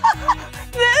this.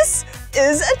 This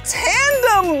is a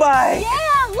tandem bike.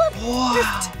 Yeah, look,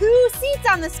 there's 2 seats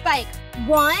on this bike.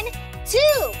 1, 2,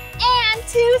 and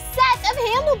 2 sets of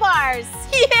handlebars.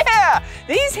 Yeah,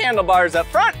 these handlebars up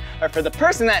front are for the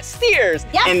person that steers.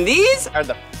 Yep. And these are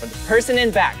for the person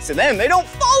in back, so then they don't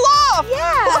fall off.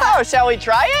 Yeah. Wow, shall we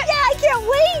try it? Yeah, I can't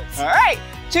wait. All right,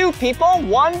 2 people,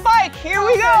 1 bike. Here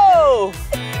we go.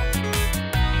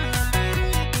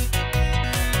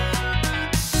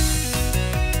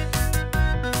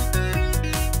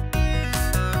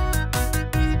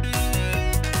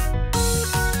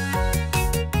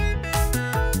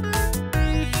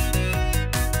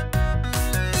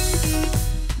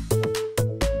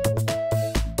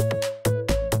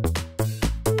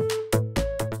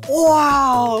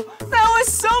 Wow, that was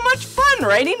so much fun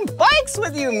riding bikes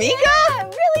with you, Mika. Yeah,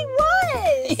 it really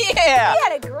was. Yeah. We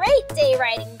had a great day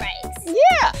riding bikes.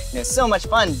 Yeah, it was so much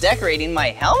fun decorating my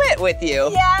helmet with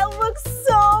you. Yeah, it looks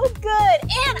so good.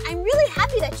 And I'm really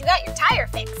happy that you got your tire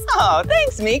fixed. Oh,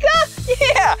 thanks, Mika.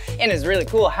 Yeah, and it's really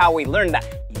cool how we learned that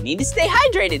you need to stay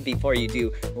hydrated before you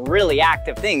do really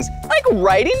active things like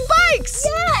riding bikes.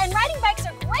 Yeah, and riding bikes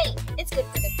are great. It's good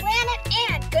for the planet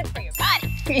and good for your body.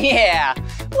 Yeah,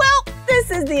 well, this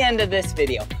is the end of this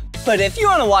video. But if you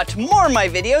want to watch more of my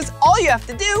videos, all you have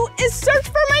to do is search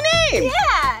for my name.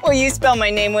 Yeah. Will you spell my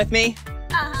name with me?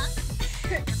 Uh-huh.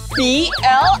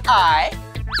 B-L-I-P-P-I.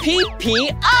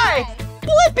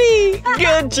 Blippi!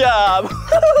 Good job.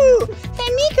 Hey,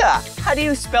 Mika, how do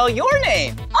you spell your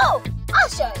name? Oh, I'll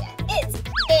show you. It's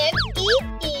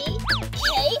M-E-E-K-A-H.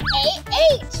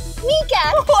 Mika.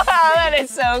 Wow, that is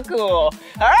so cool.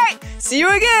 All right, see you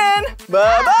again.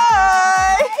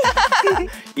 Bye-bye.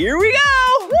 Here we go.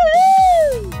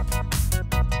 Woo!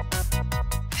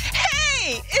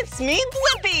 Hey, it's me,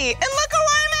 Blippi, and look where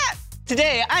I'm at.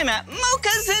 Today, I'm at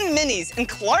Mochas and Minis in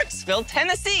Clarksville,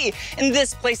 Tennessee. And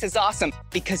this place is awesome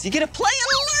because you get to play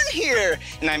and learn here.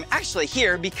 And I'm actually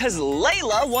here because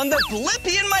Layla won the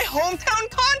Blippi in my hometown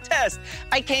contest.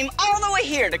 I came all the way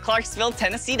here to Clarksville,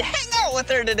 Tennessee to hang out with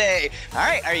her today. All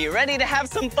right, are you ready to have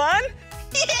some fun?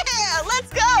 Yeah, let's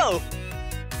go.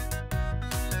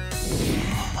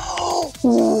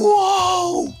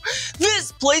 Whoa!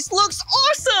 This place looks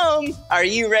awesome! Are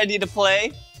you ready to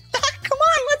play? Come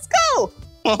on, let's go!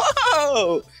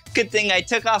 Whoa! Good thing I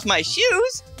took off my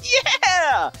shoes.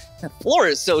 Yeah! The floor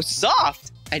is so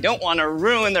soft. I don't want to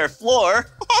ruin their floor.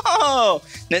 Whoa!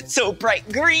 And it's so bright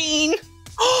green.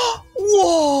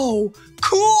 Whoa!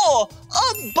 Cool!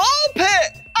 A ball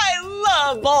pit! I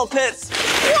love ball pits!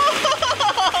 Whoa!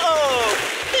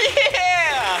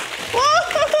 Yeah! Whoa!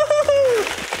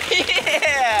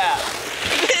 Yeah!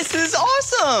 This is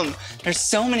awesome! There's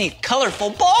so many colorful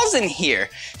balls in here.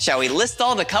 Shall we list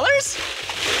all the colors?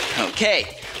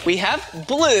 Okay, we have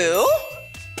blue,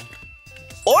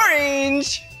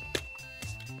 orange,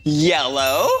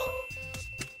 yellow,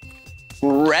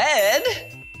 red,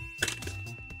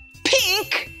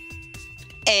 pink,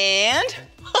 and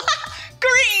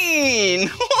green.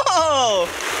 Whoa!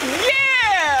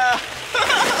 Yeah!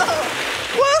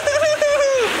 Woo!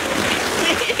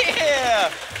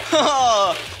 Yeah!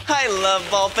 Oh, I love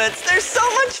ball pits. They're so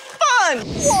much fun.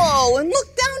 Whoa, and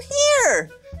look down here.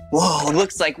 Whoa,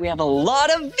 looks like we have a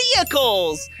lot of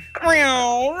vehicles.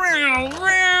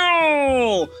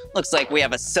 Looks like we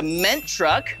have a cement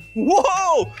truck.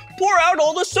 Whoa, pour out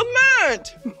all the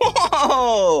cement.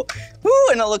 Whoa, ooh,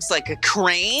 and it looks like a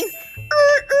crane.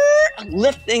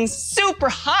 Lifting super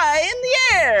high in the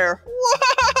air.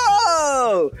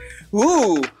 Whoa,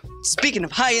 ooh, speaking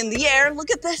of high in the air, look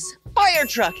at this. Fire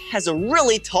truck has a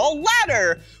really tall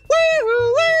ladder. Woo,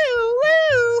 woo,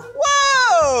 woo,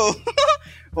 whoa.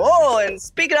 Whoa, and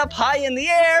speaking up high in the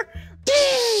air,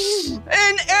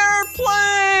 an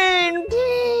airplane!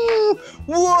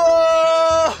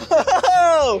 Whoa!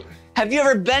 Have you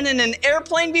ever been in an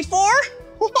airplane before?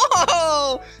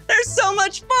 Whoa! They're so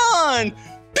much fun!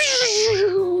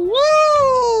 Woo!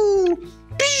 Whoa!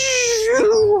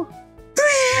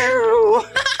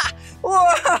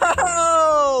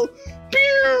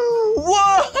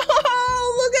 Whoa!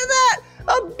 Look at that!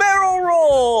 A barrel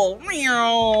roll!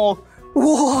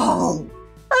 Whoa!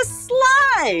 A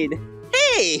slide!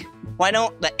 Hey, why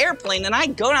don't the airplane and I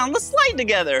go down the slide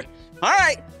together? All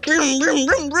right. Vroom, vroom,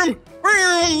 vroom, vroom.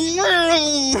 Vroom,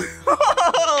 vroom.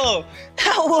 Whoa,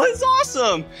 that was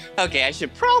awesome. Okay, I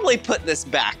should probably put this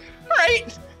back,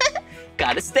 right?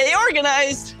 Gotta stay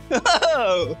organized.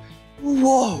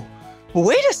 Whoa,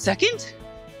 wait a second.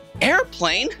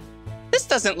 Airplane? This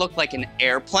doesn't look like an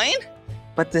airplane,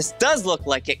 but this does look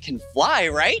like it can fly,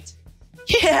 right?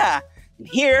 Yeah, and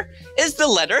here is the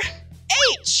letter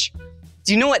H.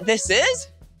 Do you know what this is?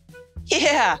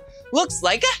 Yeah, looks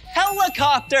like a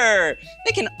helicopter.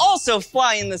 They can also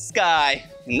fly in the sky.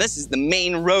 And this is the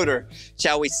main rotor.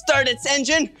 Shall we start its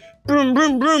engine? Broom,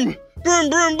 broom, broom, broom,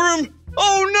 broom, broom.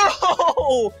 Oh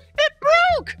no, it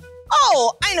broke.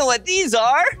 Oh, I know what these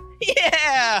are.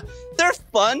 Yeah, they're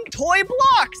fun toy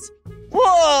blocks.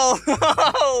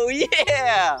 Whoa,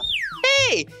 yeah.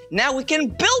 Hey, now we can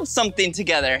build something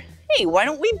together. Hey, why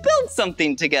don't we build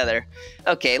something together?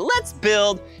 Okay, let's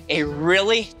build a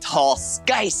really tall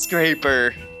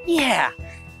skyscraper. Yeah.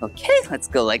 Okay, let's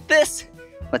go like this.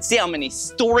 Let's see how many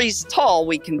stories tall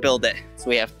we can build it. So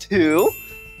we have 2,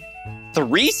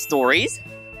 3 stories,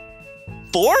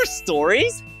 4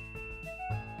 stories,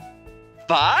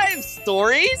 5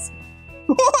 stories.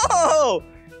 Whoa!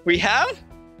 We have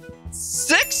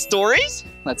 6 stories.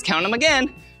 Let's count them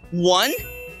again. 1,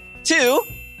 2,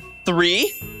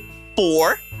 3,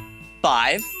 4,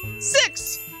 5,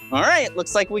 6. All right,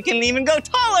 looks like we can even go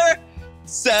taller.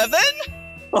 7.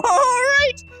 All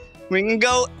right, we can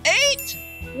go 8.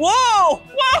 Whoa,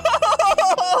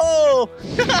 whoa!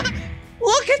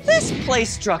 Look at this play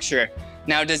structure.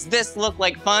 Now, does this look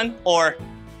like fun or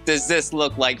does this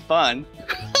look like fun?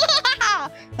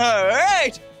 All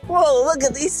right, whoa, look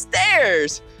at these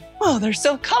stairs. Whoa, they're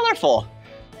so colorful.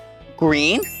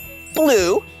 Green,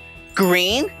 blue,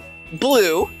 green,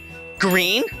 blue,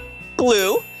 green,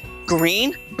 blue,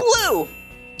 green, blue.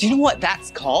 Do you know what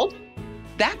that's called?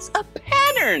 That's a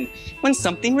pattern, when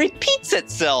something repeats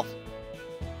itself.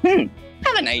 I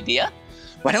have an idea.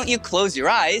 Why don't you close your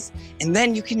eyes and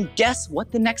then you can guess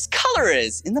what the next color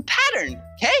is in the pattern,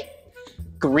 okay?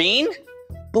 Green,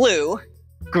 blue,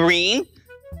 green,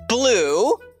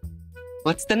 blue.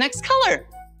 What's the next color?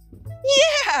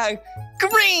 Yeah,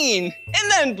 green,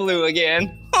 and then blue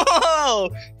again.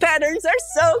 Oh, patterns are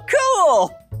so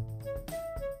cool.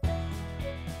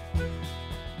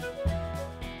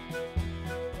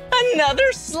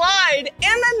 Another slide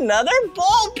and another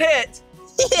ball pit.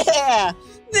 Yeah,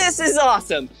 this is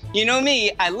awesome. You know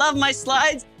me, I love my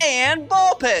slides and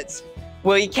ball pits.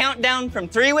 Will you count down from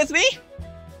 3 with me?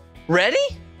 Ready?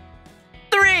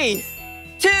 3,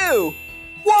 2,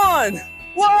 1.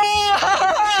 Whoa!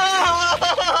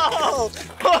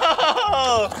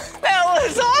 Whoa! That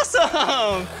was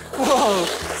awesome! Whoa!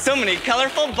 So many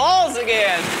colorful balls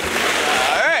again.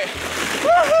 All right.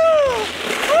 Woohoo!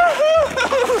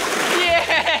 Woohoo!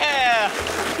 Yeah!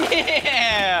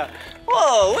 Yeah!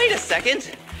 Whoa, wait a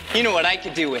second. You know what I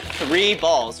could do with 3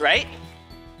 balls, right?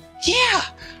 Yeah!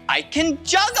 I can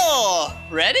juggle!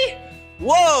 Ready?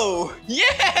 Whoa!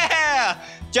 Yeah!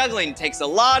 Juggling takes a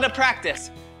lot of practice,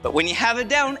 but when you have it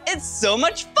down, it's so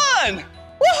much fun!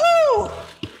 Woohoo!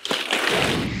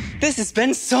 This has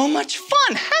been so much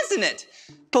fun, hasn't it?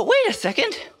 But wait a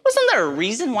second, wasn't there a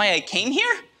reason why I came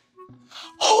here?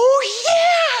 Oh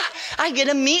yeah! I get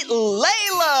to meet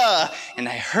Layla! And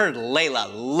I heard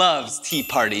Layla loves tea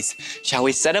parties. Shall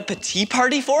we set up a tea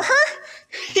party for her?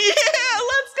 Yeah,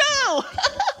 let's go!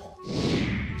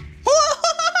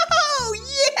 Whoa,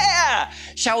 yeah!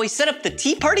 Shall we set up the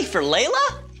tea party for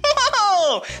Layla?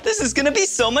 Whoa, this is gonna be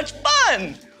so much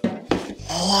fun!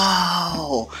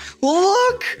 Wow,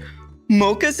 look!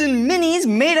 Mochas and Minis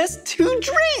made us 2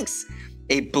 drinks.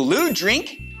 A blue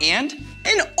drink and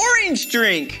an orange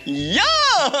drink.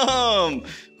 Yum!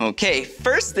 Okay,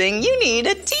 first thing you need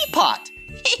a teapot.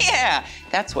 Yeah,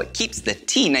 that's what keeps the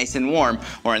tea nice and warm,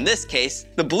 or in this case,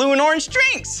 the blue and orange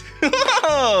drinks.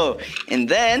 And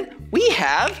then we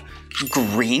have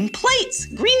green plates,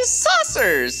 green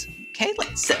saucers. Okay,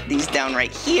 let's set these down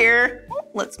right here.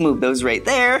 Let's move those right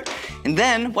there. And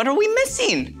then what are we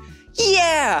missing?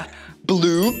 Yeah,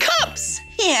 blue cups.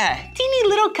 Yeah, teeny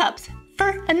little cups for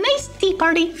a nice tea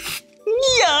party.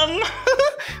 Yum!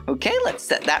 Okay, let's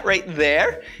set that right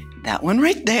there. That one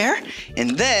right there.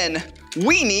 And then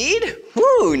we need,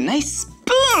 nice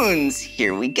spoons.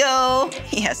 Here we go.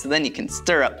 Yeah, so then you can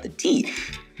stir up the tea.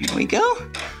 Here we go.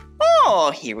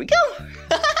 Oh, here we go.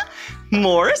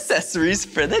 More accessories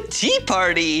for the tea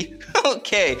party.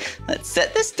 Okay, let's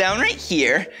set this down right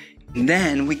here. And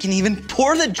then we can even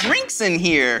pour the drinks in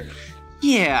here.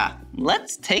 Yeah,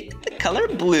 let's take the color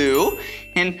blue,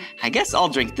 and I guess I'll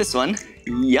drink this one.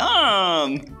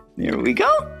 Yum! There we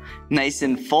go. Nice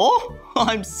and full. Oh,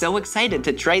 I'm so excited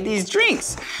to try these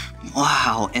drinks.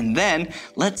 Wow, and then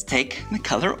let's take the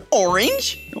color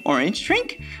orange, the orange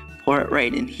drink, pour it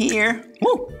right in here.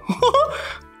 Woo.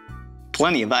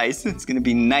 Plenty of ice, it's gonna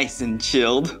be nice and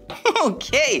chilled.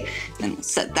 Okay, then we'll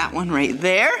set that one right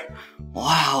there.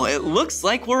 Wow, it looks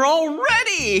like we're all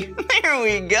ready. There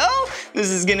we go. This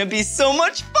is gonna be so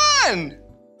much fun.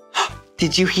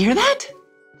 Did you hear that?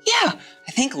 Yeah,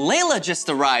 I think Layla just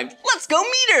arrived. Let's go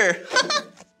meet her.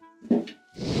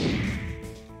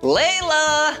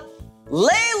 Layla!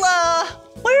 Layla!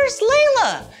 Where's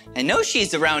Layla? I know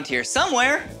she's around here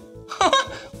somewhere.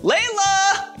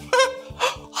 Layla!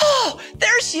 Oh,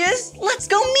 there she is. Let's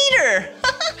go meet her.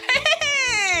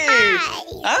 Hey! Hi.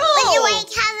 Oh. Would you like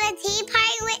to have a tea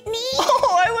party with me?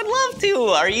 Oh, I would love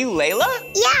to. Are you Layla?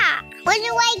 Yeah. Would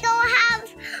you like to go have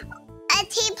a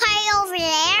tea party over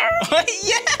there?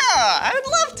 Yeah, I would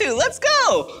love to. Let's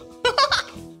go.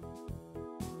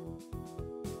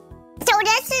 So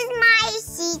this is my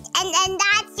seat, and then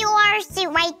that's your seat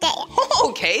right there.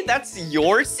 Okay, that's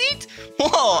your seat?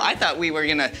 Whoa, I thought we were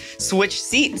gonna switch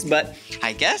seats, but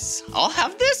I guess I'll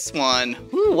have this one.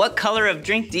 Ooh, what color of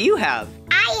drink do you have?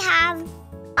 I have,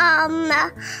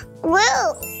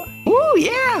 blue. Ooh,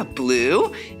 yeah,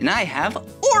 blue. And I have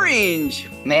orange.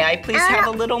 May I please have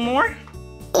a little more?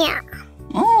 Yeah.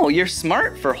 Oh, you're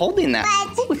smart for holding that.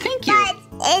 Ooh, thank you. But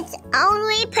it's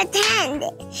only pretend,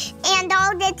 and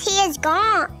all the tea is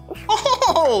gone.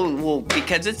 Oh, well,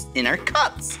 because it's in our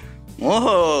cups.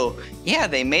 Whoa, yeah,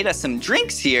 they made us some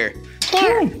drinks here.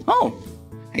 Here. Oh,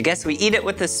 I guess we eat it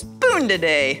with a spoon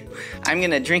today. I'm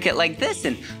gonna drink it like this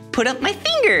and put up my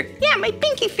finger. Yeah, my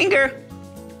pinky finger.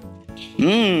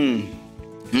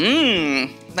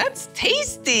 That's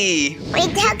tasty. We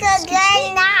took a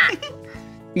good nap.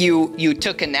 You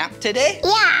took a nap today?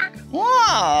 Yeah.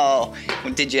 Wow.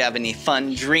 Did you have any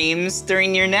fun dreams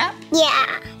during your nap?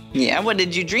 Yeah. Yeah, what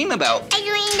did you dream about? I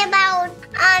dreamed about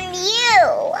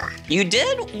you. You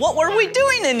did? What were we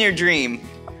doing in your dream?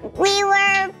 We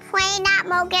were playing at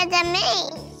Mochas and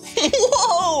Minis.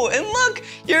 Whoa, and look,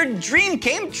 your dream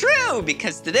came true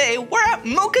because today we're at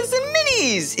Mochas and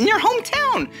Minis in your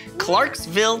hometown,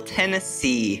 Clarksville,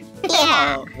 Tennessee.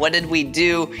 Yeah. What did we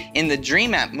do in the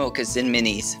dream at Mochas and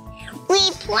Minis?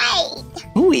 We played.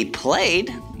 Ooh, we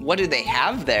played? What do they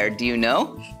have there, do you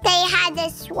know? They had a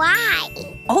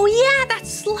slide. Oh yeah, that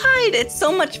slide, it's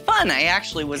so much fun. I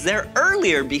actually was there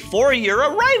earlier before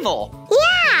your arrival.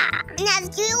 Yeah. And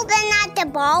have you been at the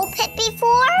ball pit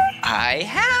before? I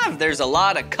have. There's a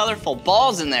lot of colorful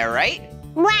balls in there, right?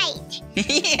 Right.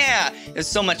 Yeah, it was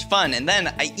so much fun. And then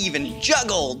I even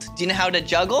juggled. Do you know how to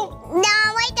juggle? No,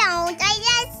 I don't. I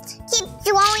just keep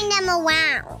throwing them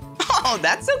around. Oh,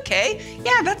 that's okay.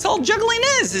 Yeah, that's all juggling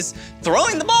is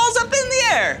throwing the balls up in the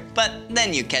air. But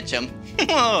then you catch them. Do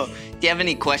you have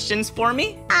any questions for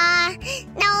me?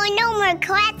 No more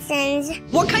questions.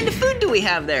 What kind of food do we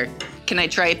have there? Can I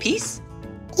try a piece?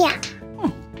 Yeah.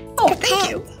 Oh, thank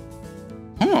you.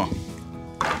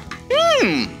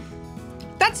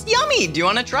 That's yummy. Do you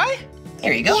want to try?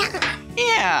 Here you go.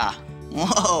 Yeah.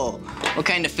 Whoa. What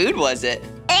kind of food was it?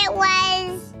 It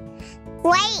was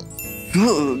grapes.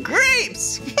 Ooh,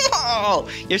 grapes. Whoa,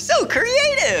 you're so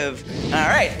creative. All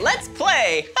right, let's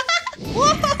play.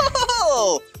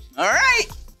 Whoa. All right,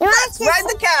 let's ride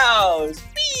the cows.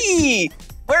 Whee!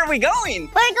 Where are we going?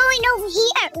 We're going over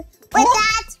here with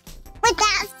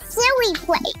that silly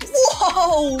place.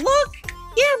 Whoa, look.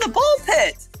 Yeah, the ball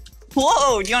pit.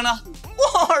 Whoa,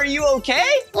 whoa, are you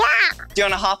okay? Yeah. Do you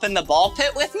want to hop in the ball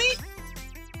pit with me?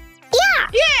 Yeah.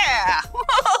 Yeah.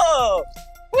 Whoa.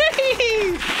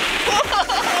 Whee!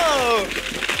 Whoa!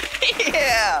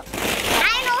 Yeah.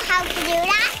 I know how to do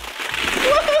that.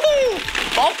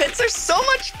 Woohoo! Ball pits are so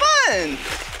much fun.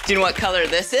 Do you know what color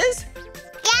this is?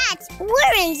 Yeah, it's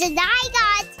orange, and I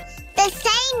got the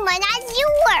same one as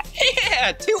yours.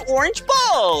 Yeah, 2 orange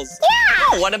balls. Yeah.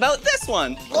 Oh, what about this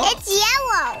one? It's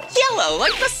yellow. Yellow,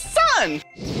 like the sun.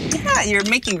 Yeah, you're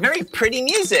making very pretty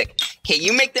music. Okay,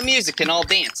 you make the music and I'll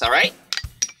dance, all right?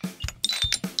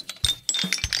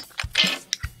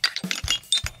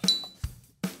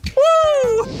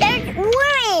 Woo! There's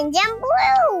orange and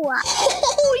blue.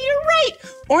 Oh, you're right.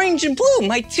 Orange and blue,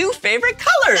 my 2 favorite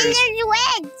colors. And there's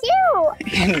red, too.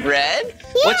 And red?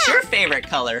 Yeah. What's your favorite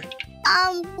color?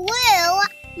 Blue.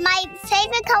 My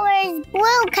favorite color is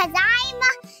blue because I'm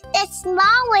the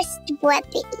smallest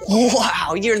Blippi.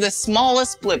 Wow, you're the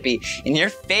smallest Blippi, and your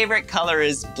favorite color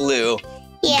is blue.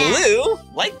 Yeah. Blue?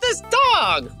 Like this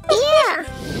dog. Yeah.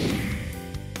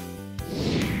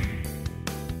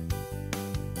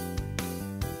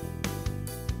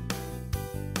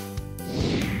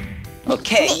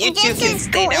 Okay, you 2 can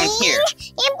stay down here.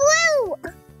 And blue.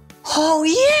 Oh,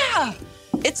 yeah.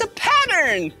 It's a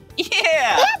pattern. Yeah.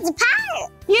 Yeah, it's a pattern.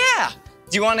 Yeah.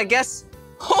 Do you want to guess?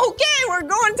 Okay, we're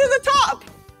going to the top.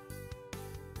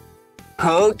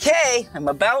 Okay, I'm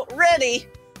about ready.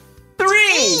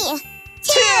 3,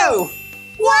 2,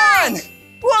 1.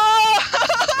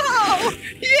 Whoa!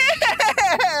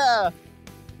 Yeah!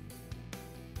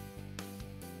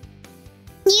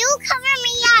 You cover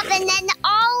me up and then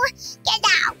I'll get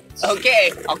out.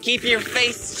 Okay, I'll keep your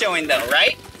face showing though,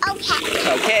 right?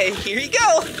 Okay. Okay, here you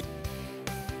go.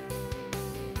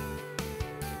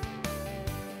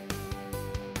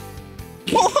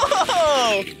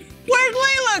 Whoa! Where'd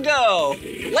Layla go?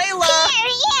 Layla!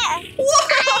 Here. Whoa!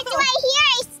 That's right here.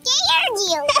 I scared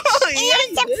you. Oh, And yeah, I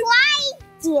you did.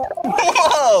 surprised you.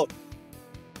 Whoa!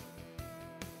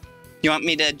 You want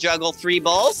me to juggle 3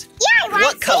 balls? Yeah, I want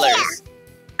What colors?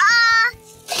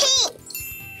 Pink.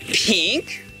 Pink?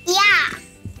 Yeah.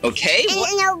 Okay, And,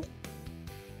 what?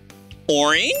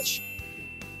 Orange?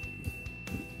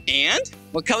 And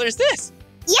what color is this?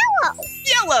 yellow.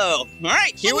 Yellow! All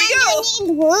right, here we And go. then I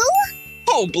need blue.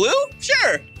 Oh, blue?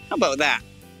 Sure. How about that?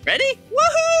 Ready?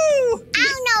 Woohoo! I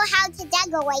don't know how to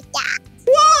juggle like that.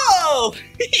 Whoa!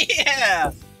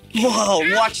 Yeah!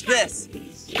 Whoa, watch this.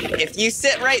 If you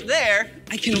sit right there,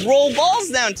 I can roll balls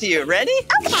down to you. Ready?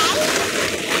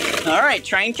 Okay. All right,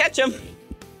 try and catch them.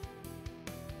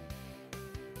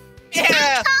 Yeah!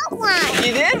 I caught one.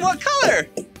 You did? What color?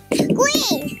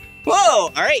 Green. Whoa!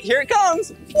 All right, here it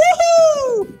comes.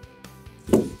 Woohoo!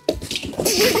 I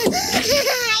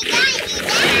got you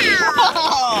now.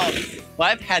 Oh, well,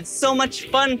 I've had so much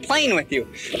fun playing with you,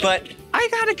 but I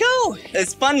gotta go.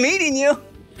 It's fun meeting you.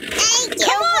 Thank you.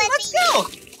 Come on, let's go.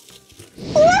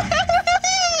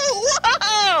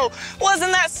 Whoa!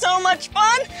 Wasn't that so much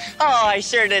fun? Oh, I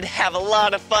sure did have a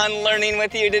lot of fun learning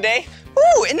with you today.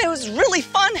 Ooh, and it was really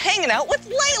fun hanging out with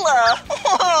Layla.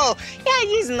 Oh, yeah,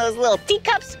 using those little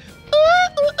teacups.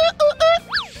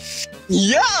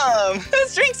 Yum!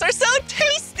 Those drinks are so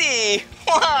tasty!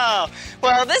 Wow!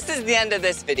 Well, this is the end of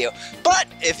this video. But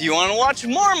if you want to watch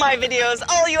more of my videos,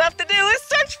 all you have to do is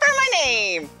search for my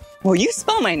name. Will you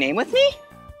spell my name with me?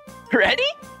 Ready?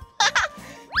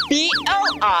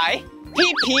 B-L-I-P-P-I.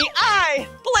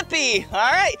 Blippi.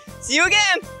 All right. See you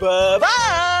again.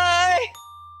 Bye-bye.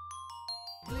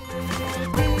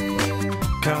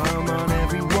 Come on,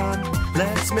 everyone,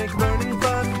 let's make learning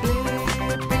fun.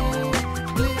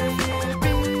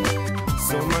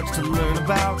 So much to learn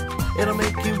about, it'll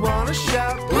make you wanna shout.